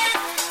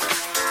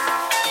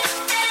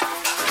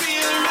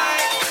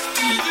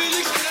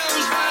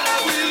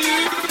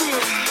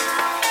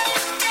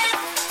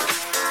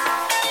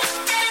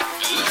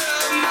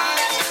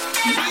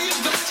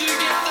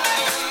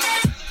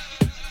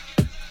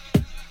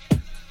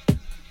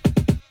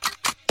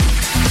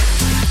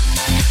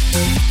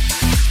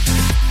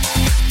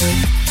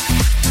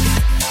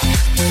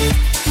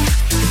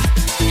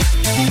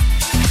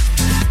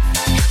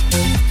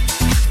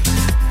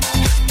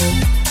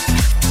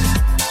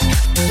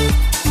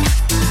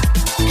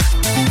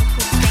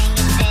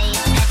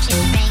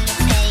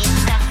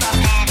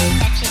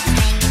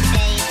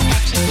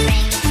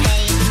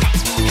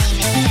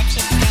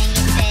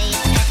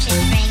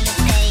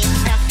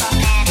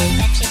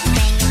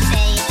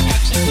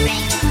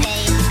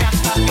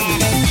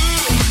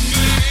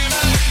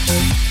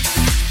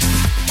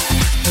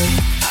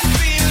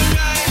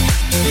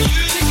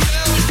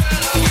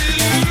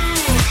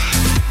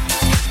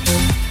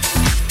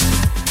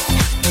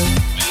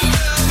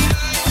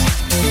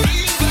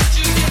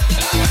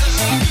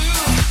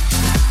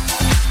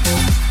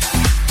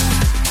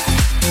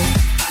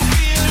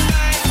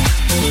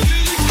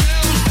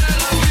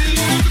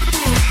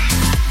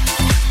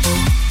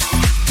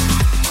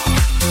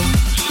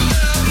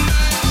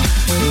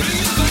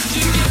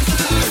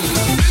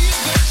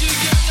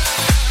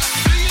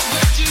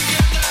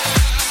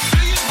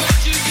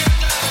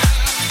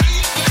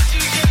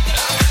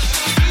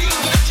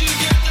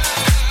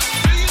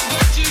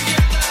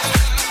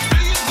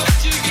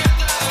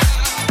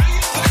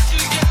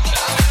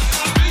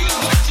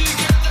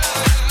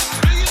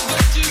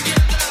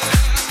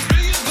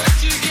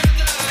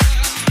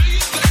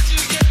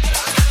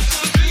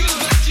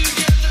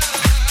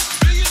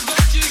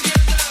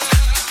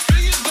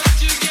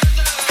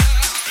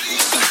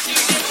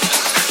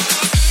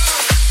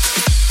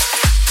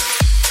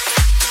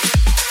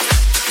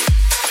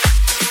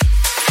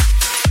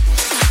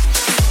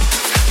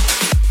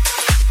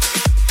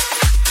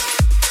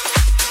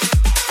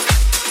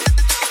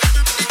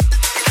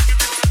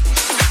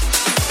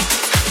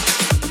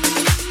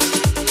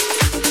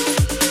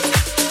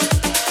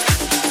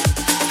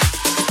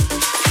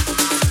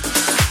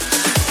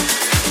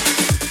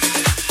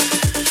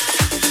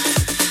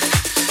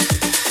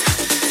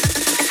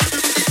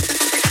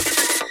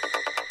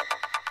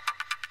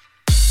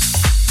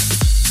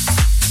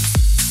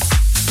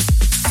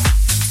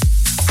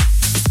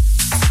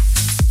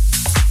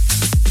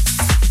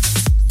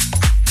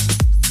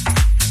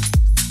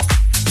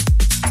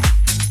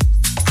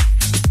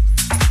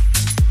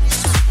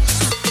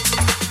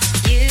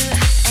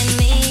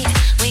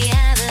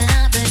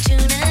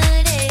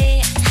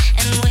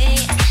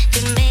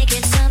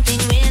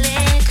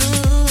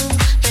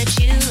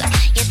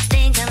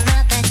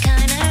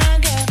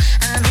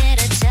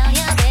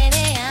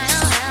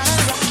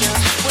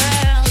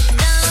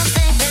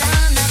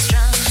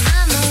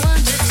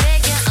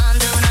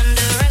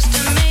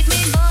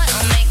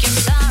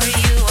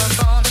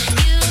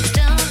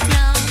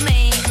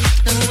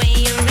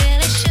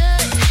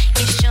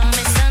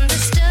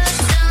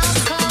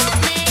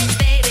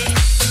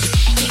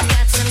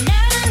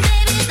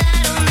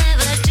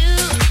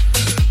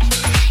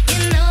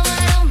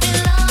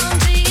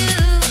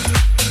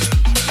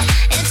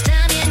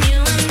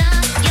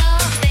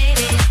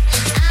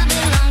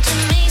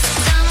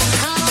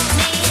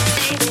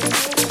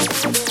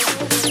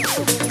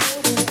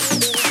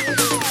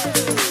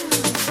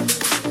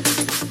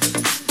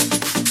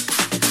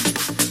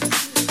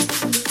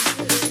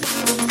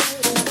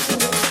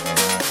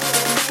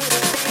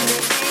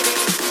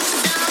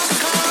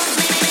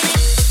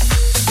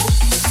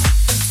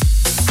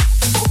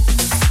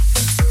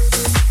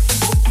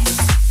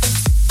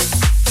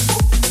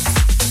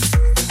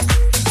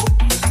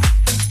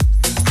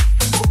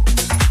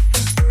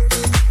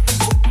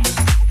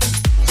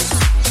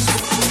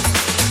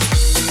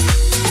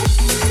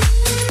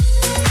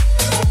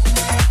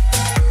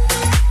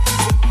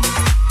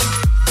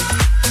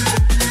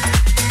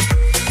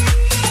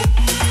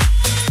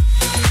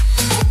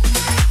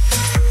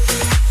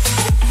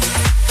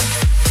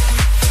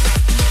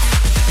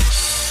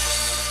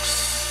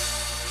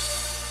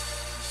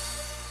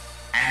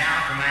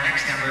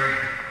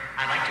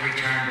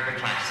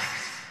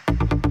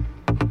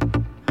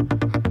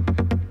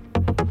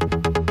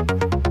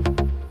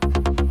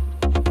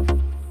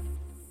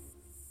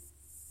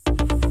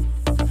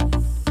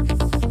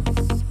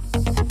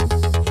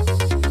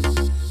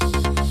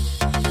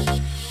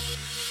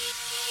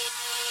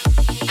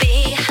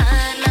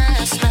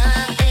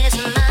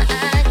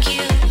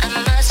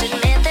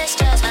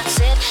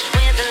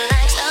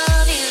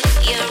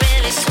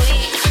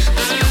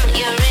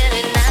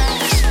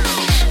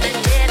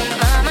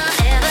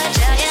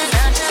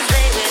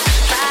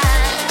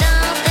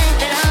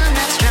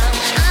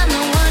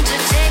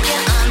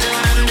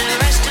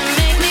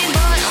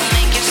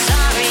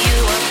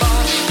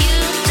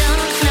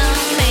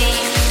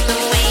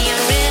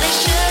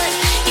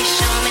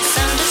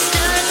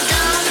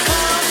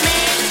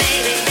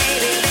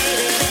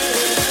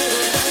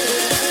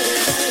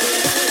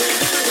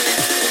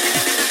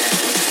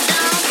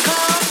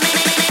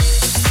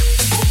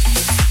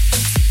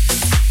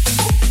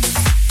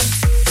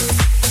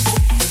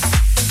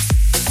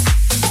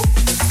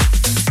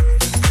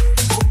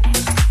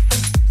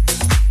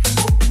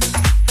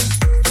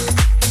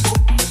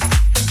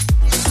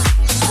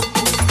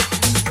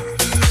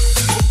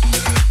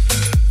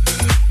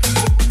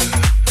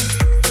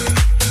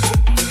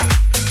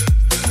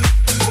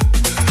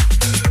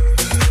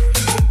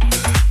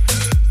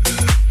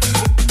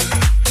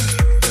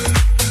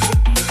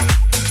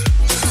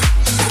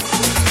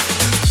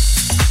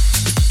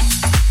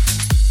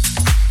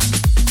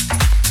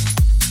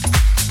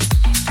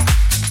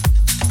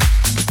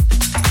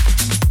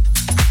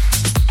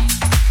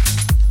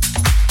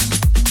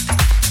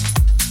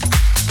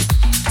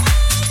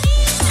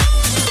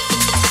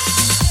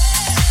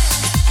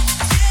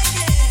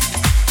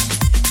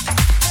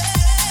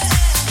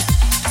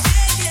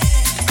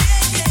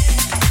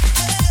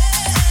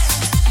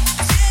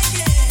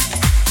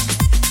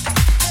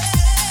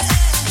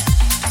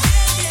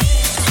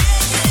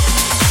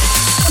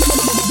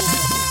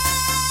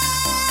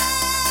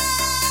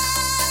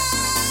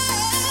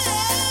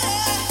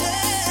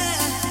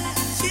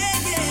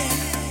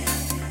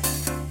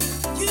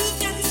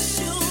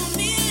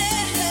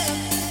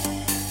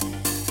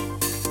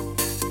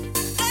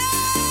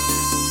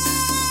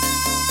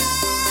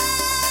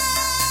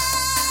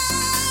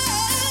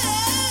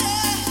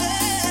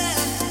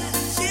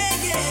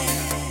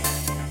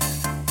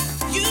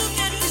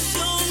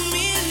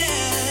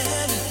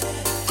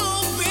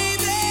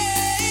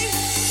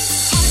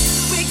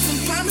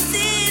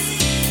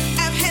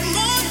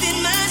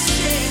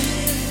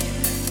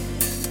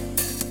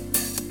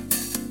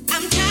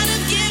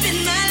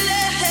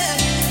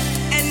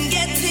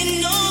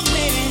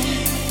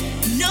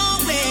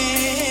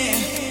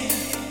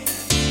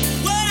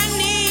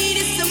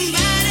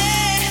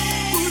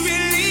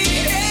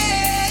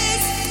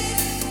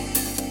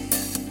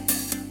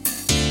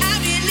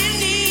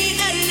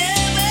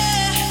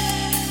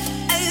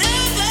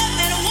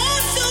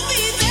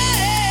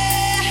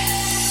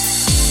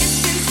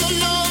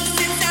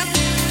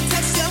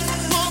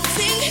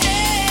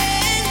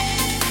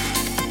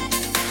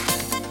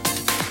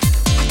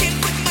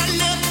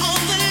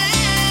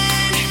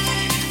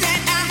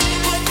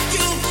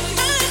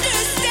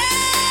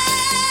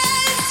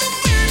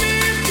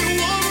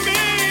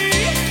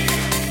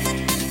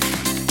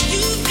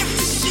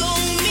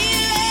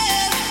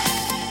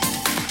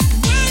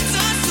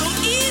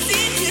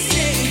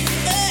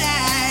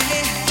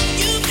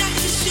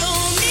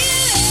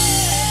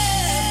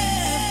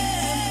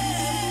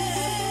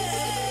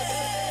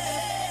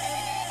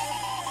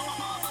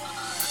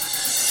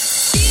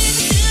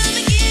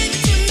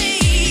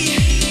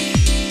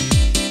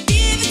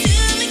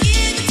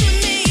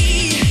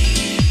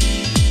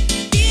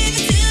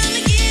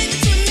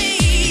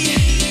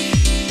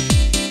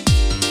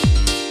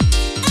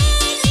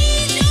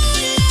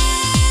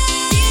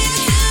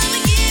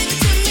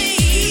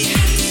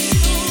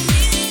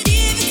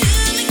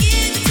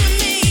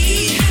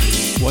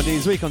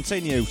 we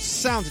continue,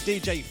 sound of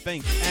DJ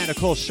Fink, and of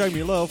course, Show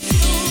Me Love.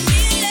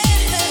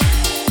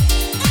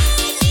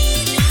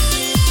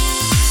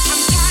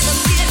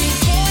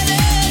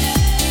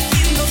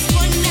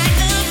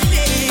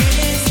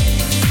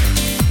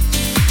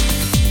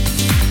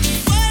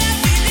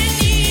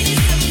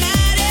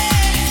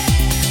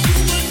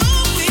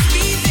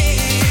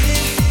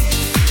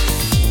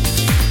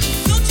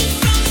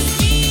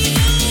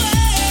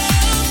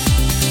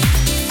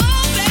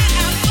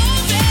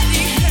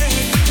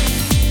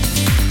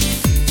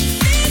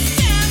 This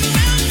time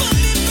around for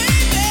me,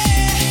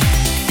 baby.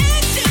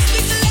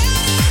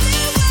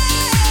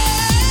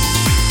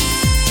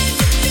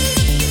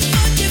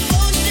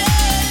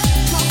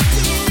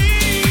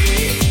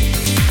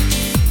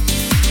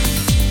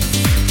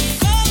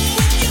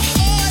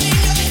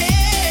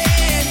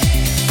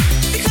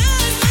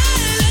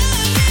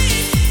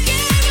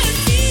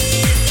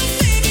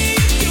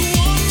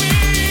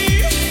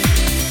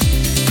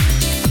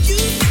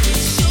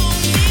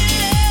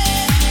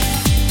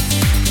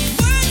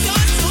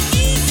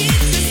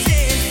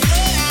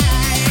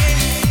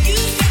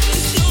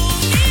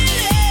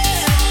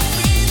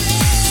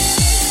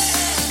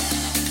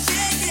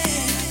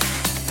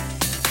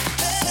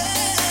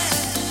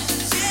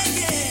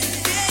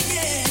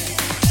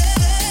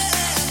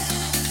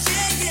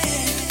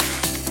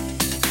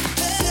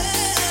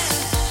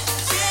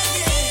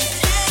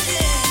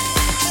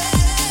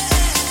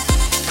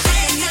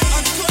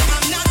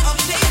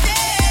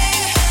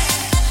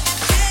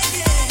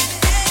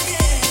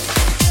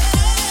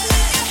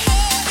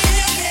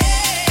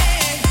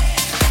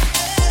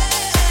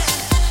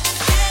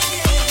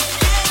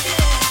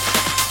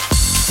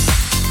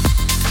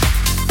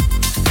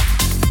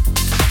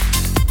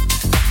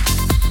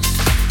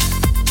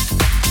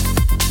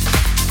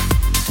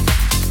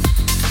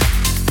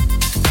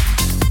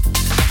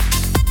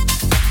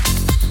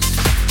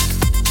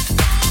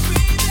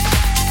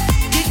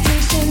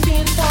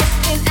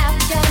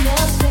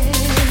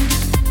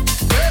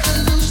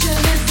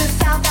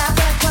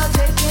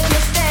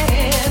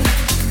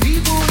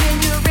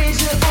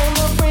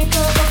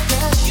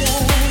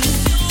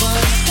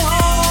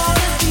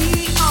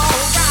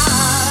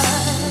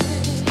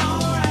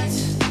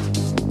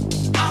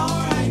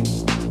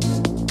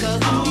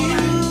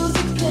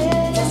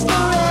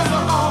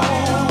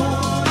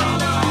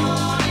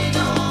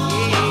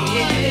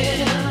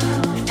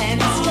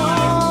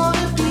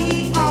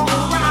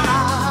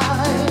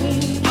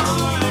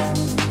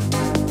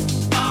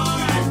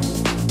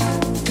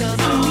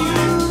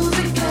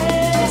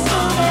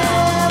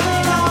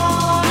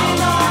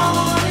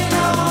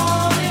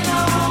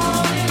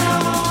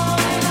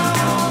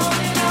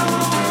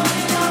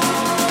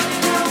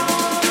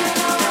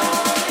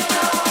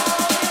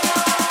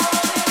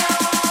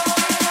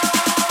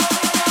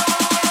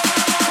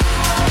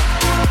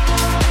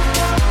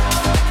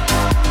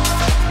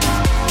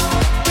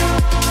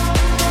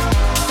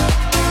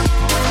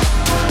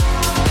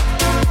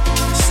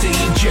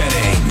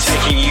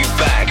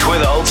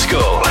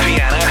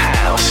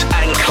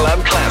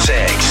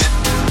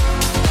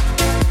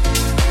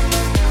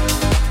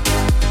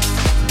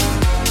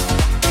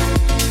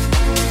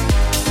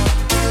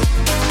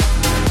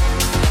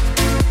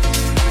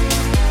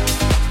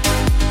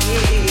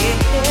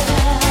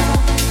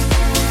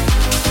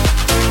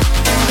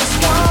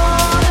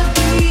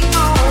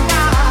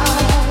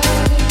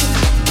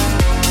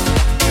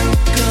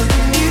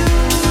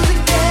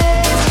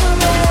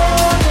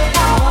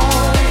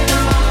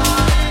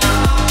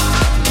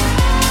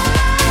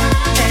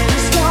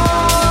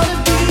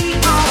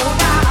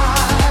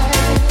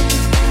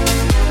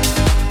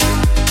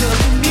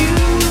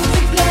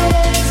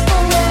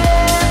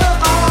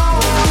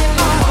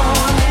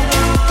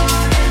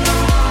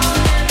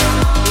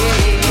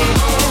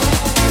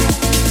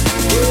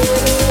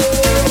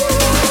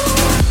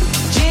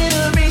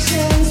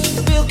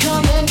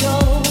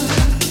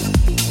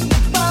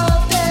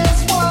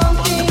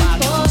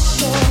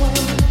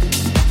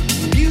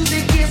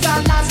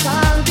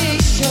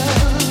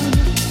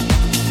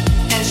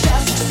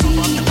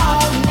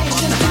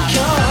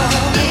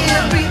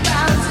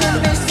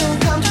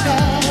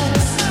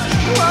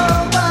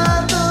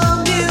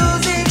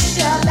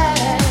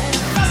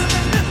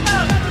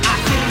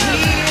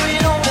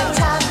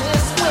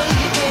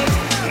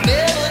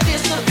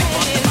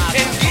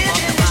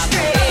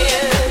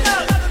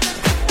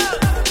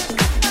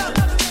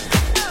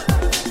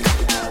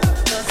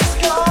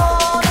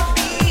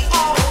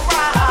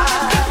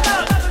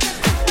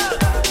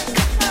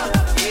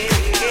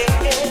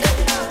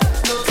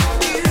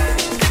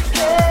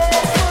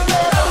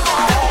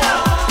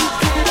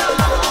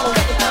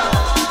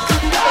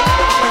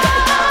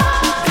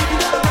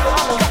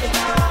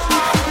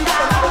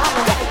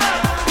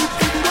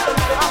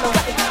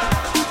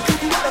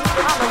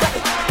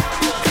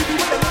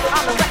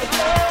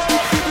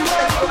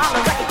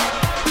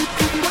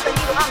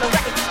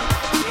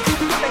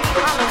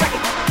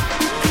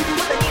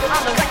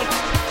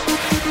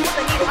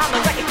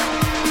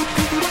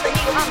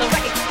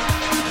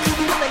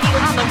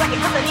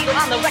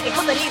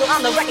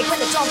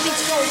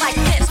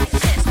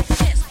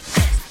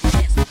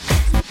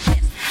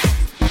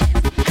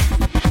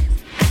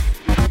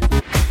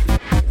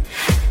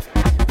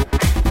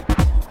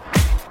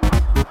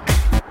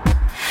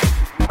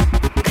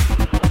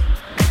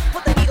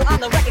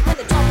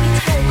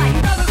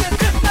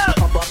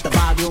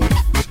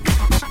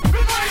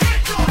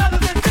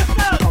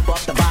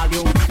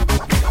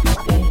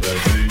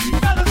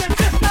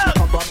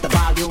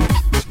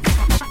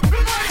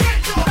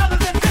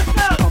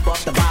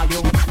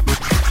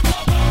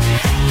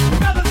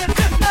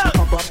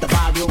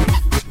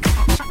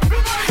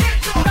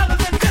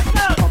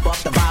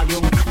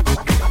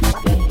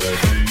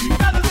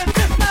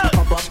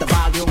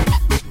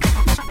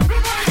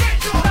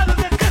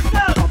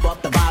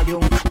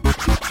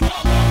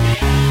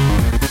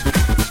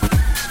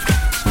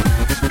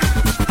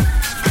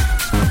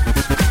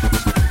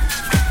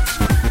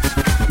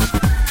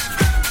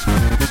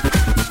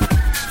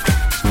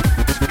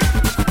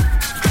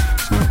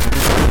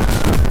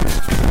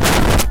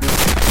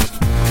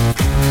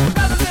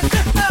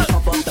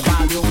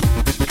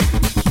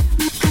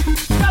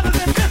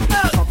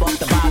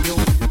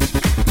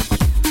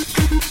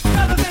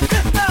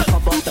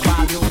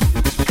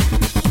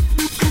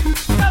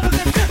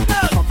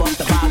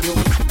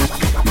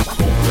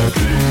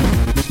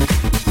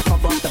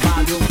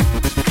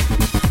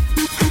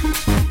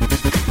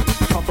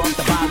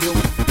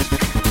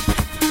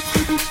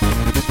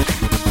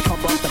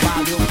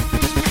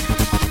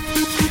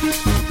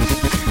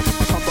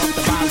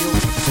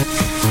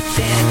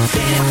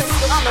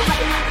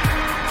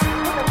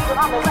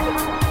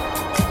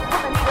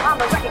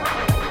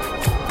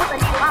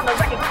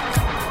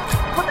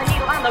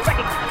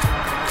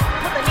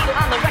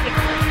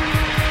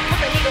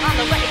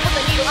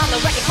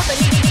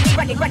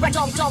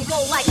 Don't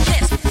go like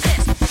this.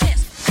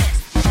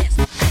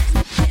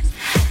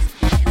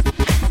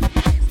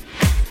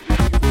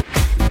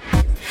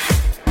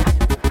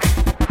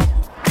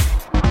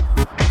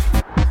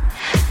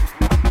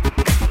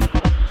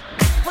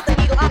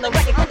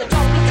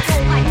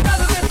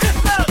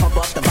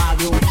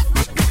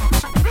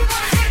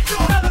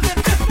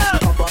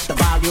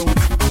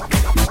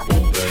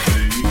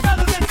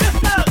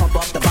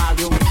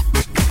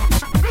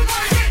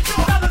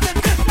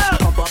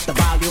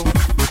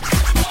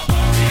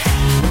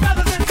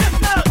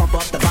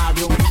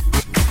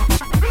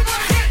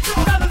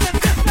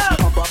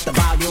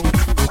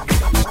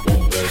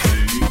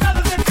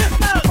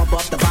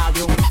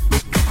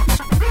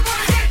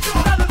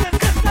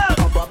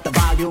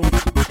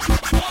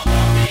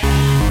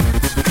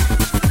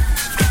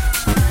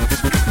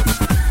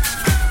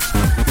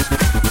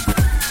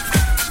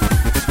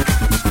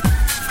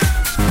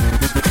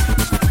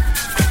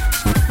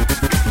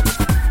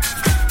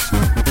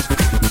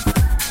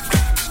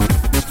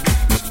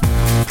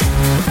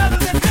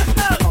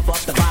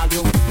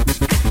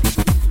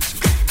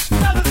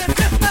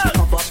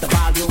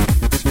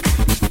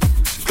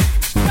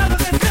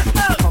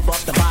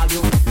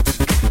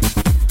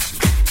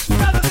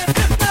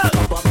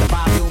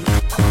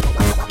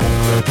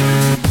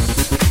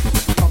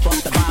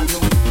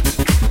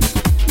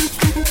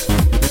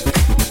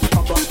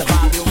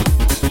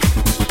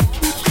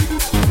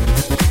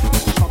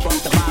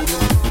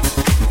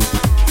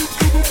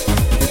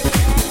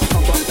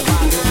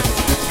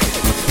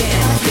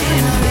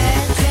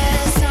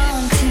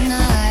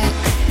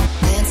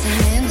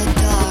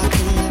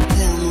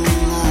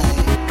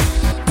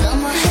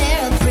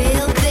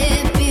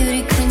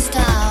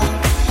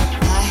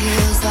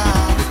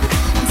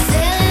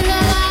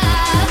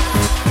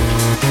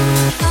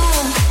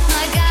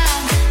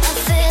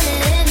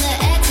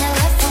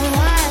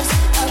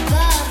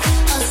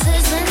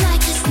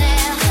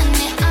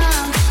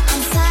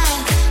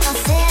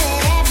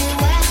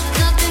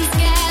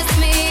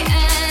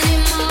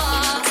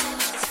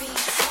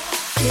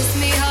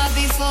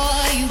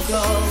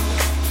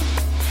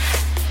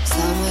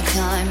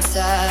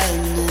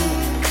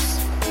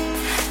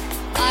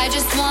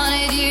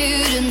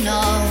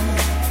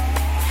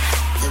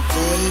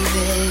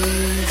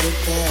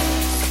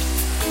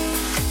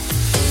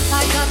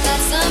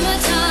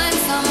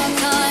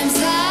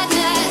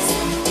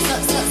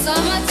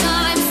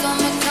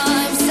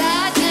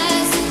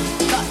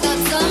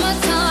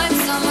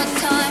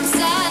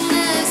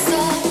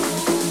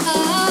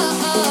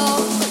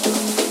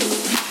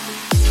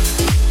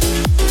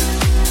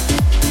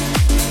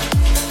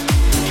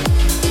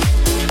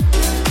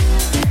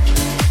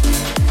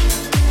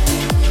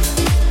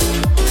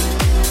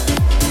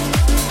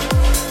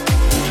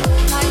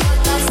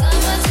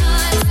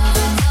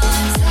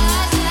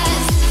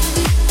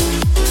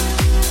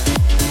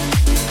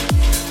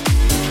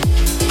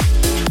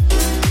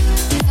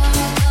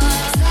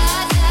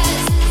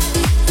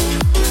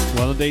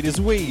 As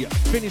we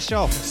finish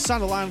off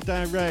Sanderland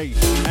Down Ray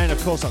and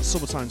of course that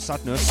Summertime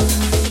Sadness,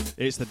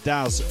 it's the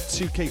Daz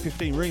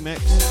 2K15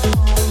 remix.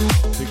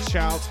 Big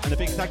shout and a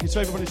big thank you to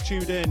everyone who's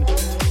tuned in.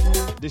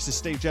 This is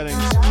Steve Jennings.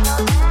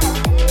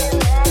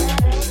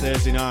 It's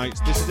Thursday night.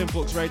 This is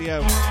Influx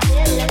Radio.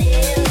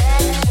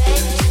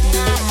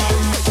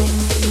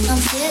 I'm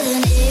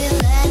feeling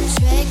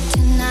electric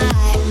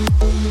tonight.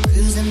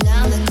 Cruising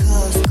down the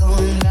coast,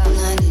 going about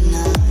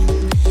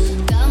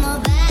 99. Got my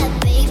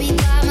bad baby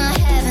by my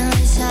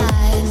heavenly side.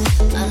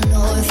 I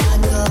know if I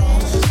go,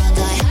 I'll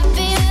die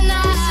happy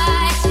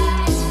tonight.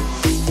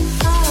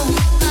 Oh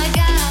my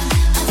God,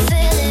 I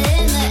feel it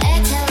in the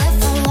air,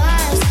 telephone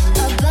wires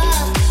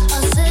above,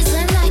 all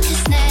sizzling like a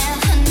snare.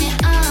 Honey,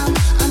 I'm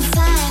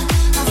fire.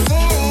 I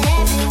feel it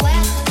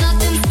everywhere.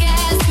 Nothing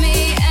scares me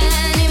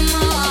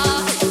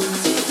anymore.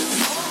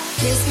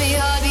 Kiss me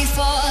hard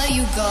before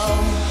you go.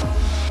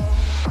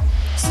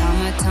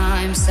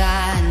 Summertime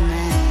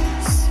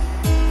sadness.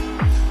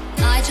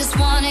 I just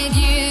wanted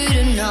you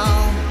to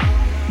know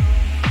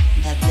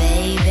that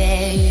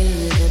baby,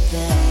 you're the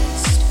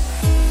best.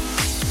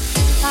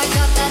 I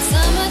got that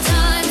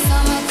summertime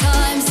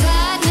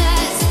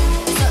sadness.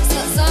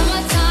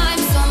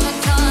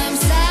 Summertime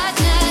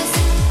sadness.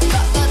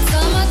 Got that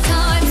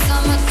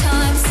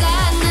summertime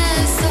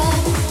sadness. Oh,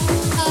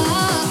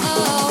 oh,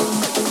 oh.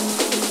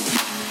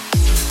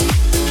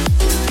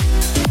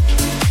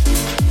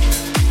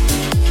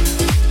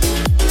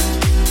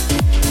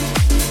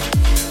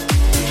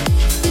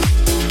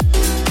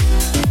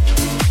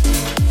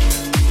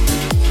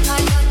 I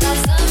got that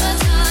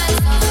summertime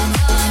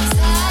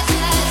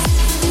sadness.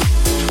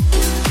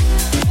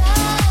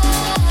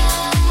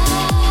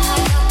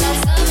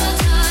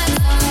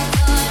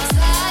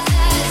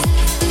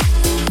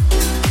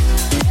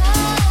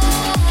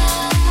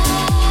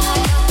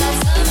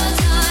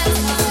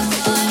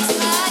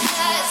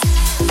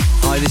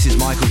 This is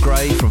Michael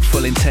Gray from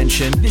Full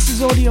Intention. This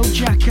is Audio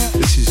Jacker.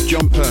 This is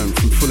John Pern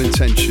from Full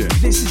Intention.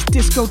 This is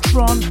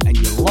Discotron, and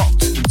you're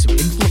locked into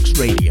Influx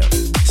Radio.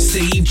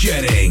 Steve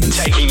Jennings,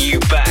 taking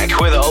you back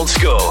with old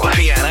school,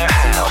 piano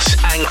house,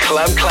 and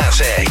club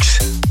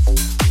classics.